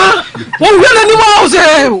wo hwe na ni mo se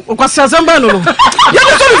o kwasa samba no ya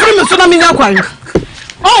na sorry free me so na me nya kwan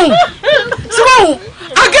so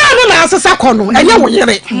again na asesa kono enye wo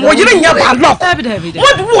yire nya ba lock wo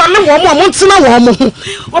wale wo mo ntina wo mo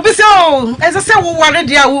obi se o ese se wo wale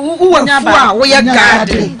dia wo wafu a wo ye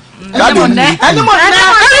garden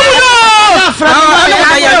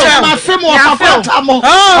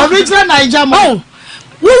original Nigeria.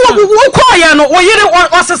 Wo call ya no oyere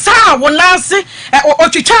osesa wo nanse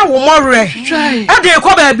otwitwa wo more e de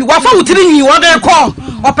ko ba bi wa fa wutiri nyi wo de ko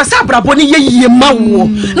opesa brabo ne yeyie ma wo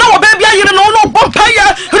na wo ba bi ayere no no bompa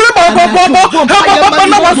ya ribo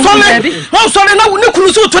no wo sole na ne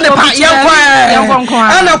kunu so to ne pa ya kwa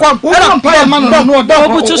ana kwa bompa ya ma no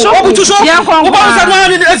obutuso ya kwa wo ba sa no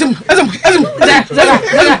ni ezim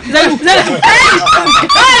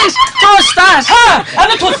to stars ha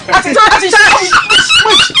ana to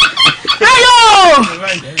ayo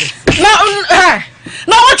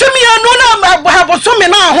na what me no na have so me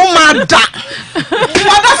na ho ma da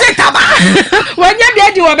what say taba when you be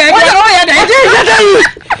di wo be wo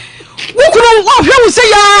kunu wo hwe wo say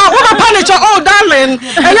ya wo ba panic oh darling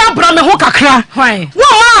eya bra me ho kakra wo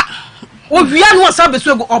ma wo wia no sa be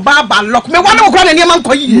so oba ba lock me wo na wo kra na niam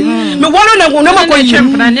anko yi me wo no na wo na anko yi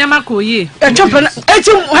na niam anko yi chempna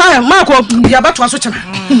eti ha ma ko ya ba to aso chena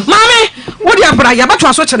mami wo di abra ya ba to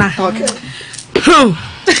aso chena okay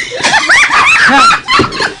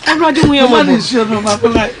everybody we am man sure no ma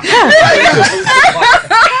fly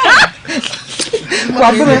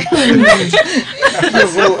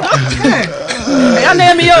ya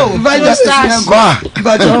name yo kwa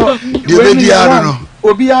de be dia no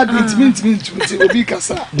obi admit obi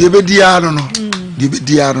kasa de be dia no de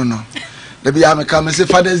be ya me ka me say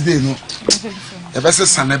Father's Day no e be se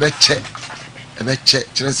san e be che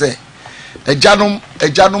kire say ejanom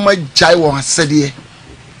ajai won asede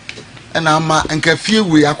e na ama nka fie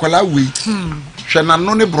we akwala we hwe na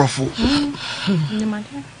no ne brofo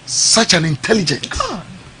such an intelligent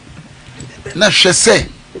na hwe say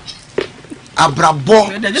abrabo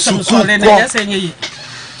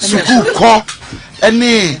suku ko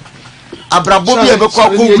eni abrabo bi e be kwa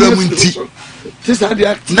ko wura mu nti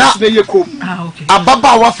na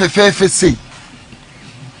ababa wa fefefe sei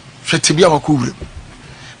hwete bia wa ko wura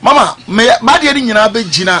mama me ba de ni nyina be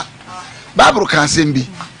gina Bible kan sem bi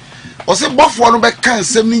o se bofo no be kan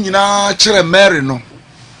sem ni nyina kire Mary no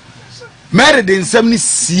Mary de nsem ni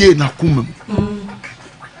sie na kumam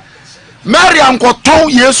Mary ankoton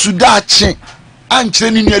Yesu da ache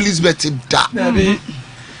ankyere ni Elizabeth da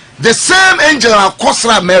the same angel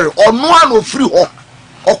akosra Mary ono an ofri ho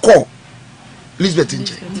okọ Elizabeth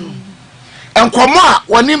nje enkomo a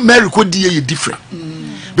woni Mary ko die ye different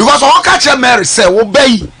because all catch Mary say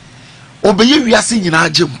obey wiase nyina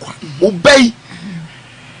agye nkwa obey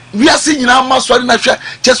wiase nyina masori na hwe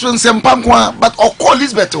cheso nsempam nkwa but okọ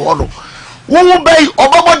Elizabeth ho no wo obey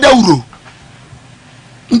obobo dawuro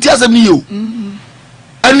nti asem ni yo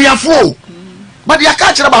aniafo but ya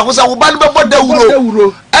catch ba ko say wo ba no bebo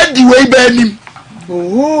dawuro adi we ba anim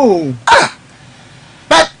oh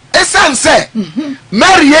but esan say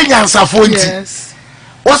Mary yenyansafo nti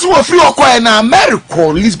was wo free okoye na Mary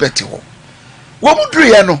call Elizabeth ho wo mudru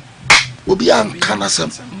ye no obi anka na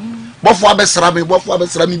sam bofo abesra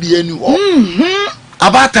me bi ani ho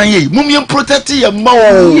abatan ye mumien protect ye ma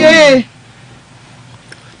o ye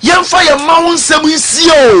yemfa ye ma won sam nsi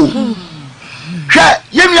o hwe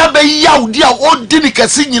yemia be yawdi a odi ni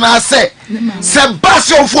kase nyina se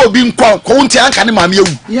base ofo obi nkwa ko nti anka ne maame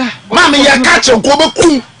ewu maame ye ka che ko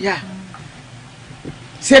bekum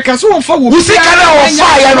se kaso won fa wo usi kare won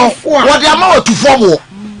fa ye no wo de ama watufo mo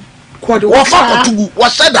wo fa kotugu wo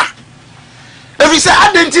seda if you say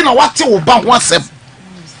adenti na wate wo ba ho asem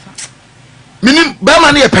minim be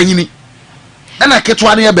ma na ye panyini na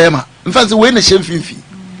ketwa na ye be ma mfa se we na hyemfimfi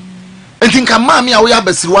enti nka maame a wo ya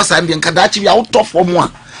basiri wasa ndi nka daachi ya wo tofo mo a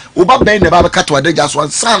wo ba ben na ba kato adagya so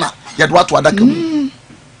ansana ye do ato adaka mu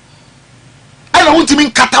ana wuntimi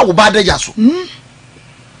nkata wo ba adagya so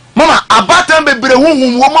mama abatan bebre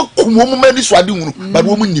hunhum wo makum wo mani so ade hunu but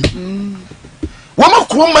wo munyim wo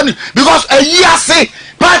makum mani because ayase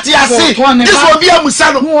party ase this will be a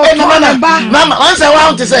musano mama once I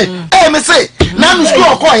want to say me say na no school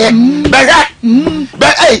okoye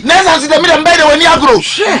but hey never see them be the wani agro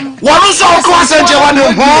wonu so ko asenje wani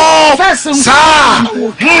sa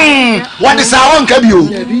what is our own kabio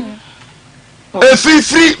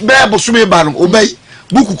free be bosume ba no obey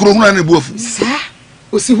buku kuro hunu na buafu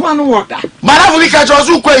osi ho anu woda mara fu ka cho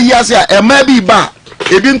so kwa yi ase a ema bi ba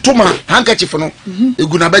ebi ntoma handkerchief no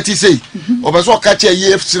eguna beti sei obeso ka che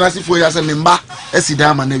yi sinasi fo ya se memba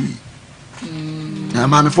esida ma na wi na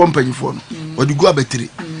ma me fo mpanyifo no odigu abetire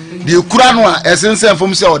de ekura no a esensen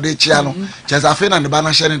fom se ode chia no cheza fe na ne ba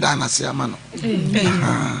na hye ne da na se ama no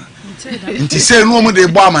nti se no mu de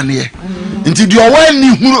bo amane nti de owa ni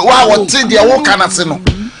huru wa wote de wo kana se no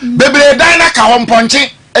bebre dan na ka ho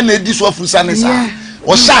mponche na edi so afusa ne sa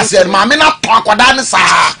o sha se ma me na to akoda ne sa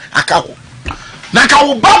aka ho na ka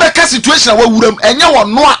wo ba be ka situation wa wuram enye wo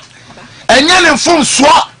no a enye ne mfom so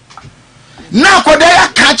na akoda ya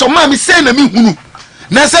ka cho ma me sei na me hunu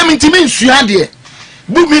na se me ntimi nsua de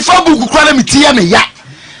bu mi fa bu kukura na me tie me ya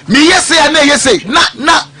me yese ya na yese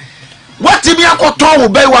na what me akoto wo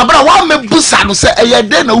be wa bra wa me busa no se eye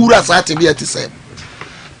de na wura sa ate be ati se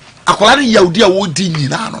akola ne yaudi a wo di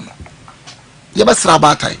nyina no no ye be sra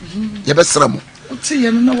batai ye be sra mo ti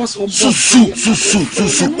ye no was susu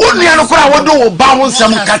oni an kora wo do wo ba wo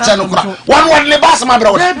nsam ka cha no kora won le ba sama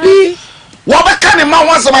bra wo bi wo be ka ne ma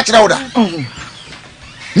wo nsam kira wo da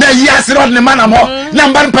na yi asira ne ma na mo na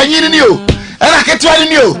mban panyini ni o era ketwa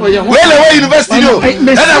ni o wele we university ni o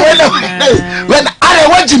era wele are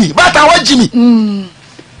wajimi bata wajimi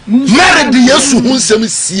Mary de Yesu hu nsem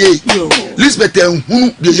sie Lisbeth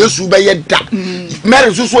hu de Yesu be yeda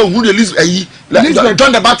Mary so hu de Lisbeth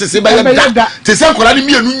John the Baptist be yeda te se kola ni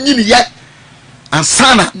mienu nyini ye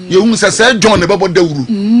ansana ye hu se John ne bebo dawuru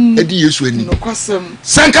e di Yesu ani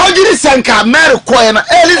sanka ojiri sanka Mary koye na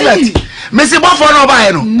Elizabeth mesi bofo no ba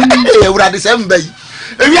ye no e wura de se mba yi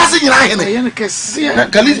ewi ase nyina hene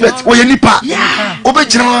ka Elizabeth wo ye nipa obe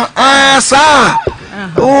kira sa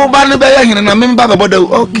o ba ne be ya hene na me ba be boda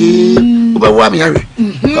okay o be wa me yare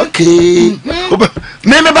okay o be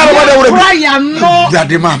me ba be boda wure bi ya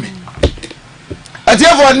de mame ati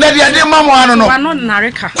efo ne de de mamo ano no wano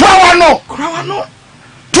nareka kwa wano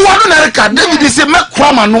to wano nareka David say me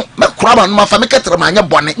kwa ma no ma fa me ketere ma anya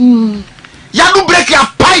bone ya no break ya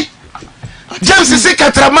pai James say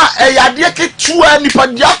ketere ma e ya de ketua nipa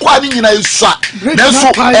dia kwa ni nyina esua na so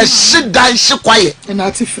e hyedan hye kwaye na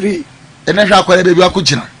ati free ene hwa kwale bebi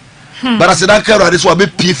akugina bara sedan karo ade so wa be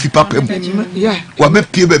pie fi papa mu wa be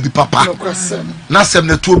pie bebi papa na sem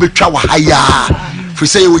na tuo betwa wa haya fi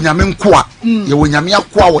say wo nyame nkoa ye wo nyame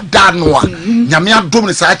akoa wo da no a nyame adom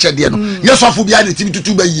ne sa kyede no yesofo bia ne tibi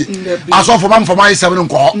tutu baye asofo mamfama yesem ne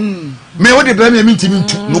nko me wo de bra me ntimi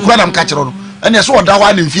ntu no kura nam ka kire no ene so oda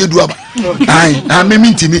wa ne mfie du aba ai na me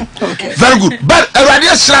ntimi very good but awade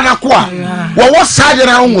asra na koa wo saje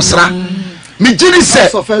na nwusra me jini se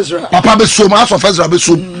papa be so ma so Ezra be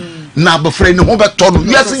so na befre ne ho be to no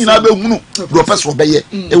wiase nyina be hunu professor be ye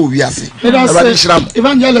e wo wiase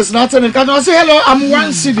evangelist Nathan can I say hello, I'm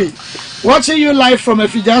one city watching you live from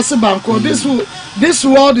Efijase Banko. This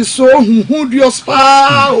world is so hunhudious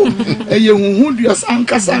pa e hunhudious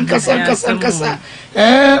ankasa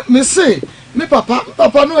me say me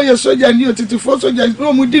papa no ye soja ni otitifo soja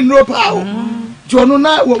no mu di no pa jono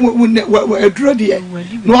na eduro de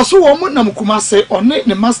no so wo nam kuma se one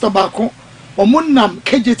ne master bako o nam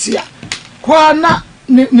kejetia kwa na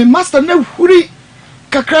ne master na huri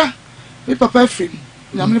kakra me papa free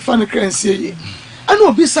na me fa ne kransie ye ana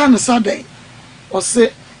obi sa ne sadan o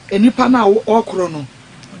se enipa na okro no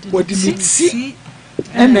wodi miti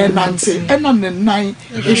ena nante ena ne nan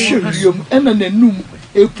ehweriom ena nanum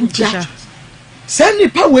epuja se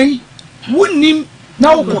nipa wei wonim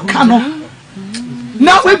na wokoka no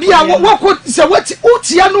na we bia wo se wati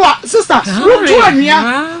utia no a sister wotu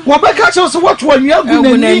anua wo be ka che so wotu anua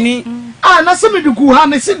gu nani na se me dugu ha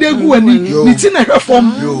na se de gu ani ni ti na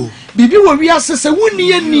hwefom bibi wo wi ase se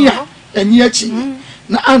woni ani a ani achi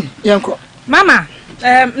na an yenko mama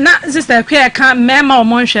na sister kwe ka mema o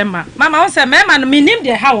monhwe mama wo se mema no minim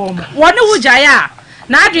de ha wo mo wo ne wujaye a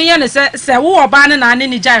na adwenye ne se wo oba ne na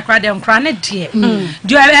ne jai kra de nkra ne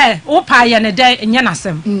de wo pa ye ne de nye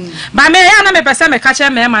nasem ba me ya na me pese me ka che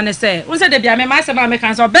mema ne se wo se de bia me ma se ba me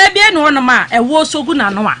kan so ba bia no no ma ewo sogu na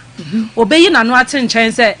no a obeyi na no ate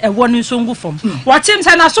nchen se ewo ne songu fom wo tim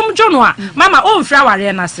se na som dwo no a mama o mfra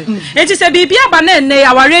ware na se enti se bibia ba na ne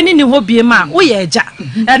ya ware ni ho bie ma wo ye eja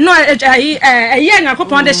no ye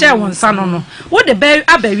nyakopon de share won sa no no wo de ba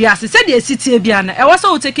abawi ase se de esitie bia na ewo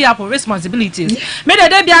so take up responsibilities me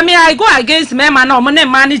de bia me I go against me ma na o mo ne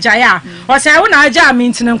manager ya o se wo na aja me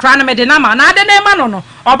ntine nkra na me de na ma na de na ma no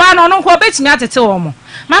oba no no ko betimi atete wo mo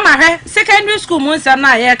mama he secondary school mo nsam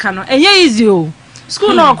na ye ka no enye easy o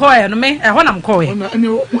school no call no me ho na mko ye ho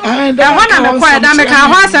na me call da me ka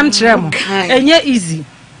ho asem kire mo enye easy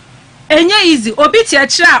obi ti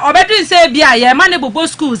akire a obedun se bia ye ma ne bobo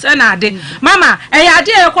schools na ade mama ya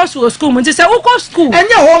de e ko school mo nti se wo ko school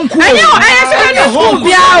enye ho nku enye secondary school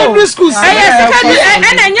bia o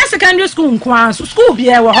enye secondary school nku an school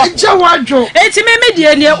bia wo ho eje wadwo enti me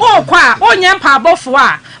die ne o kwa onye mpa abofo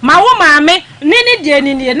a ma wo maame ni die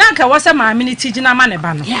ni na nka wo se maame ni tigina ma ne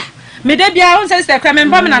ba no me de bia on se kwa me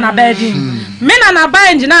mba me na na bedi me na na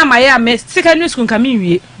ba engina amaye a me secondary school nka me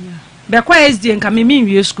wie bekwa SD nka me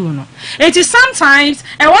wie school no. It is sometimes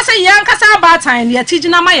e was a young kasa about time ye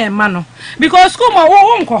teaching ma ye ma no because school mo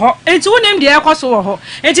wo nko ho enti wonim de ekoso wo ho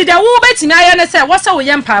enti de wo betimi aye ne se wo se wo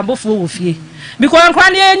ye mpa bofo wo fie because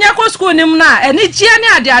nkwan ye nya ko school nim na eni gie ne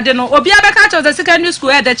ade no obi abeka cho the secondary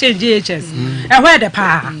school e de change HS e ho e de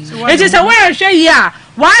pa enti se wo hwe yi a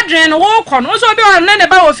wadren wo kɔ no so obi on ne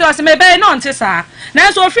ba wo fi o se me be no nte saa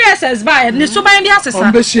na so free SS ba ni so ban dia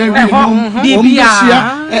sesa bibia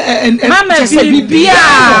mama bibia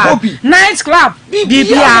night club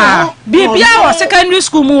bibia wo secondary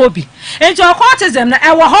school mu obi enti occultism na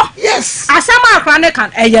e wo ho yes asama akra ne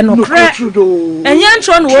kan eye no kre enye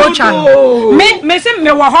ntro no wo twa no me se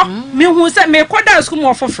me wo ho me hu se me koda school mu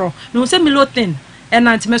ofofro me hu se milotin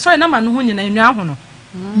enanti me so na ma no hu nyina enu aho no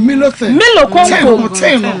Milo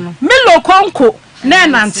konko na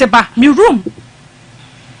nante ba mi room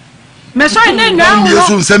me so ina nwa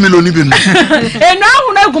yesu nse milo ni bi no enu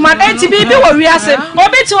ahu na guma enti bibi wo wiase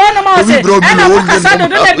obi ti won ma se na ko kasa do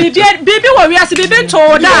na bibi wo wiase bibi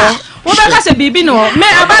to da wo be ka se bibi no me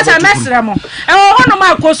abata mesre mo e wo hono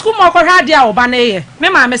ma ko school mo ko hwade a wo ba na ye me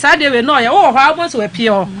ma me sa de we no ye wo ho abon so we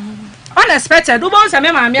pie unexpected ubon se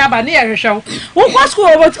me ma me aba na ye hwehwe wo ko school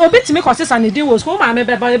obi ti me ko sesa ne di wo school ma me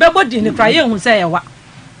be bo di ne kra ye hu se ye wa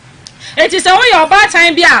eti se wo ye oba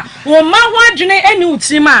time bia wo ma ho adwene eni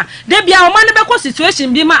utirima de bia wo ma ne be ko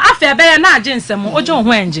situation bi ma afa be ye na age nsem oje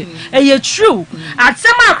ho enje eye true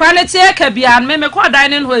atsema akra ne tie ka bia me ko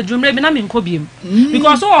dan ne ho adwumre bi na me nko biem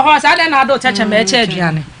because wo ho sa na do teche me eche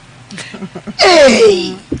aduane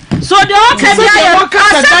so the okay bia ye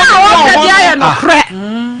asema okay bia ye no kre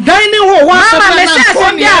dining wo wa mama me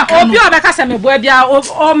say bia obi obeka se me boa bia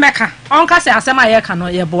o meka onka se asema ye ka no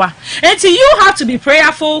ye boa enti you have to be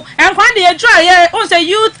prayerful and when the draw ye on say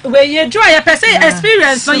youth we ye draw ye per se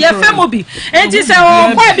experience no ye famobi enti se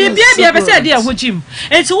o kwa bia be say dey ho jim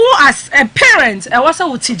enti who as a parent e was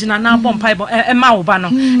wo tigina na bom bible e ma wo ba no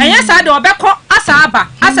enye sa de obekọ asa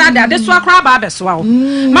de so akra ba beso wo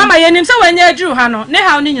mama ye nim se wanya aduru ha no ne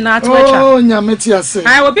ha no nyina ato atwa oh nyameti ase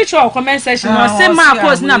I will be to comment section no say ma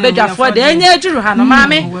akos na bedwafo de enye aduru ha no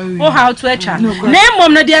mame o how to atwa na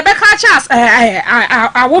mom no de beka chas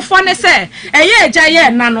awofo ne se eye eja ye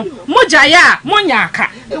na no moja ya monya aka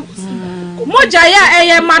moja ya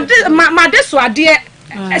eye made so ade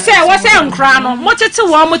se wo se nkra no motete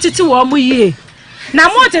wo mo yie na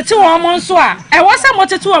motete wo mo nso a e wo se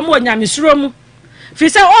motete wo mo nyamesuro mu fi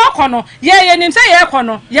se o kono ye nim se ye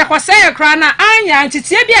kono ye kwase ye kra na anya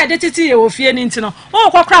ntitie bia de titi ye ofie ni ntino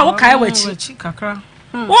o kwakra wo kai wachi kakra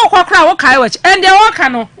o kwakra wo kai wachi and the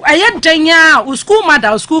work no eye danya o school mother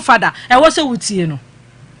o school father e wo se wutie no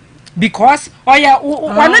because oya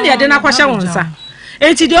wano ne de na kwahye wonsa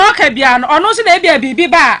enti de oka bia no ono so na bia bibi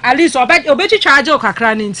ba at least obechi charge o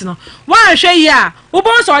kakra ni ntino wan hwe yi a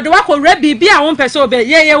ubon so de wakọ bibi a won pese obe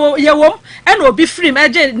ye wom e na obi free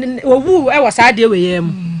eje owu e wasa de we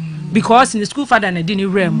yem because in the school father na dini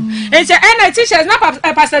rem enti and teachers na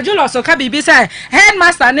pastor Julius so ka bibi say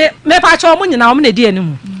headmaster ne me pa cho mo nyina mo na di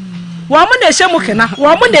animu wo mo na hye mo kena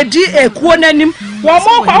wo mo na di ekuo nanim wo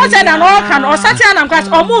mo kwa wo say na no kan o sati anam class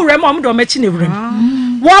o mo rem o mo do machi ne rem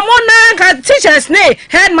wo mo na ka teachers ne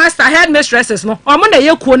headmaster headmistresses no o mo na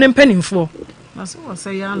ye kuo ne mpanimfo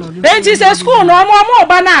enti say school no mo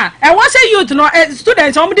ba na e wo say youth no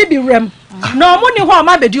students o mo de bi rem no mo ni ho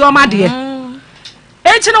ma bedi o ma de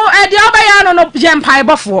enti no e de obaya no ye mpai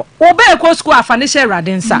bofo oba ekọ school afa ne share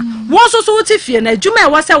radensa wo so so ti fie na adwuma e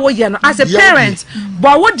wo say wo ye no as a parent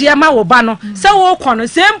but wo de ma wo ba no say wo kọ no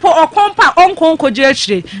sempo okompa onkonko je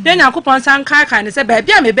achire na yakopon san kai ne say ba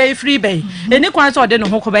bia me be free bay eni kwan so de no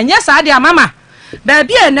ho ko ba nya sa de amama ba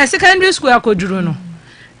bia na secondary school akoduru no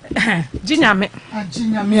Jinyame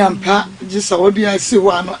ampa jisa obi asi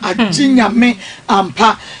wa no ajinyame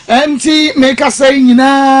ampa enti make us say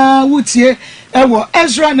nyina wutie ewo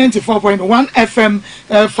EZRA94.1 FM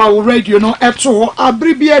for radio no eto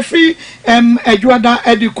abribia fi adwada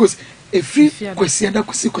edikos efi kwesiada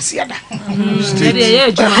kwesiada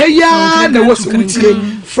heya na was wutie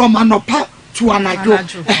from anopa to anajo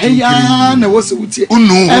heya na was wutie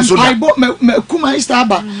bible me kuma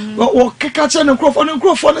istaba o kekache ne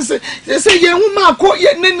nkrofo ne se ye hu ma ko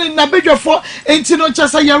ye ne na bedwafo enti no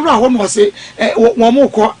chasa ye wra ho no se wo mo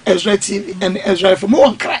ko Ezra TV and Ezra FM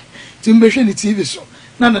won kra timbehwe ni TV so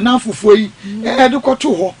na fufuo yi de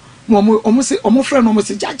koto ho omo se omo frɛ no omo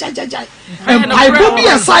se ja bible bi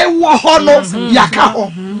asai wo ho no yaka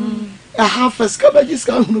ho a half a scabages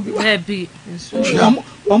can be happy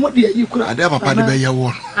omo de yi kura ade papa de be ye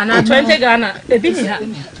wo ana 20 Ghana ebi ni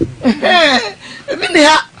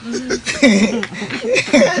ha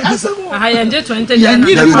aha ye 20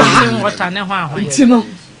 Ghana water ne ho ahon ntino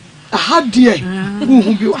aha deɛ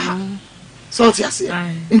huhu bi wɔ ha so ti ase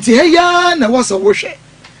nti heya na was a wohwɛ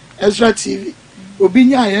Ezra TV obi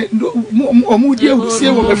nya omu die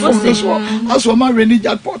husie wɔ me phone so aso ma reni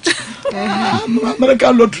jackpot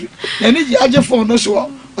American lottery eni ji age phone no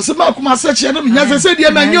so ose ma kuma search na me nya se die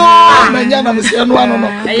manyo manya na me se no ano no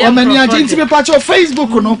o mani age nti me pa cho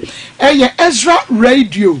Facebook no Ezra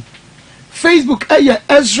Radio Facebook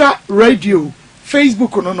Ezra Radio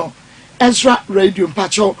Facebook no Ezra Radio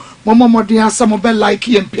mpacho mama de asamo be like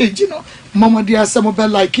and page no mama de asamo be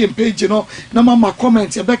like and page no na mama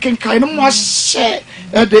comment e be kenkai no mo share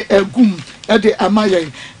e de egum e de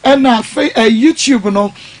amaye e na YouTube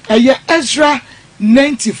no Ezra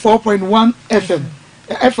 94.1 FM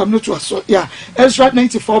FM no to so yeah Ezra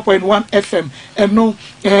 94.1 FM and no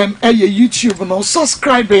YouTube no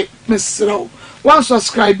subscribe Mr. One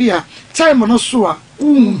subscribe here time no so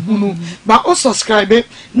but o subscribe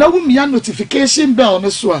na wumia notification bell no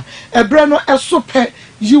so ebre no esope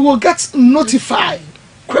you will get notified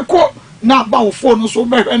kweko na ba wo phone so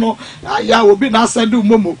be no ya obi na send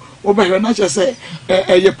momo obe na che say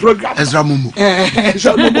your program Ezra Momo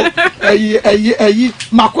Ezra Momo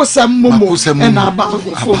makosem momo na ba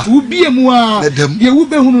phone ubie mu a ye wo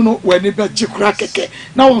be hunu no wani be jikura keke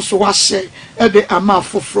na won so wa share e de ama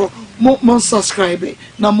foforo mon subscribe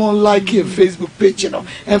na mon like your Facebook page, you know,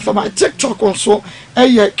 and for my TikTok also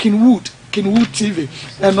Kinwood TV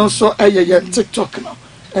and also TikTok now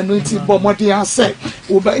and no ti bomodi an say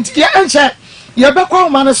oba nti ya enche ya be kwa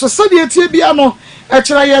ma na so se de tie bia no e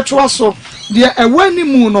kira ye to aso de ewani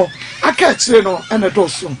mu no aka kire no e na do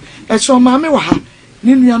so e cho ma me wa ha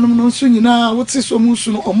ni nuanom no so nyina wote so mu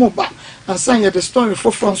su no omoba and say the story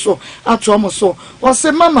for from so ato am so was say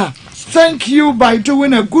mama thank you by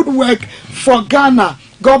doing a good work for Ghana.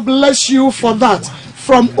 God bless you for that.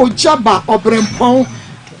 From Ojaba Obrempon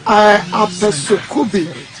Apesukubi.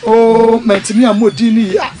 Oh, metimi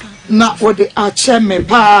amodini na wode acheme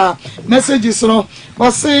pa. Messages no.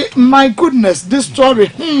 But say, my goodness, this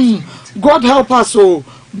story. God help us. Oh,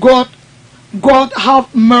 God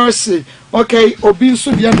have mercy. Okay, Obi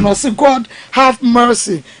Subian say, God have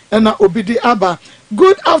mercy. And Obidi Abba.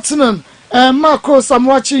 Good afternoon. Marcos, I'm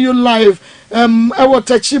watching you live.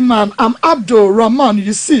 Man, I'm Abdul Rahman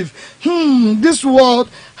Yusuf. This world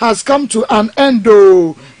has come to an end.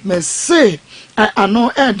 Oh, me say, I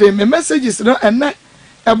know ending. My message is no and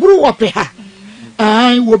a bru wapeha.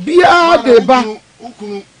 I will be a deba.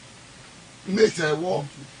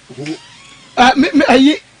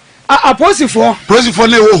 Apostle ne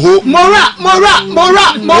wo ho mora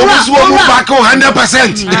so wo back 100%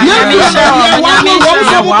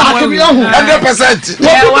 100% wo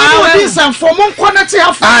be san for mon connect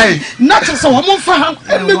have not so wo fa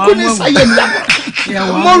me kuni saye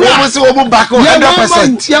mora wo back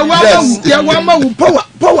 100% ya wa wo power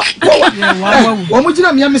wo mo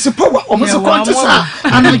gina me me se power wo mo se contest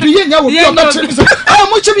and I do ye nya wo be o na chiri so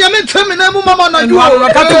mo chim ya me twem na mu mama na do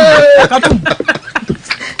katum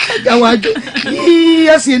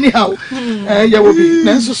yes anyhow ya will be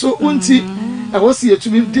nanso so unti I was here to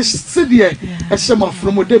be this city a shema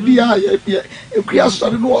from the bia ya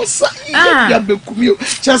sorry no sa ya bekumio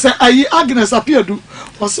just say Agnes appeared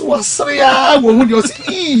was ya wo hu de was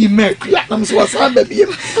me ya am so was baby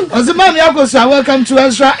was man Akos welcome to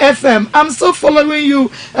Ezra FM. I'm still following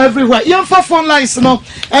you everywhere. Yan fa phone lines no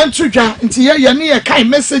entudwa nti ya ne kai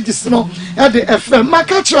messages no e de FM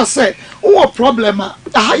makacho say o problem a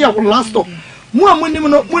higher will last up mu amonim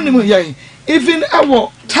no monim yan even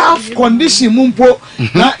our tough condition mumpo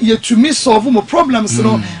na yetumi solve mo problems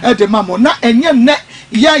no e de mamo na enye ne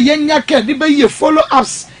ya yenya ka de be ye follow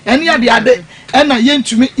ups ene ya de ade ena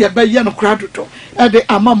yentumi ye be ye no kradoto e de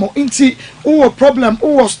amamo nti o problem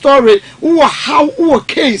o story o how o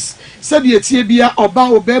case said ye tie bia oba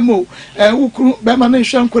obemo ukuru bema na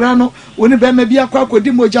hwan kura no woni bema bia kwa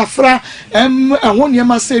kodi mojafra ehwo ne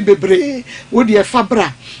ma se bebre wo de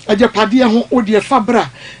fabra ajapade ho wo de fabra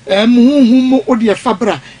muhunhum wo de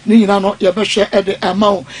fabra ni nyina no ye be hwe e de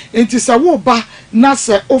amao enti se wo ba na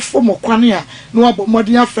se ofom kwane a no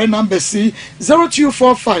abomodin afre number C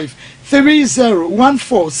 0245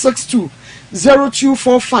 301462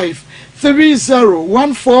 0245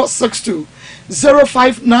 301462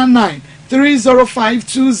 0599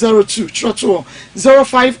 305202 Trotto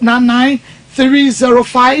 0599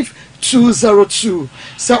 305202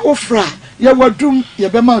 sa ofra ya wadum ya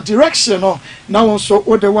bema direction no na won so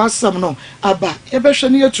wo de wasam no aba ya be hwe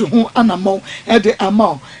ne yatu ho anamon e de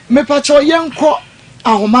amao me pa cho yenko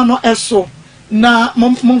ahoma no eso na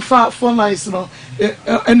momfa phone lines no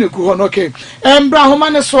eneku ho no okay embra ahoma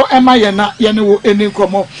ne so ema ye na ye ne wo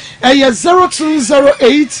enikomo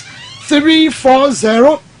 0208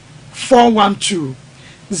 340 412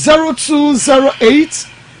 0208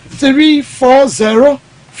 340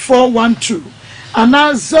 412 and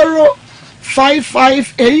now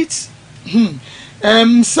 0558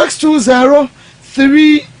 620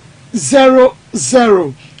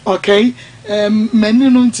 300. Okay. Many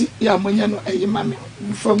no ya monya no mame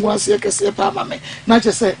from once ya kese pa mame na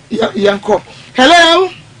che say yanko. Hello.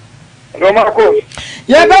 No Marco.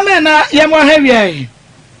 Ya ba me na ya mo ha wi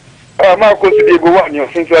Marco si dey go one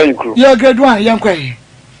your since you crew. Ya grade 1 yanko e.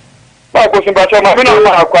 Marco sin ba cha ma na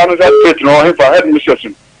ma akwa no that straight no him for head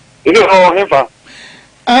mission. You know him for.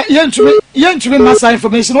 Yentumi massa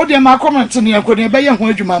information o dey ma comment ni yanko ne be ye ho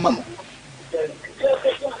adwuma ma mo.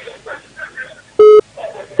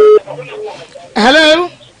 Hello.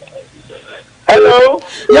 Hello.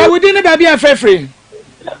 Yeah, we didn't baby a free.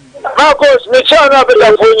 Marcos, me tell you about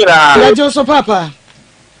the phone now. Yeah, Joseph Papa.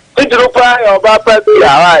 It's Rupa or Papa,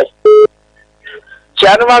 right?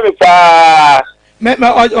 Chanama me pa. Me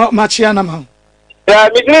Machiana ma. Yeah,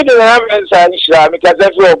 me did the evidence and Islam because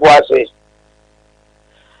that's what was it.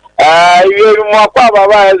 You more Papa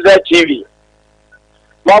as TV.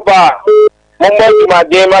 Maba, Mumbo my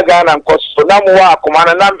game again and cost for Namua,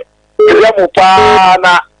 Commander Nam. Pa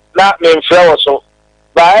na me mfrɛ so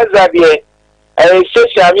ba eza de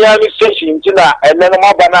station mi station tina ene no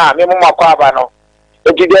maba na me mama kwa aba no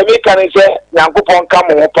enti de mi kan sɛ Nyankopɔn ka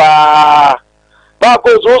mo pa ba ko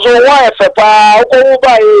zo wa efe pa ko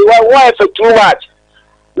ba wa efe too much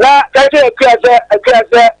na ka je akua sɛ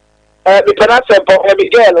me kana sempo me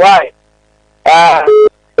girl why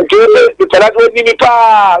nke me kana go ni mi pa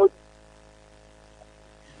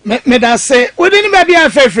me da say we didn't baby a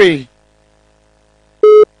free.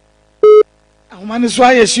 Man is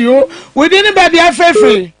why yes you we didn't baby a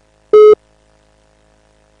free.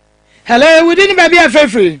 Hello, we didn't baby a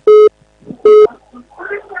free.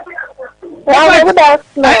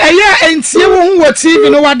 Yeah, and see what TV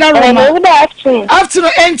no what that after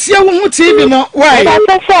and see what TV no why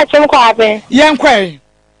young quay.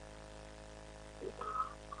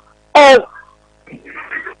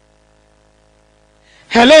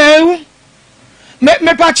 Hello,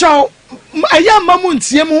 me pacho. Aya mamu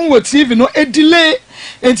ntie mu wo TV no e delay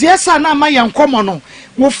enti esa na ma yan komo no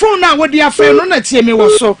wo phone na wo dia fe no na tie me wo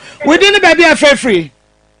so we dey ne baby afa free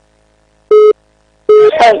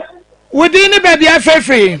we dey ne baby afa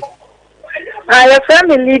free your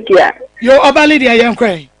family Lydia yo oba Lydia yan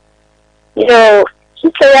kwen yo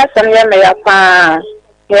kike ya sam ya me ya pa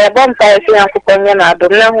ye bom pa fi an kuponya na do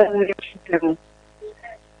na hu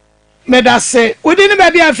me da say we dey ne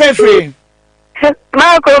baby afa free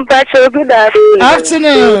Malcolm Pacho, good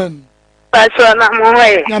afternoon. Pacho, na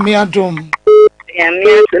moe. Yami adum.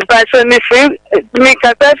 Yami, Pacho, me free, me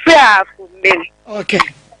kata free me. Okay.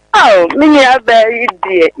 Oh, me ya very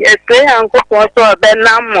dear. Yes, I am going to be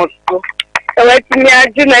na moto. Let me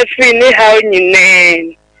aju na free ni how ni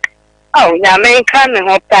name. Oh, Yami kan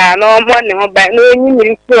ho pa no mo ni ho ba no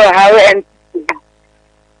ni so how and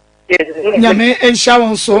Yami en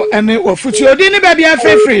shawon so ene Afutuo di ni baby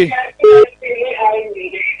afa free.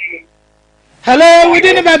 Hello, we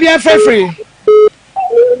didn't baby a free.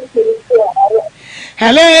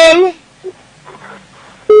 Hello.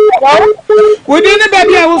 We didn't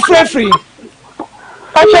baby a free.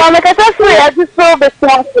 I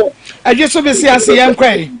just saw the CSC and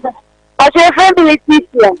cry.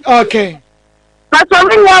 Okay. But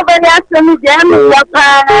when you have any answer, me,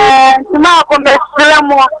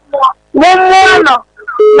 no.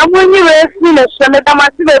 When you were finished, and the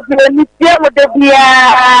Tamasi will be with the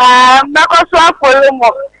Makoso for Romo.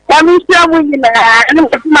 I mean, and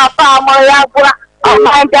my farmer, oh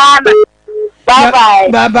my God. Bye bye.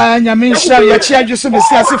 Bye bye. Yamisha, your chair just to be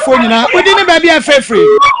phone now. We didn't baby a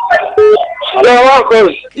free.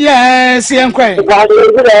 Yes, young quay.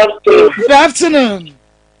 Good afternoon.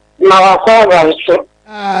 Now, I call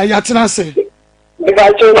Yatina say. If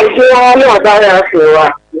I told you all about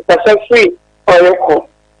you, it's a free or your call.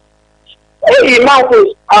 Hey,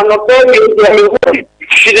 Marcos, I'm not very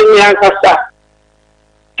she didn't answer.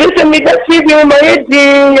 Just me that see you, my head,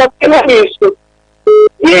 your enemies.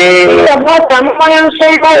 Yeah, about my answer,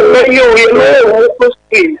 you know,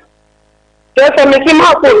 just a Mickey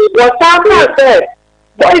Marcos, what's happening there?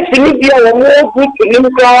 Why is India more good to him?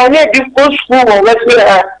 I had this go school or let's say,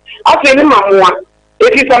 I feel him.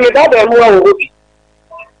 If you tell me that, I'm more good.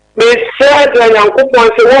 Miss said, and Uncle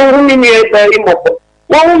Point, one woman very much.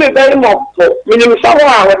 One woman very much. Meaning, someone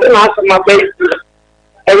I would ask my baby.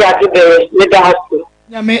 I got to the middle.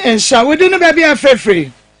 Yami and shall we didn't baby a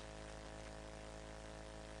free.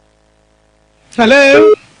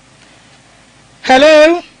 Hello.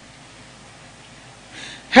 Hello.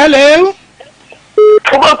 Hello.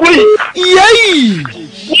 Yay!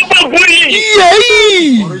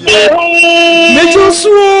 Mejo so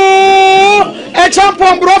e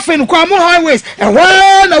champon brofin kwa mo highways e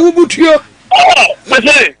wa na wubutuo.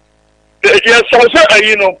 Say yes, so say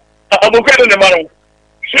you know I'm okay in the man.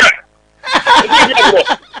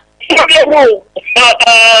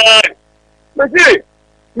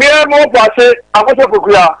 Me mo passe akoso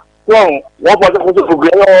fukuya won wo passe akoso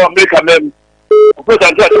fukuya o America mem o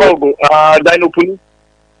president Trump dino puni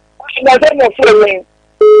na say mo fere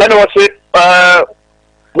and o say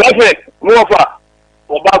reverend mo fa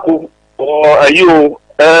obako o you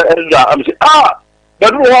I'm say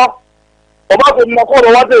that wo obako mo ko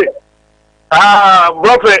ro wate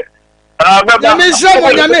reverend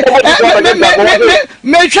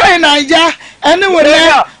me try Naija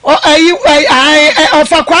anyway of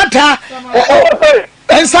Akwata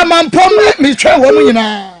and some pom me try woman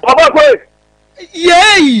nyina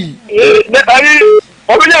yay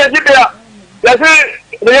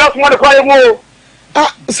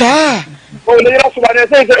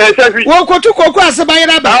sir wo ko tu ko asaban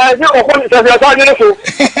na ba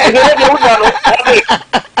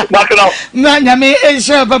na nyame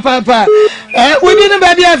ensha papa we didn't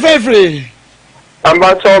be there favorite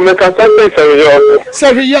Ambassador me can say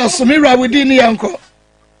serious me ra we didn't yanko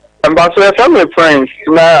Ambassador family friends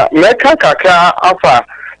na me ka kaka afa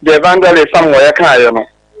the evangelist somewhere kan no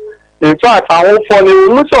in fact awon for ni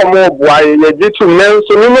mu so mo bua ye di tu men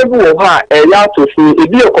so ni mebu wo ha e ya to fi e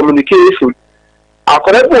bi communication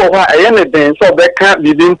akore bu wo ha e ye ne den so be kan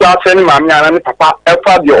bibi nta fe ni maami ana ni papa e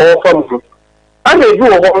fa bi o fa mu ana ebi wo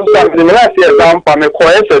ho so ni na se example me ko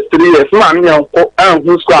SS3 years maami yan ko an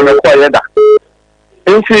hu school me ko ye da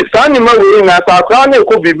nti sani ma we na ta kwa na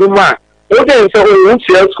ko bibi ma o de nse o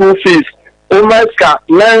ntia school fees o maska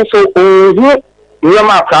men so o hu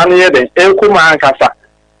nyama kwa na ye den e ko ma ankasa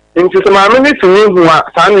nti so ma me tumi hu a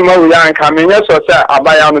sani ma we anka me nya so se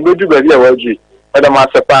abaya no bedu ba bi a waji e da ma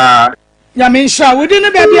se pa ya me sha we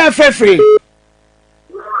didn't be there free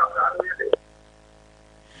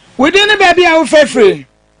we didn't be there free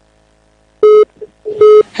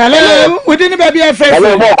hello we didn't be there free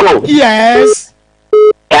yes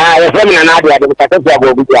the feminine idea the category of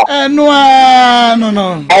Obia. No.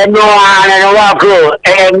 Hey, no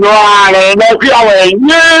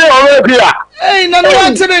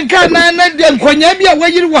one to can and Quanyabia where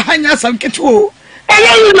you were hanging some kitchen. You know,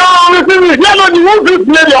 you won't be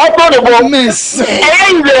the authority miss.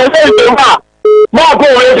 Marco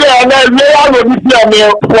is there and then I will be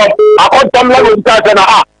there from a contam level person.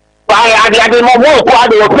 I did more work,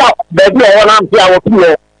 but you are one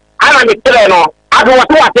here. I am the killer. I don't want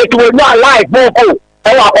to take not life, Boko.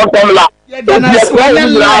 I want them la. You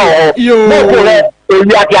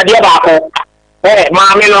hey,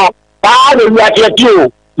 Mammy, no. I will get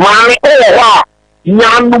you. Mammy, oh,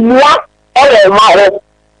 Yamua, oh, my.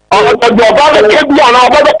 Oh, but your brother kept me on our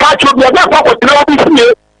brother catch you. You're not going to be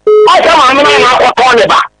here. I come on,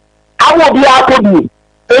 I will be out of you.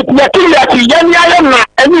 If you're clear to Yamia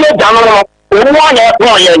and you're down one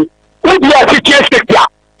airplane, with your situation,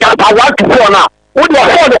 I want to go now. Would you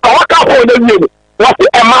afford the power for the new? What the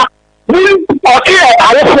Emma? Okay,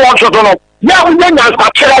 I will want to know. Yeah, we didn't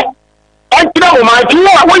answer. And no, my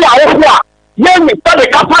dear, we are what? Then we put a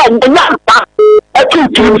couple of the a 2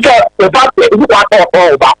 to about the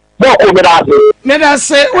let us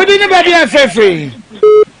say, we didn't be free.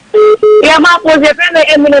 Yeah, Mark was a friend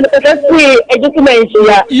eminent free education.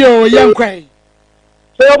 Yo, young quay.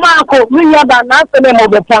 So, Marco, we have an answer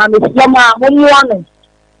of the family. Yama, when you want it.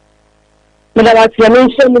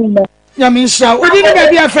 Yamisha, we didn't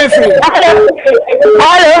be free.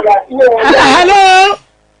 Hello.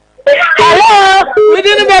 We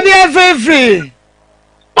didn't be free.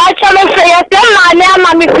 I shall say, I am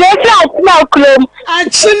my place chrome. I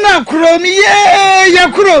chin chrome,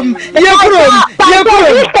 yeah, chrome.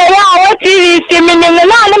 What is the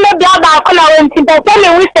minimum? I'm a color and tell me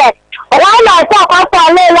we said, why not talk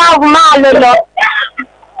for a love?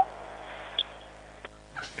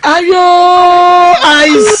 Ayo,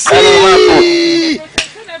 I see.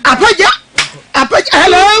 Apaja,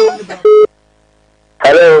 hello.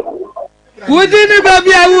 Wouldn't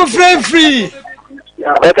baby I will friend free?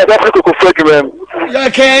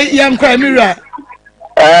 Okay, young Quamira.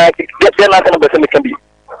 Get them out of the can be.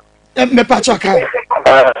 Me Pachoka.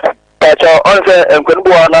 Answer and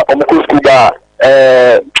Quenbuana on the school bar.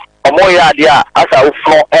 Omoya, dear, as I will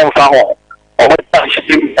flow and found. And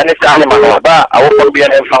it's animal, but I will be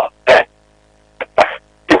an infant.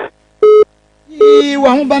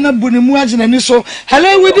 One banner Bunimuajan and so.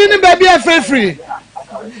 Hello, we didn't baby a free.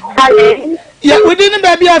 Hello. Yeah, we didn't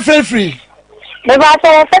baby a free.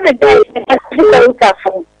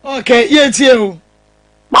 Okay, yes, you.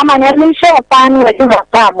 Mama, never show a pan with you a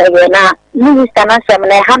farm now. Minister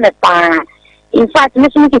Nassam, I have a pan. In fact,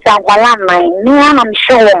 Miss Mickey and Walan, me, I'm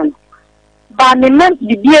sure. But me meant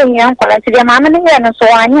the dear young to the mamma and so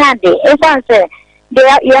on. If I say,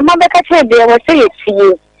 your mother catch they will say it to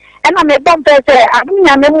you. And I'm a bumper say, I mean,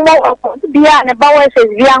 I'm more of beyond the bower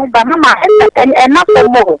says young, but Mamma, and not for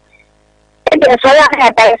more. And so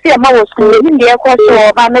I see a mother school in the course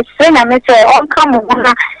of my friend, I may say, oh, come on,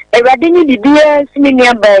 a ready the dear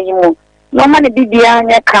senior by you. No money be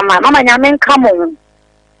beyond your come, Mamma, I mean, come on.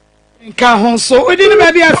 Come so we didn't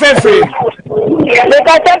maybe a fair free.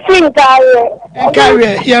 Because I think I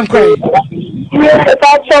carry young cry. If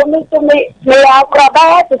I show me to me, they are crab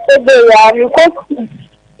to say they are you cook.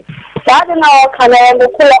 That in our color and the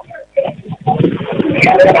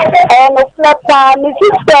flap time is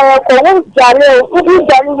just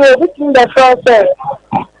between the first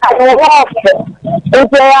I if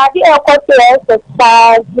they are the airport,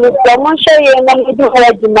 someone showing them to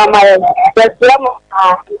head in my mind.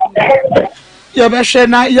 Yabashe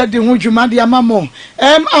na yadi hu dwuma de amamo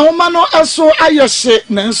ahoma no eso ayehye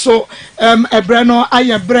nanso ebre no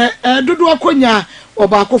ayebre dodo akonya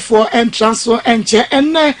obakofo entranso enche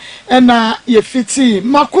enne na yefiti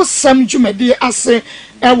makosem dwumade ase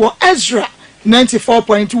ewo Ezra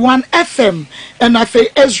 94.1 FM and afi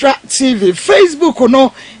Ezra TV Facebook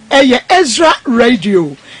no eye Ezra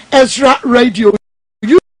Radio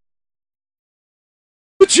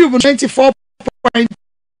YouTube 94.1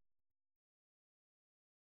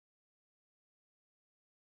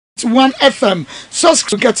 FM subscribe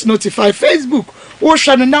to get notified Facebook or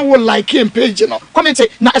share na wo like and page no comment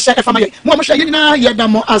na share FM mo share na yeda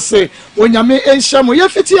mo ase onyame enhia mo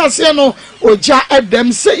yefiti ase no oja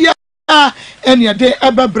edem se ya any day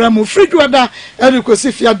ebabramu frigwada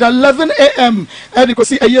edikosi fiada 11 am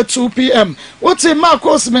edikosi 2 pm what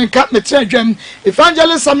Marcos menka metredwam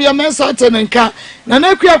evangelist Samuel Mensa tenenka na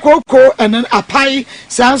nakua koko enen apai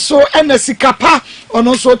sanso enasikapa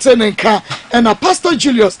ono so tenenka and Pastor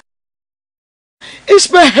Julius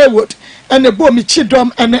Ismail Haywood and the boy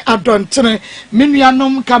Michidom and the Adontre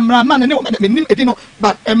Minianum cameraman and Edino,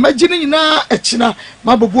 but imagining na a china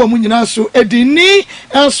Mabu Munina so Edini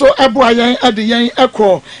and so Abuaya at the Yang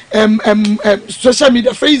Echo social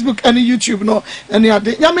media Facebook and YouTube no and the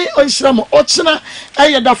Yame Oishramo Ochina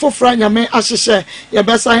Ayada for Franyame Ashe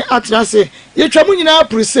Yabasa Atrase Yachamunina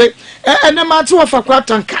Pruse and the Matu of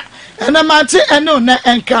Aquatanka and the Mate and no na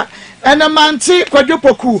enka and a manti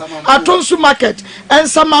quadrupoku atonsu market and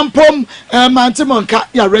samampom manti monka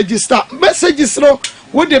ya register messages no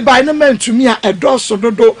wo de buy no man to me a doso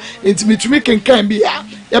dodo intimi to me kenkan bia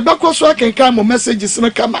ya bako so kenkan mo messages no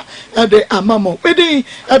kama e de amamo medin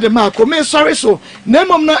e de mako me sorry so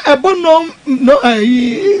nemom na ebono no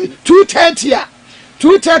 2:30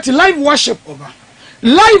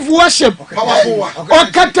 live worship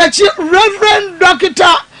okatachi Reverend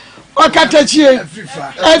Doctor Okatachie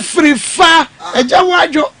Afrifa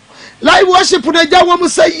ejawajo live worship na ejawo mu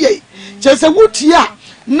saye chese wutia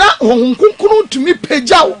na honkunkunu tumi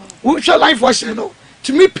pejaw wo hwe live worship no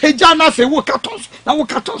tumi peja na fe wo cartons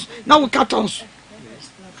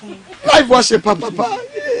live worship papa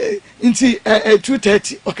inti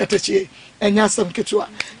 2:30 okatachie enya sam ketua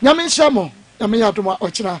nyame nshamo nyame yadoma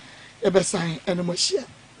ochira ebesan enemohia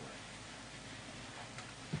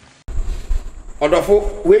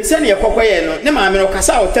Odofo we se ne ekokoye no ne maame no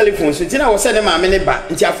kasa o telephone so tina wo se ne maame ne ba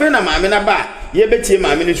nti afre na maame na ba ye betie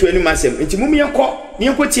maame no so anu masem nti mum ye kɔ ne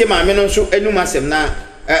ye kotie maame no so anu masem na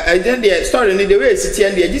the story ni the way sitie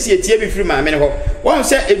and the agisi etie bi firi maame ne ho won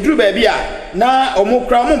se eduru ba bi a na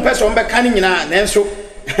omukra omum pese on be ka ne nyina na enso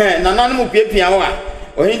na nanu piapia ho a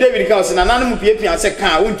ohin David ka o se na nanu piapia se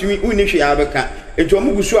ka wontumi wonni hwe ya be ka etu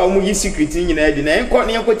omugusu a omu yi secret nyina edi na enko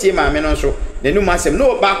ne ye kotie maame no so nenu masem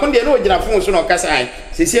no ba ko de no ogina fon so no kasa ai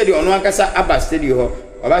sese de ono akasa aba studio ho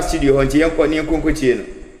aba studio ho nti yenko ne yenko tie no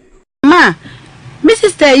ma me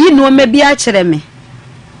sister yi no me bia kire me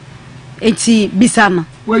enti bisama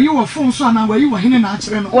were you a phone so na were you hine na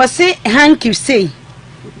kire no wo se hanky say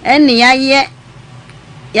eni yaye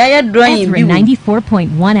drawing bi 94.1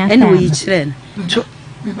 FM eni wo yi kire no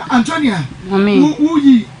Antonia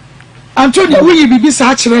mommy Antonia we bibi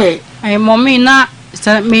sa kire ai mommy na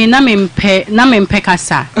me na mempe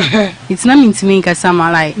kasa it's na mintimi kasa ma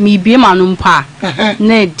like me bie manum pa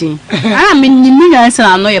na edin me nyinya nsa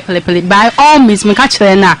na no ye pelepele by all means me ka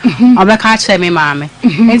kire na obeka kire me maame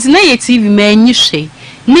enti na ye TV ma enyi hwe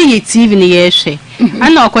na ye TV na ye hwe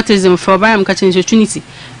ana okotism for by am ka kire opportunity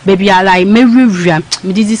baby I like me rewia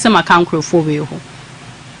me didi se maka nkrofo we ho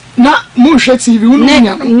na mo hwe TV unu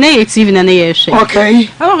nya no na TV na ye hwe okay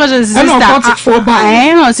I go just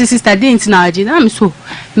sister no sister didn't na agi na me so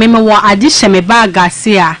me wo ade hye me bag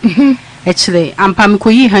ase a actually ampa me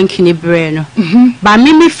koyi hanky ne bre no ba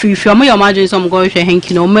me free omo your margin so mo go hwe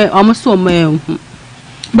hanky no omo so omo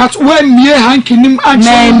but when me hanky nim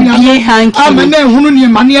actually amana ehunu ne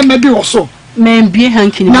ma ne ma bi wo so men bie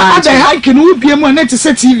hanky ni na ada hanky no bie mu na te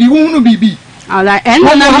se TV hunu bibi alright and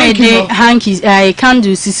na me de hanky I can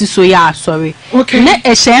do sisi so ya sorry okay na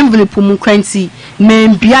e she envelope mu kwanti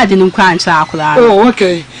men bia de nkwa ancha akura oh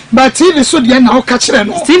okay but TV so de na o ka kire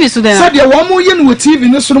no TV so de na so de wo mo ye no TV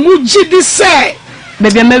no so mo gidi say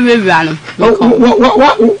baby mewewura no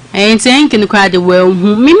what think in the well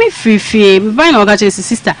mimi free me buy no ga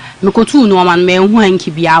sister me kotu no man me hu hanki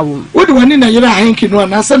bia wo what do wani na yira hanki no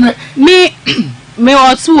na se me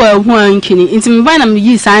otu hu hanki ni nti me buy na me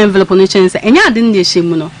yi sign envelope no chance enya ade ne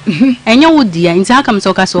shemu no enya wo dia nti aka me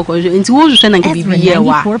so ka so ko nti wo hwehwe na nka bibi ye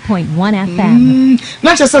wa 94.1 FM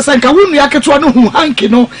na chese sanka wonu yaketo no hu hanki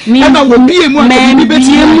no e na wo bie mu aka bibi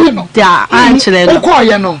beti no da anchele no ko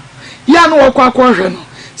ye no ya no wo kwa hwe no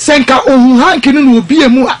senka ohun hanki no obie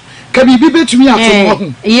mu a ka bibi betumi ato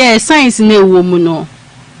ho yeah science na ewo mu no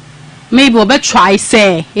maybe obe try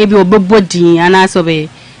say ebi obebodi anaso be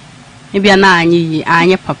ebi ana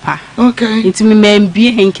anye papa okay it me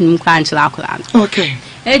membie hanki nim kwa anchela akola okay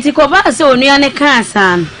eti ko ba se onua ne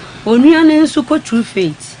kansa onua ne nsu ko true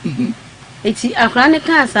faith eti akra ne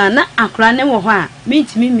kansa na akra ne wo ho a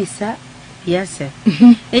mintimi misa yes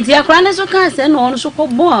eti akra ne so kansa na ono so ko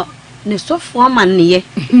bo ne sofo amanne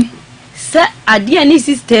se ade ani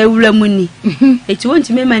sister ewura mu ni eti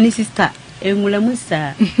wonti me mani sister enwura mu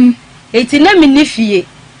sa eti na me ni fie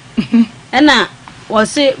na wo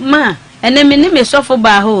se ma ene me ni me sofo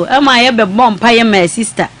ba ho e ma ye be bom pa ye ma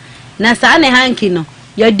sister na sa ne hanki no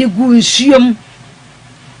ya de gu nsuom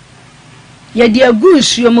ya de gu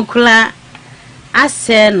nsuom kula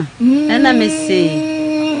ase no na me se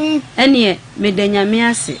ene me danyame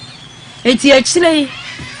ase eti akire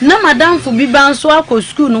na madam fu bi ban so akọ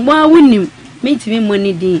school no wa wonim mentimi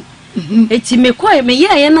moni din eti me koy me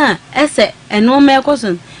ye na ese eno me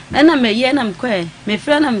koson na me ye na me koy me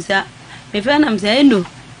fra na me sa endo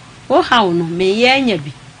o hawo no me ye nya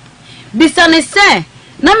bi bisane se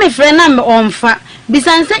na me fra na me onfa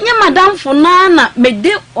bisane se nya madam fu na me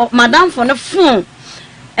de madam fu ne fon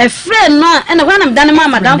e friend no na wa na me dane ma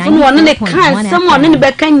madam fu no ne kan some one ne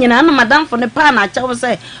be kan nyina na madam fu ne pa na cha wo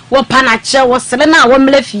se wo pa na cha wo sele na wo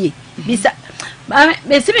mlafie bisa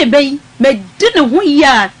me se me bei me de ne ho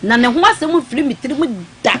ya na ne ho asem firi mitiri mu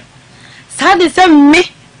da sa de se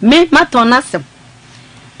me matona asem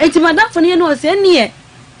enti madam fu ne no se ne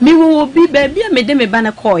me wo bi ba bia me de me ba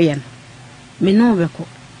na call ye me no be ko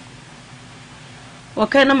o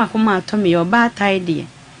kai na makoma ato me yo ba taide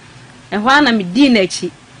e ho ana me di na chi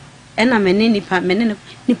ena me ne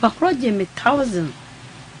nipa kroje me 1000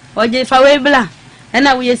 oje fa we bla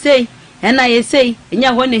ena we sei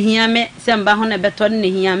enya ho ne hia me se mba ho ne beto ne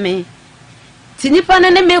hia me ti nipa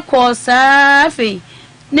ne me ko sa fe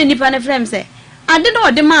ne nipa ne frem se ade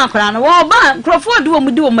no de ma akora no wo ba krofo de wo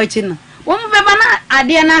mu di wo machi no wo mu be ba na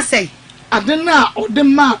ade na sei ade na ode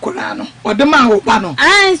ma akora no ode ma wo ba no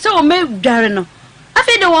an so me dware no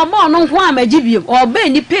afi de wo mo no ho amagibiem oba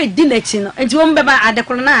ni pe di na chi no enti wo mu be ba ade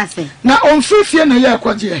koro na ase na onfrifie na ye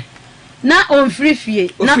kwaje na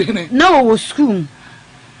onfrifie na wo school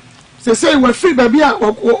se say we free baby a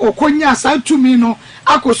okonya sa tumi no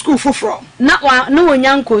akọ school foforo na wo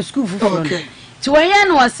nyanko school foforo okay ti wo ye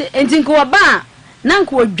no se enti nko ba na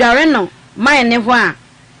nko odware no mai ne ho a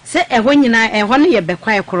se eho nyina eho no ye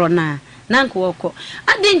bekwae koro na nko woko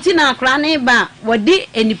ade nti na akra na ba wodi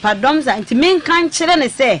enipadom za nti menkan kire ne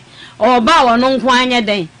se oba wo no nko anya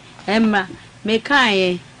den emma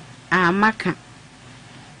mekaye amaka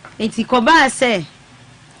enti ko ba se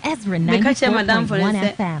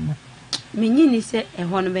EZRA94.1 FM menyini se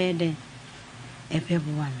eho no be den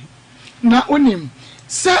epeboa me na onim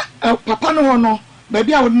se papa no ho no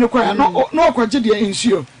baby a wodi ne kwa no okwaje de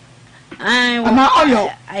ensuo ana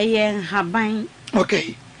oyo ayen haban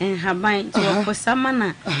okay en haban to ko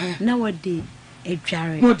samana na wodi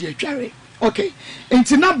edware no de edware okay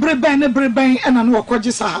enti na breben ana no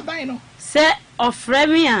okwaje sa haban no se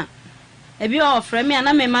ofremi a ebi ofremi a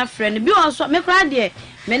na me ma frɛ no bi so me kra de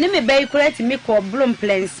me ne me bai kra ti me ko blom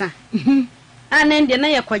plensa ana ndi na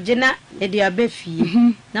ye kwaje na ye de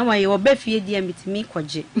abafie na wa ye obafie di amitimi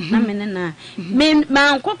kwaje na me ne na me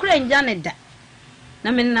ma nkokra nja ne da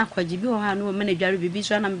na me na kwaje bi o ha no me na dware bibi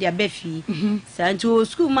so na me de abafie sa nti o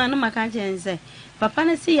school man na maka chense papa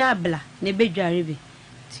na si ya abla na be dware bi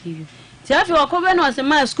ti afi o ko be no se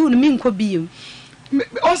ma school mi nko bi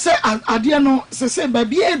on say adeɛ no say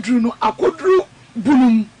baby edru no akodru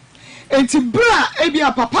bunum enti bra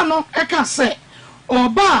ebia papa no eka say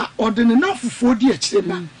oba odene na fufuo di akire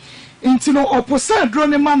ba enti no oposa dro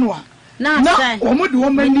ne manua na omo de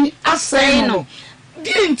womani asɛn no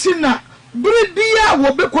di enti na bri bia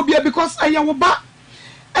wo bekobia because ayawo ba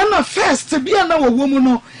ena first bia na wo mu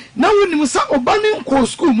no na wonim sa oba ne nko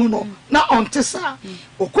school mu no na onte sa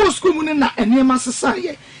okɔ school mu ne na enema sesa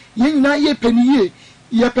ye nyina ye paniye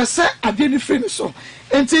ye pese ade ne free so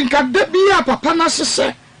enti nka da bia papa na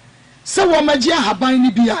hyehye se wo magia haban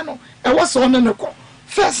ne bia no e wo so ne ne ko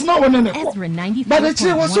first na wo ne ne ko but the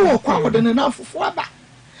chire wo so wo kwa wo de ne na fufu aba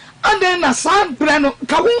and then na san bre no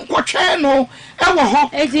ka wo nkotwe no e wo ho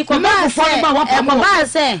enti ko ba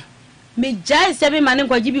se me jai se be mane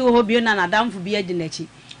kwaji bi wo ho bio na nadamfo bi adi nachi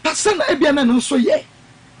pasa na ebia na no so ye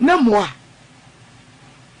na moa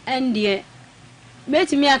endie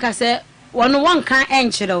meti mi aka se wono wonka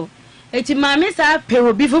enchiro eti maame sa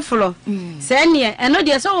pewo bi fufuro se ne eno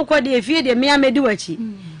de se wo kwade efie de me amedi wachi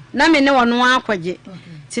na me ne wono akwaje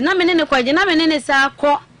ti na me ne kwaje na me ne sa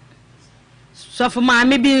akọ sofo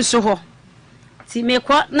maame bi nso ho ti me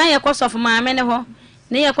kọ na ye kọ sofo maame ne ho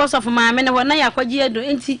na ye kọ sofo maame ne ho na ya kwaje edo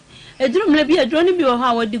enti eduru mle bi edro ni bi ho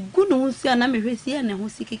a wodi gunu hu sia na me hwesi ne ho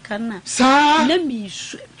sikika na sa na mi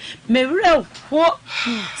me wre ho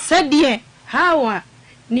sadie hawa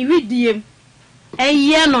ni widiem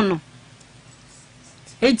eye no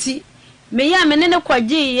eti me ya me ne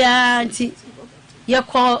kwaje ya nti ye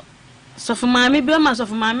kọ sofo maame bi ma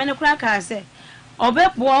sofo maame ne kura ka se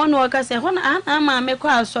obepo ono ka se ho na maame kọ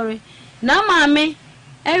asori na maame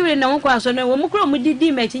ewe na nkọ asori wo mukro mu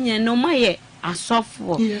didi ma tinye no maye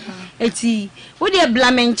asofo eti wo de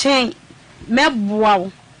blamenchen meboa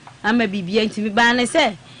wo ama bibia nti ba ne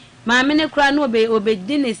se maame ne kura no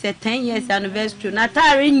obedi ne se 10 years anniversary na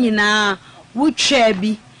tare nyina wo twa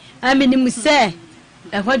bi ameni mu se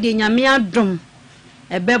eho de nyame adom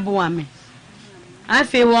ebeboa me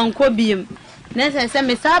afi won ko biem ne se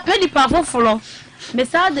me sa pedi pa foforo me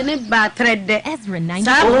sa de ne ba trede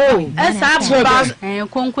EZRA94.1FM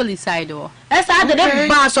konkoli side wo esa de ne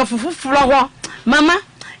ba so foforo ho mama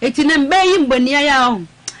eti ne mbayi mbania ya ho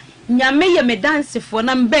nyame ye me dance fo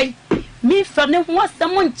na mbayi mi fa ne ho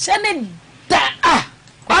asem nche ne da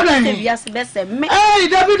Hey,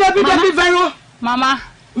 David, Vero. Mama.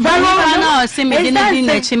 Vero na se me de na di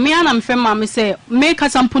na chi me ana mfe mama se me ka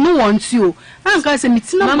sampo no want you. Anka se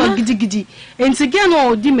mitina ba gidigidi. Enti ge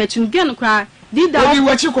no di mechi ge no kra di da.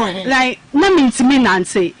 Like na mintimi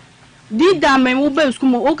nante. Di da me wo ba school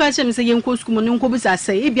mo o ka se me se ye nko school mo ne nko bisa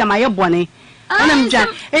se e bia ma ye bone. Ana mja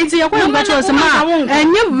enti ye kwa mba cho se ma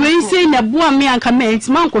enye we say na bo me anka me enti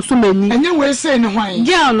ma nko so mani. Enye we say ne hwan.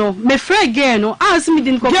 Girl no me frɛ girl no as me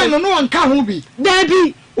din ko. Girl no anka ho bi.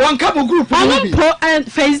 Dabi one couple group no be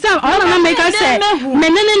face down all na make us say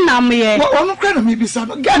menene nam ye onu kra na me bisa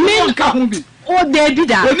no girl no anka ho bi. O Dabi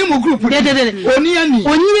da oni mo group oni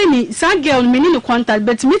ani sa girl me ni contact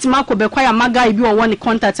but meet ma ko be kwa ya maga bi o won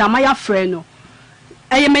contact amaya frɛ no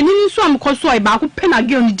eye menini so am ko so e ba ko pe na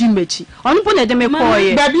girl ni di mechi onu po na de me ko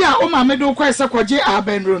ye baby a o ma me do kwa se kwaje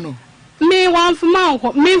abenro no me wan for man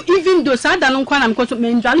ko me even though sa da no kwa na me ko so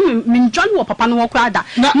me njani wo papa no wo kwa da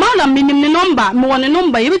ma na minim ne number me won ne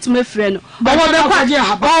number ye beti me frɛ no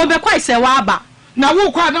o be kwa se wa ba na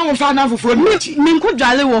wo kwa na wo fa na foforo me nko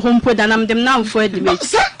dwale wo hompo da na me dem na mfo adi mechi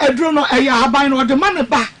se edro no eya haban no de man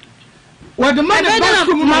ba the man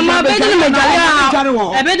mama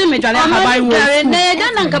ebedi me dwale habai wo na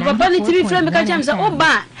da na nka papa ni tibi frɛ me ka kyam sɛ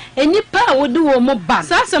oba enipa wo de wo mo ba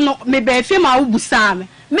sasa no me be fe ma wo busa me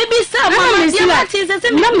bi sa mama dia ba tin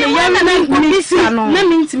sɛ me me ya na bisa no na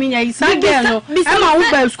me ntimi nya isa girl no ama wo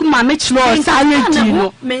ba school ma me kyerɛ sa yedi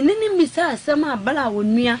no me nini mi sa asɛm abala wo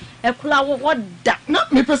nua ekula wo hoda na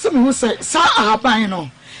me pese me hu sɛ sa ahaban no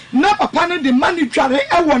na papa ne de mani dware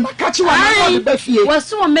ewo na kachi wa na de ba fie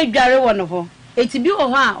waso wo medware wo no ho eti bi wo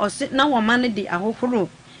ho a ose na wo mane de ahohoro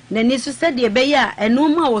na ni so sɛ de be ya eno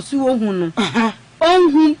ma wo so wo hu no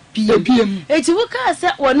onhu piem eti wo ka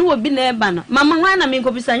sɛ wo ne obi na eba no mama hwa na me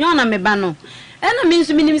nkopisa nyo na me ba no ɛna me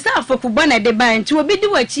nso minim sɛ afoku bɔ na de ba nti obi di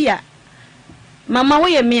wachi a mama wo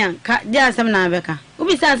ye me an ka dia asɛm na abeka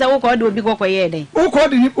obi sa sɛ wo kɔ de obi kɔkɔ ye den wo kɔ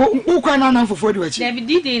de wo kɔ na fofo de wachi David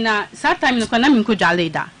didi na that time no na me nko dwale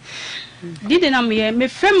da didi na me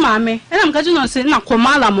frɛ maame ɛna me ka ju no se na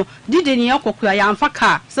komala mo didi ni yakɔkura ya amfa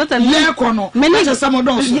ka sata me kɔ no me ne sɛ mo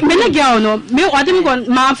dɔso me ne girl no me ɔde me go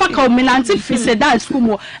ma amfa ka o me nanti fi se da school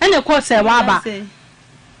mo ɛna kɔ sɛ wa ba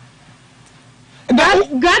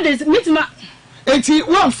God is mitima eti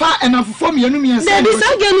won fa enafofo mienu miensa David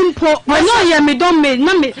sagenu mpo no ye me don me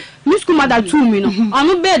na me school mother 2 mi no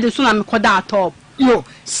ɔno bed so na me kɔ da top yo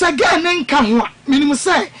saga nenka ho minimum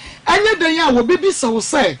say anya dan ya wo bebi se wo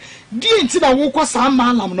say di enti na wo kwa sa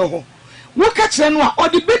malam no ho wo ka kire no a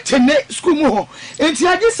odi betene school mu ho enti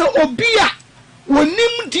age se obi a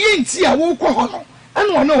wonim di enti a wo kwa ho no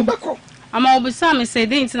ene wo na obekọ ama obisa me say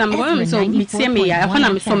di enti na me so mitie me ya ho na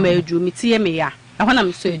me so ma adu mitie me ya ho na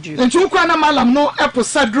me so adu enti wo kwa na malam no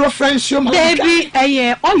episode friendship ma baby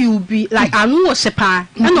all you be like anu wo shepa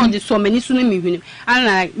ene on the so many so na me hwini and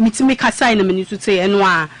like mitime kasa ina mani so te eno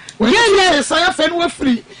a yeah say afen we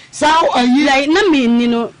free sao ayi like na me ni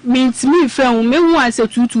no mitime fe hu me hu ase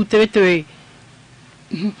 2233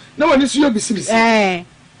 na woni so yo bisibisi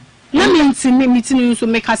na mitime so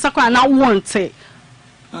me kasa kwa na want it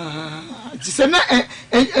ti na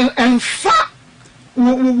enfa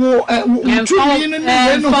wo tumi ni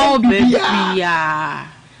no bia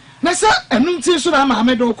na sa enum ti so na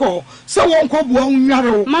ma do ko se won ko bua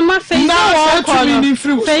unware wo mama feizo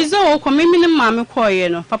wo ko me ni ma me ko ye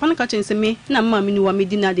no papa no ka chense me na ma me ni wa me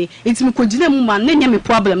dina de etimi ko gina mu ma na nya me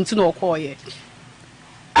problem ti no ko ye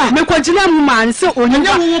me ko gina mu ma se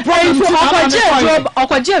onya wo problem ti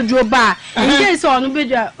okoje adwo ba nge se onu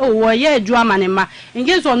bedwa wo ye adwo amane ma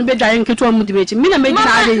nge se onu bedwa nketo mu de bechi me na me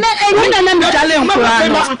gina de me na me dale nkura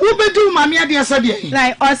no wo bedu ma me ade asa de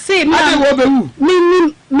like o se me wo bewu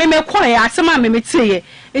me ko ye asema me tie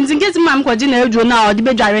nti ngezi mam ko gina adwo na o de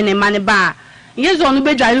bedware ne ma ne ba ngezi onu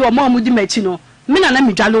bedware o ma mu di machi no me na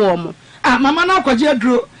me dwale wo mo mama na kwaje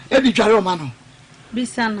adro e di dware o ma no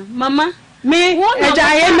bisana mama me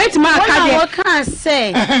ejaye metima akade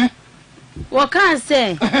wo kan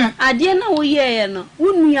se ade na wo ye no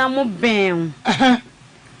unua mo ben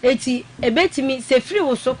eti ebetimi se free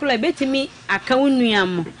wo sokolo ebetimi aka unua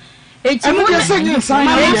mo eti mo je senye san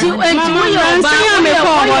eti mo yo me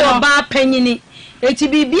ko ba panyini eti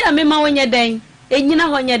bibia me ma wonye dan enyina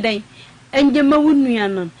honye dan enje ma unua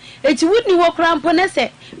no eti wuni wo krampo ne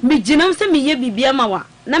se me ginam se me ye bibia ma wa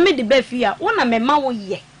na me de ba fi a wo na me ma wo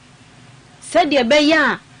ye said ye be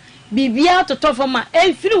ya bibia totofo ma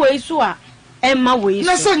enfiri we so a emma we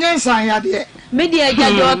so na so nyensan ya de me de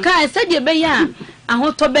agya de oka said ye be ya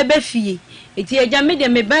ahoto bebe fie eti agya me de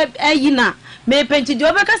me ba ayi na me penti de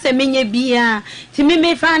obeka se menye bia ti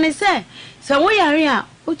me fa ne se wo yare a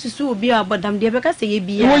otusu obi abodam de obeka se ye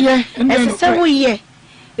bia se wo ye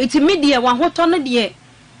eti me de wa hoto no de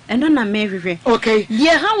eno na me hwehwe okay de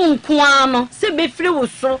ha wo nko ano se be firi wo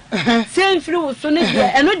so se mfiri wo so ne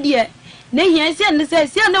de eno de na hia sia ne se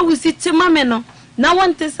sia na wusi tima me no na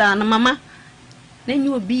wonte sa na mama na nyi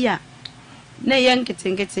obi a na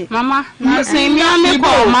yenkete mama na se mi ame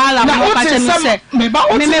ko malam no ka che se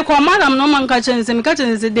me ko malam no man ka che se me ka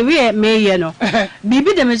che se de we me ye no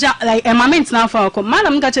bibi de me ja like e mama ntina fa ko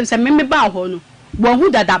malam ka che se me ba ho no bo hu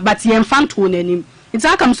dada but ye mfanto nanim it's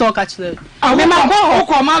akam so ka che me ma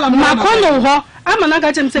ko malam ma ko no ho ama na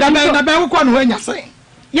ka che se da be ko no anya se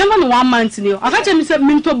yamba no 1 month ni akache mi se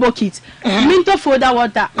minto bucket minto folder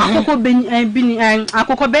water akoko bin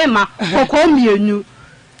akoko be ma koko mienu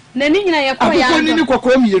na ni nyina ye ko ya akoko ni koko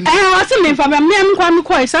mienu wase me fa me nkwa me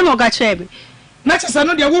ko isa no ga chebe na chese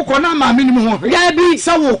no de wo ko na ma me ni ho ya bi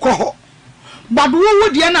sa wo ko ho bad wo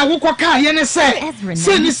de na wo ko ka ye ne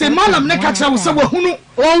se ni se malam ne ka cha wo se wo hunu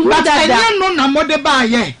but enye no na mode ba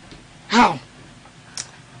ye how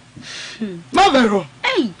Mavero.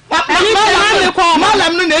 Hey.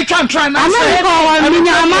 Malam no na twa try na say.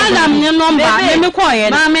 Malam ni number. Me ko ye.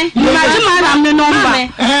 Mame. Malam ni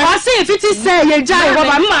number. O say if it is say ye jai wo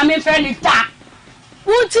ba mame friend ta.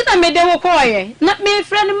 Unti na me de wo ko ye. Na me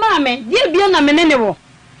friend mame. Dia bia na me ne wo.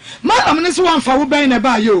 Malam ni so wan fa wo ben na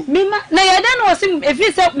ba yo. Me na ye den wo say if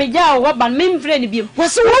you say me jai wo ba me friend bia.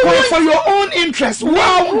 Was wo for your own interest.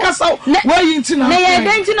 Wow, kasa. Why inti na. Na ye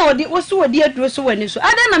den ti na wo di wo so wo di aduro so wani so.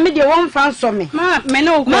 Ada na me de won fa so me. Me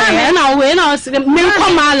no ko ye na we na me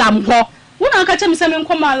ko malam ho. Wo na ka che me se me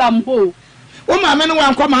ko malam ho. Wo ma me no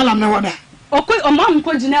wan ko malam na woda. Okoi omam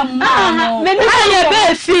ko gina mu no. Me ye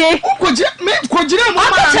be fie. Ko gina mu ma.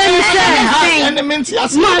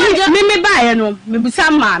 Me ba ye no. Me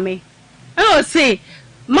busa ma me. E say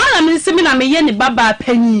malam ni se me na me ye ni baba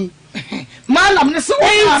panyi. Malam ni se wo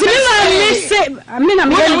me na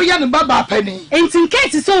me ye ni baba panyi. Entin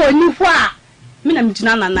kete so woni ho a me na me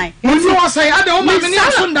gina nanai. Woni wo say ade wo ma me ni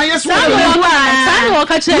aso ndan yes wo. Sanu o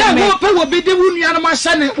ka che me. Ya wo pe wo be de wo nua na ma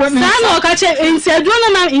hye ne woni. Sanu o ka che ensi adwo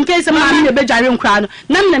na in case ma me be dware nkra no.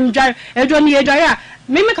 Na me dware adwo ne ye dware a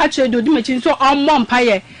me ka che do di mechi so ommo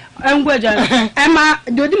mpaye. Engweja Emma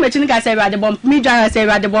do di mechi ga say rade bom me dware say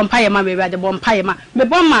rade bom mpaye ma me rade bom mpaye ma me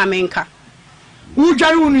bom ma me nka. Who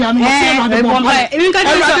Jerry will you know? Me catch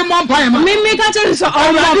so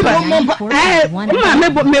all me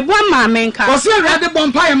one menka. Was you read the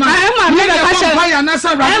bonfire man? I'm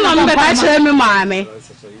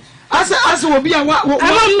As will be a what? Me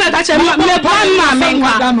one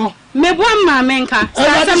menka.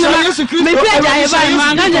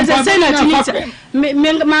 Me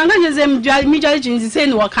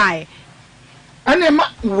and then,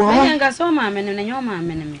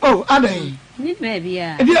 oh, are they? Baby, baby.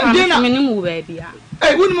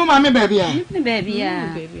 Hey, wouldn't mammy baby? Baby,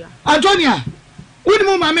 Antonia,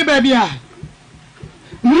 wouldn't mammy baby?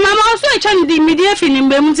 Mama also chan the media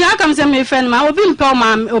film I come to my friend, my open poor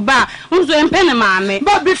mam or bar, who's a penny mammy.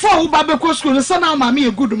 But before Babako school, the son of mammy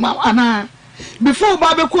a good mom, and before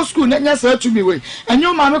Babako school, let us to me way, and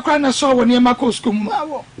your mamma crying a show near Mako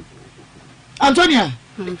school. Antonia,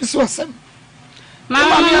 this was some.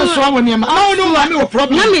 Mamma, I don't know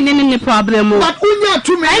problem. No, any problem. But when you're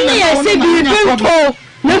too many, I say,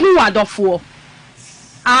 no, what of for.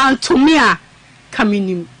 And to me, coming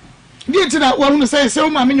in. Get to that one say, so,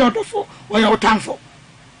 mammy, you're for, or your time for.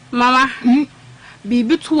 Mamma, be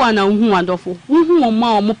between who wonderful, who are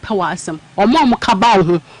more powersome, or more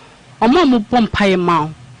cabal, or more pompire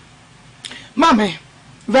mount. Mammy,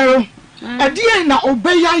 very, a dear now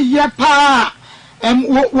obey ya pa.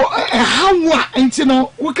 How ain't you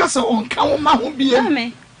know, we can so on come on be a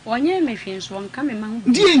me. 1 year, my friends won't come in.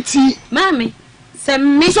 DNT, mammy,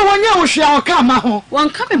 send me so 1 year shall come home.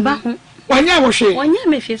 One coming back. 1 year was she. 1 year,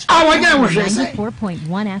 my friends. 1 year was 4.1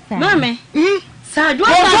 FM. Mammy, Sir,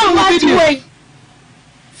 way.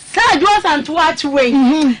 Sir, draws and to watch way.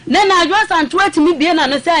 Then I draws and to watch me being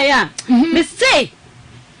on the say, Miss say.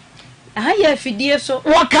 I hear if dear so.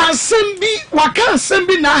 What can send be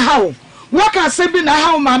now how? What can say be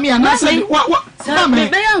now, mammy, and I say, what,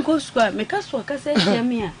 mammy, uncle square, make us work, I say,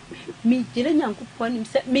 me, didn't uncle point him,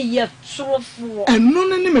 set me yet, so for, and no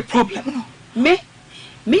name problem. Me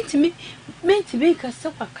to make a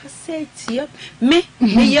supper, cassette here, me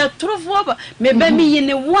yet, true for, me me in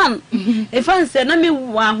the one. If I said, I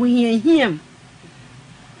mean, while we hear him.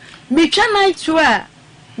 Me can I swear,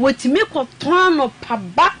 what to make a turn of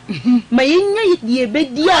paba, my ye be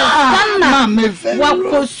dear, what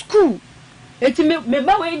was school. It me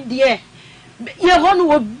bawe dear. Your one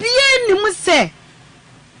will be any must say.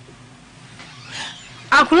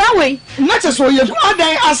 Akulawe, not as well. You are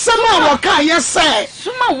there as someone can yes say.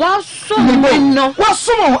 Suma was so no. Was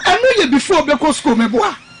so I know you before because school me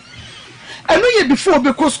boy. I know you before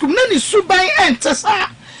because school none is so by enters.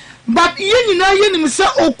 But you know you say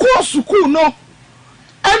of course school no.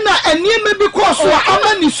 And you may because so how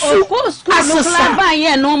many school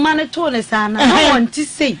no man told us I want to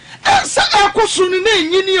say. Not to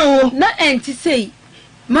say,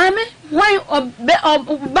 Mammy, why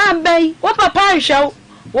Bambay, what papa show,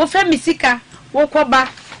 what femisika, what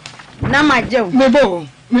back. Now, my dear, me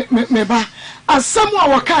ba, as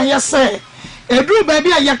someone can you say, a do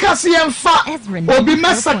baby, a yakasi and fat will be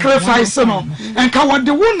my sacrifice, and can what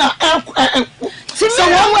the woman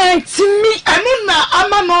to me, and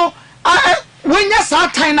no, when you saw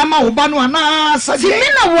time, I'm a banana,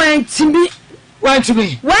 Simina went to me. Why to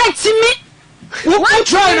me? What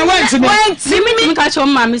try and went to me? Why to me? Catch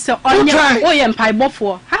on mammy, so on your pie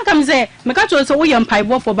before. How come say, Mekacho so we pie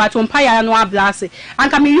before, but on pie and no blast,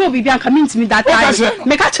 and come you be coming to me that time.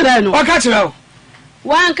 Mekacho, or catch her.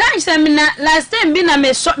 One can't say me last time, been a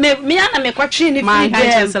me and a me quatching my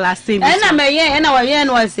hands last time. And I'm a year and our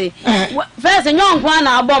year was say, first a young one,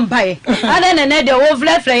 our bomb pie. And then another old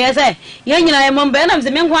flat flyer say, young I am on Benham's the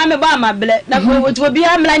men who am about my belly, that which will be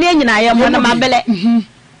a man and I am one of my belly. And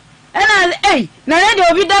I, hey, now they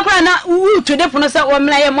will be dark to the pronounce one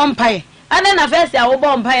like a pie. And then I first our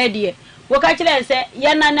bomb pie, dear. What I say,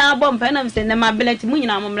 Yana now bomb penams and my belly to moon.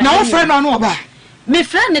 No friend on over. Me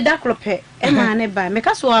friend the dark rope, and my neighbor, make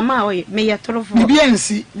us so am I, may a trough.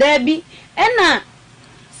 There be, and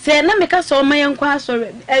say, no, make us so my young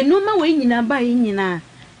quasor, and no more way in a buying in a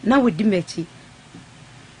now with Dimeti.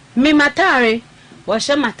 Me matari, was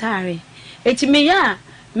a matari. It me ya,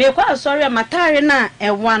 me quite sorry a matari na,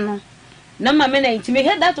 a one. No, my minute, me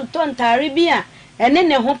had that to turn taribia, and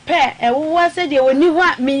then a whole pair, and what said you when you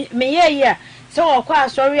want me, yeah, so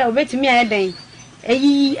quite sorry, I'll wait me a day. A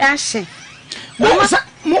ye ashe. More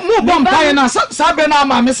bumpire na Sabena,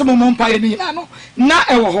 my Miss Mompire, na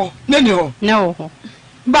ewo, no.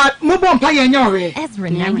 But more bumpire in your way.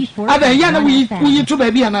 EZRA94. Are they young we to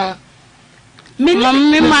baby and me,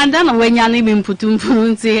 madam, when you're living put me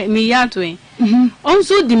yatway.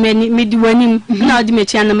 Also, the me do winning, now the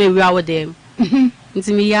mechana may we are there. It's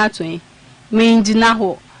me yatway. Me in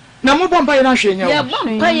Dinaho. No more bumpire,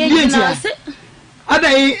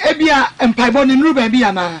 adai ebia empaibo ni nru baabi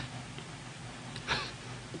ana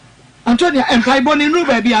Antonia empaibo ni nru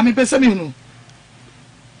baabi a me pese me hunu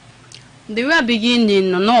the way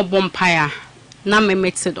beginning no bompire na me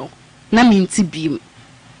metido na me nti bim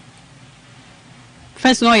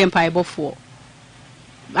first no empaibo for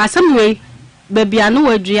asamwe baby anu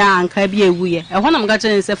wadua anka bi ewuye e ho na mga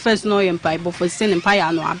kyen se first no empaibo for sin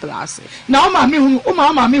empire no ablase na o ma me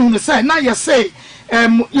hunu say na ye say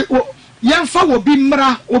yemfa wo bi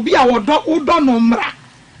mra obi a wodo no mra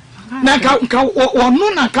na ka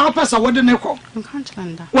wonu na ka pesa wode ne ko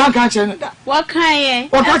wa ka kyen da wa kan ye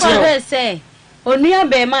e say onua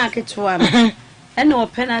be ma aketo am ene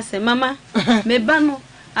opena say mama me ba no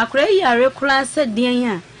akra yare kula se den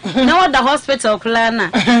a na wada hospital kula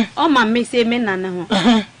na o ma me say me nana ho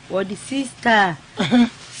what the sister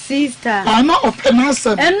ana opena se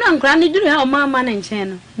eno nkra ne duru ha o mama na nchen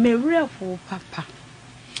no me werefo papa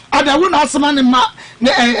ada wo na asema ne ma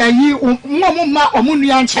ne ayi mo ma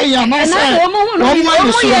omunua nche ya na se o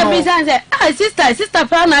ye bi sanse sister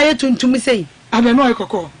pa na ye tuntum sei ada no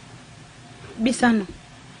ekoko bisano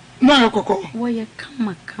no ekoko wo ye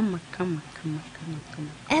kama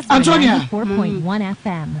Antonia 4.1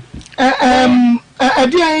 FM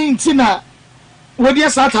adian ntina wo dia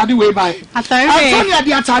Saturday we by Antonia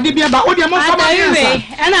dia Saturday bi ba wo dia mo fama we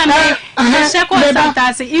na me sheko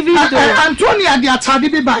Saturday even though Antonia dia Saturday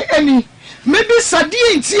bi by any maybe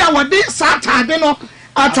sadie nti a wo de Saturday no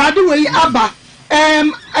Saturday we aba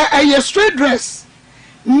a straight dress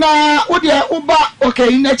na wo dia uba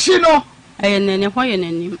okay na chi no nene ho ye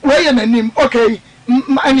nanim we ye nanim okay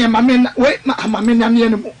anya mame we mame na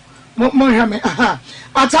ne mo hwa me aha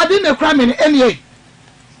Saturday na kra me enie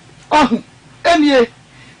enie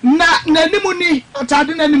na nanim ni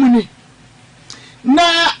Saturday na nanim ni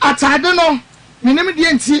na Saturday no menim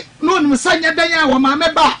die nti no nim sanya dan a wo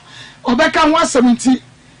mame ba obeka ho asem nti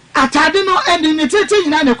Saturday no eni ne tete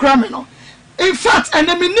nyina ne kra me no in fact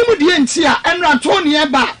ene menim die nti a enra Antonia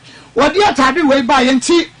ba wodi Saturday we ba ye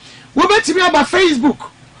nti wo betimi aba Facebook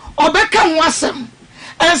obeka ho asem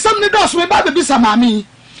ensam ne dos we ba be samami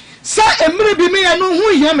sa emre bi me no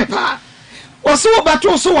hu ye me pa wo so wo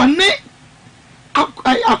bato so wonne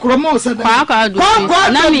akromo se da kwa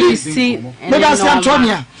na mi si me da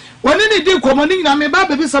Antonia woni ne di komo ni na me ba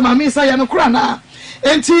be samami sa ye no kura na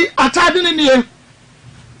enti atade ne nie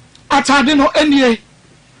atade no enie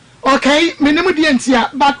okay menim di enti a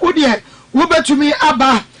but wo de wo betumi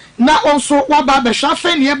aba na onso wa ba be hwa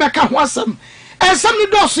fe ne ye beka ho asem ensam ne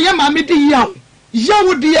dos ye ma me di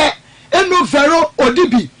yawo de eno vero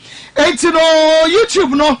odibi enti no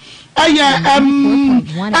YouTube no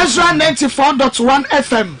EZRA94.1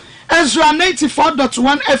 FM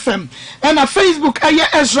EZRA94.1 FM and a Facebook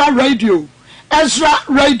EZRA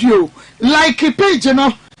Radio like page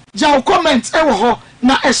no jaw comment ewo ho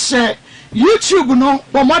na share YouTube no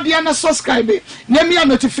bomade na subscribe na me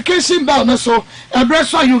notification bell no so every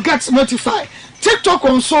so you get notified TikTok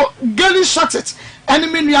also girly shut it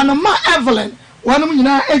and me no ma Evelyn one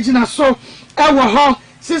nyina agina so ewo ho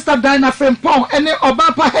sister Dina Frempong ene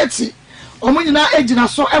Obapa Hetty omo nyina agina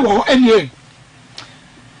so ewo ho enie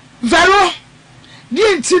vero di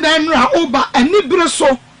nti na nra oba ani bere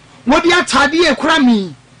so wodi atade e kura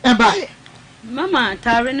mi e bae mama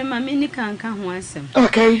tare ne mama ni kanka ho asem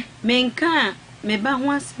okay menka me ba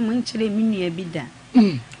ho asem nkyere mi nua bi da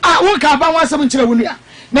wo ka ba ho asem nkyere wo nua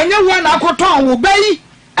na nya wo na akoton wo bai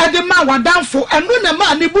e de ma wadanfo enu na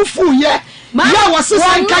ma ne bufu ye ya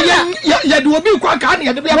wasisa nka ye de obi kwa ka na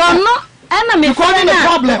ye de bia no ana me friend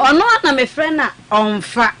ono na me friend na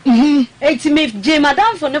onfa eti me je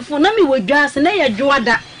madam for ne phone na me wodwase na ye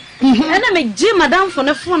dwoada ana me je madam for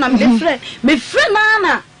ne phone na me friend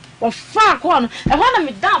na ofa ko no e ho na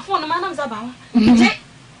me down phone na na mza ba je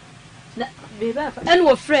beba en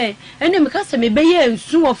wo friend ene me ka se me be ye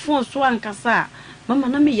nsu wo phone so ankasa mama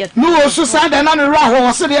na me ye no wo so sa da na no ra ho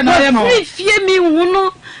wo se de na ye no fie mi hu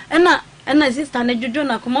no ena sister na jojo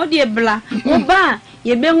na komodi ebla wo ba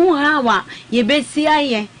ye be hu ha wa ye be si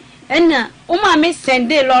aye ena o ma me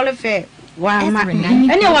sende lole fe wa ma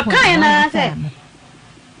ene wa kan na se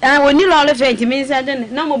woni lole fe nti me sende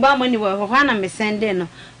na mo ba mo ni wo ho na me sende no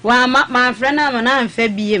wa ma friend na ma na mfa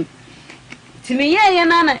biem ti me ye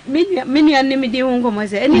na na me nua ne me di hu ngomo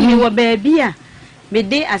se ene me wo ba bia me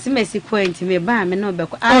de asemasi point me ba me no be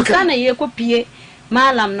ko asa na ye kopie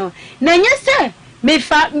malam no na nye se me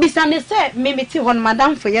fa bisane se me meti hon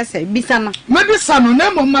madam for yes bisana me bisano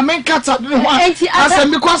na mo ma men kata de ho asa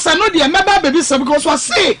me ko sa no de me ba be bisa because wa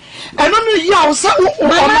say eno no ya o sa o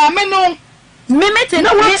ma me no me meti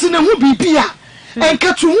na what na hu bibia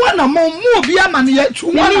enka tu ho na mo bi ama ne ya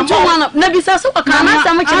tu ho na bisa so ka na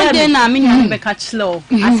sa mo chele ade na me nua be ka chilo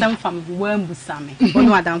asem fam wa mbusame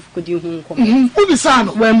ono adam fukodi hu nkom ubisa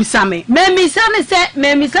no wa mbusame me misa ne se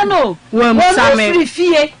me misa no wa mbusame free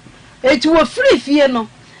fie eti wo free fie no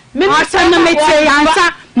me misa na meti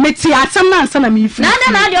ansa meti asem na ansa na me free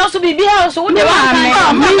na de also bibi also wo de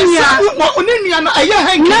wa me nua no aye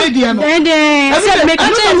han Canadian no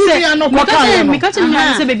se me ka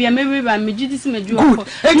se baby me we ba me gidi se me ju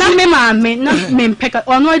na me ma me na me mpeka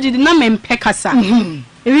ono gidi na me mpeka sa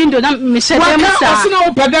windo na me shede mu sa waka osina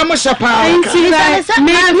opada mo shepa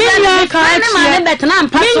me nua ka me betna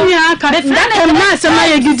mpa so me nua ka na se ma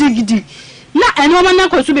ye gidi na eno ma na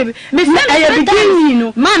kwasu baby me say e beginning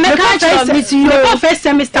no ma me ka cho me ti yo first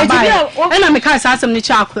semester ba na me ka sa asem ni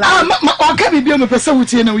cha akula ma ka bibia me pese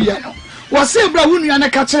wutie na wiya no wo se bra wunu na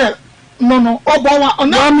ka kire no obowa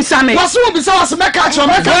ona wa misame wo se wo bisa wo se me ka cho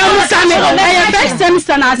me ka misame e first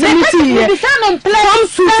semester na asem ti ye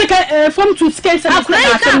from to second semester na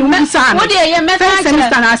asem mu misame wo de ye me ka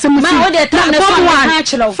semester na asem mu ma wo de ta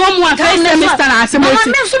form 1 first semester na asem mu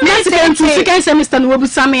second semester no wo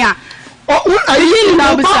bisame a ayi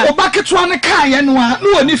na obaketwa ne ka ye no a no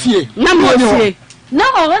woni fie na mo fie na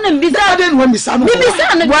o na mbisa de no mbisa no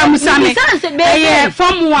wa musame eh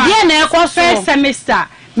form 1 ye na ekoso first semester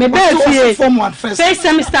me be fie form 1 first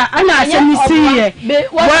semester ana asemisi ye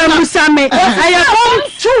wa musame aye form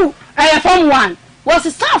 2 aye form 1 was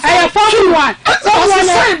staff aye form 1 form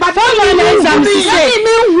 1 exam say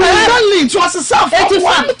only to us self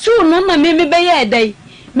form 2 no na me be ye dai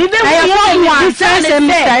me be first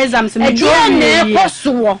semester exams me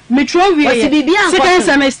tro second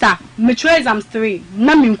semester me tro exams 3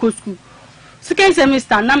 na me nko school second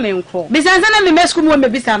semester na me nko bisanza na me school mo me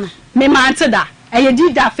bisana me mante da eye di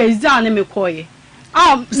da first down na me koye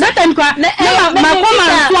certain kwa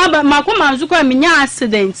makoma nso kwa me nya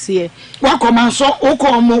accident ye wakoma nso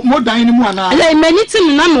uko mo dan ni mu ana le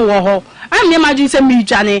manitim na me wo ho am imagine say me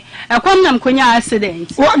dwane ekom na mkonya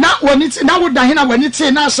accident na woni na wo dan na woni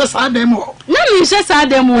ti na hye sa dem ho na me hye sa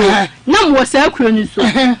dem ho na mo sa akuro ni so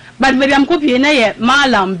but baby am kopie na ye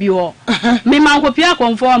malam bi ho me man kopie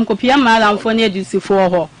akonfo kopie malam fo na edusifo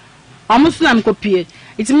ho amusu na mkopie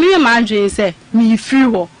iti me ma adwen say me free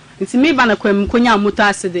ho iti me ba na kwam mkonya motor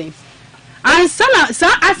accident ansa na sa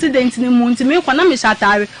accident ni mu ntimi kwa na me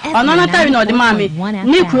shatare ono na tare na odi ma me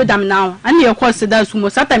ni kuro dam now ani e course da sumo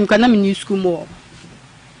satam kwa na me ni school mo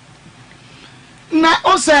na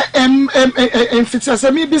o se fitsa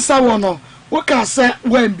se mi bisa wono wo ka se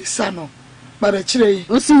wa bisa no bara kire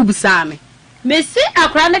o si bisa me si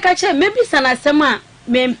akra ne ka kire me bisa na sem a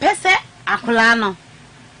me mpese akra no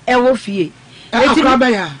e wo fie akra ba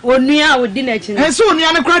ya onua odi na chi e so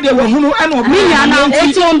onua ne kra de wo hunu e no mi ya na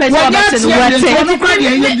eti on be so ba se no wate no kra de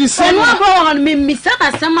ye di se no go on me misa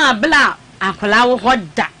na sem a bla akra wo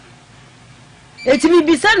hoda eti mi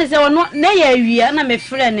bisa ne se wono na ya awia na me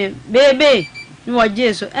frɛ ne bebe ni wo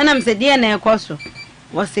jesu na me se de na ekoso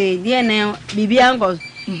wo se de na bibia ngoso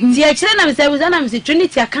ti a kire na me se buza na me se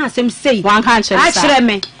trinity aka asem sei wan kan kire a kire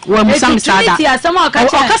me wo musam sada trinity asem o ka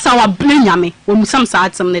kire o kasa wa blenyame wo musam sa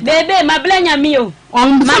atem ne bebe ma blenyame o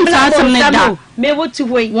on musam sa atem ne da me wotu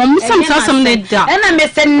hoi wo musam sa atem ne da na me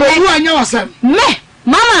se ne wo anya wasam me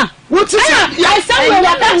mama wotu ya se wo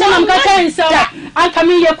ya ka tena mka kan so anka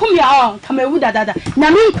me ye kum ya o ka me wu da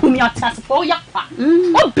na me nkum ya tasfo ya kwa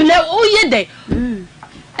o ble o ye de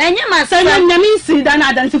enye ma se na me si da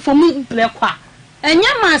na identify mu ble kwa enye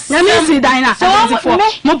mas na me si dan na identify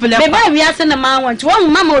mo ble kwa be ba wi ase na ma wanti wo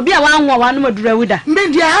mama obi a wanwo wa no madura wuda me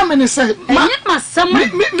dia ha me ne se enye masam me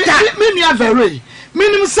ni avere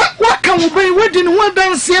minim se waka wo ben wadi ne ho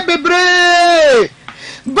danse bebre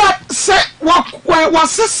but se wa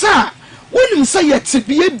sesa wonim se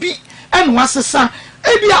yetibie bi en wasesa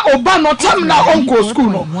ebia oba no tam na onko school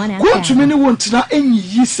no kuntumi ne wontina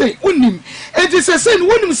enyi se wonim edi se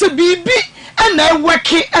wonim se bibi na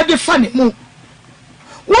eweke ede fa ne mu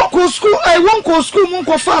wonko school mun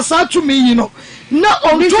ko fa sa tumi yi no na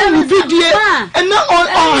onto ni bidie na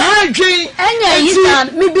on hadwen enya yi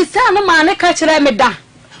mi bisa no ma ne ka kire me da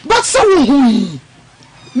but se wo hu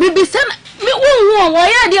mi bisa mi wo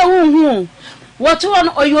ya de wo hu what one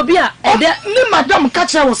oyobi a ede ni madam ka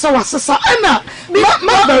kire wo se wasesa na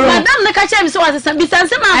madam ne ka kire mi se wasesa bisa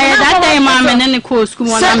se ma that time ma me ne ko school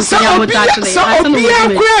mo na me ya mota kire so obi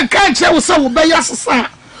akura ka kire wo se wo be ya sesa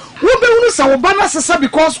wo be unu sa wo ba na sesa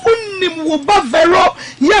because unnim wo ba vero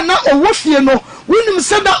ya na owo fie no unim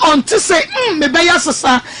se da Auntie say me be ya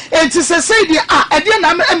sesa enti se say di ede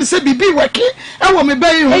na me se bibi weke e wo me be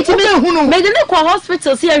hu me de ne ko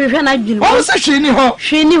hospital se ahwehwe na dwunu o se hwe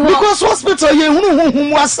ni ho because hospital ye hunu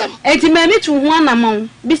hu asem enti me mi tu hu anamon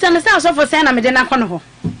bisa ne se asofo se na me de na kɔ no ho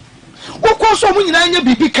wokɔ so mu nyina nya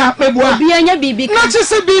bibi ka mebua bi anya bibi ka na che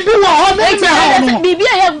se bibi wo ho na me ho bibi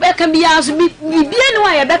ya beka biya so bibi ne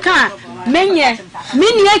wa ya beka menye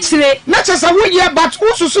mini akire na che se wo ye but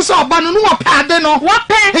ususu se oba no no wa pade no wa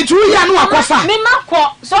pe etu ya no akofa me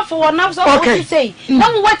makɔ sɔfo wɔ na sɔfo say na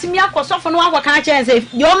mo watimi akɔ sɔfo no akɔ ka kyɛn say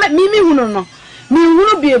yo mi hunu no mi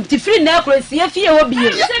hunu bi ti free na akɔ sie fie wo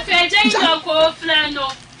bi se fe je ko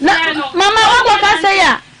flano mama akɔ ka say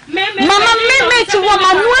ya mama me ti wo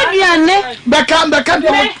manu aduane beka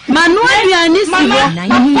manu aduane si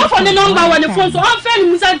wo sɔfo ne number wɔ ne phone so on fe ni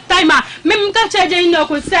musa timer me mka kyɛje ina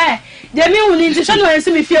ko say de mi hunu nti hwe no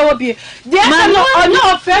yesi mi fie wo bi de no ɔno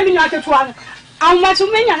ɔfɛ mi nwa ketewa awmachu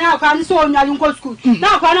menya na akwa ni so onya nko school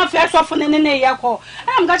na akwa na fe sofo ne yekọ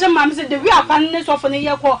am ga che mam se de wi akwa ne sofo ne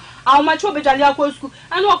yekọ awmachu obejali akwa school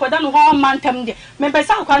anu akoda no ho mantem de me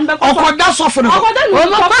pesa akwa ne be ko akoda sofo no akoda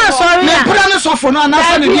no ko sorry me pura ne sofo no na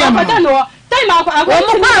fa ne dia ma akoda no time akwa ko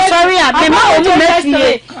sorry a me ma o mu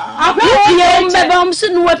mefie akwa o me be om se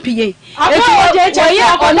no wapie akwa oye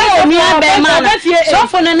ona oni abe ma na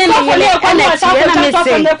sofo ne ne yele na me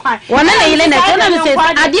se wona ne yele na me se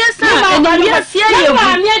adie sa eni wi asie ye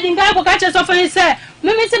ma me di ngai ko ka che sofo ni se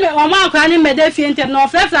me se me o ma akwa ni me de fie ntem no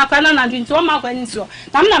frefra akwa na nti o ma akwa ni so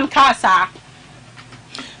nam ka sa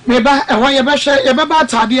me ba e ho ye be hwe ye be ba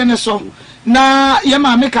atade ne so na ye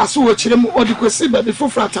ma me ka so wo kirem odikosi ba be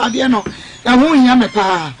fofra atade no ya ho nya me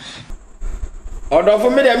pa Odofo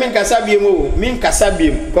me de min kasa biem o min kasa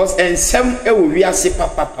biem because ensem e wo wiase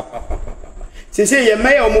papa sese ye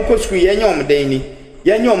meye omoko school ye nyom den ni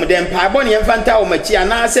ye nyom den pa bo ne yemfanta o machi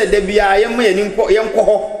ana se de bia ye mo ye nko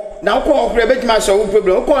ho na ko ho kure betima so wo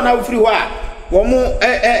problem ko na wo free ho a wo mo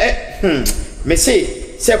me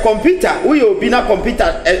se computer wo ye obi na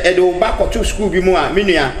computer e de wo ba ko to school bi mu a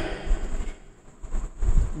menua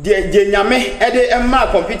de nyame e de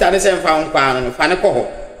ma computer ne se mfa ho kwa no fa ne ko ho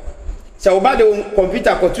so oba de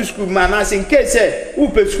computer ko to school man na in case u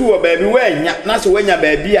pe school baby wanya na so wanya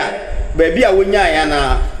baby a wonya ya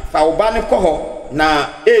na fa oba ne ko ho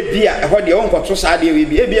na ebia e ho de won ko to sa de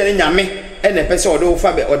ebia ne nyame e na pese ode wo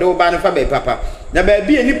fa be ode wo ba ne fa be papa na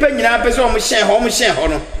baby enipa nyina pese o mo hyen ho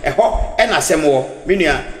no e ho e na sem wo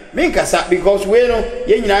menua menkasa because we no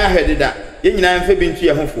ye nyina ahwededa ye nyina mfa bintu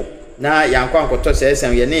ye hofo na yankwa nkoto se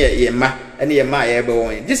esem ye ne ye ma ene ye ma ye be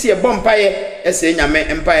won this ye bompa ye ese nyame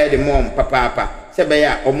empa ye de mom papa se be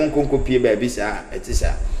ya omonkonko pie ba bi sa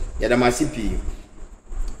etisa ye da masipi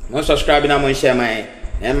no subscribe na mo share my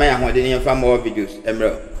na ma ya ho de ne fa more videos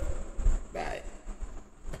emro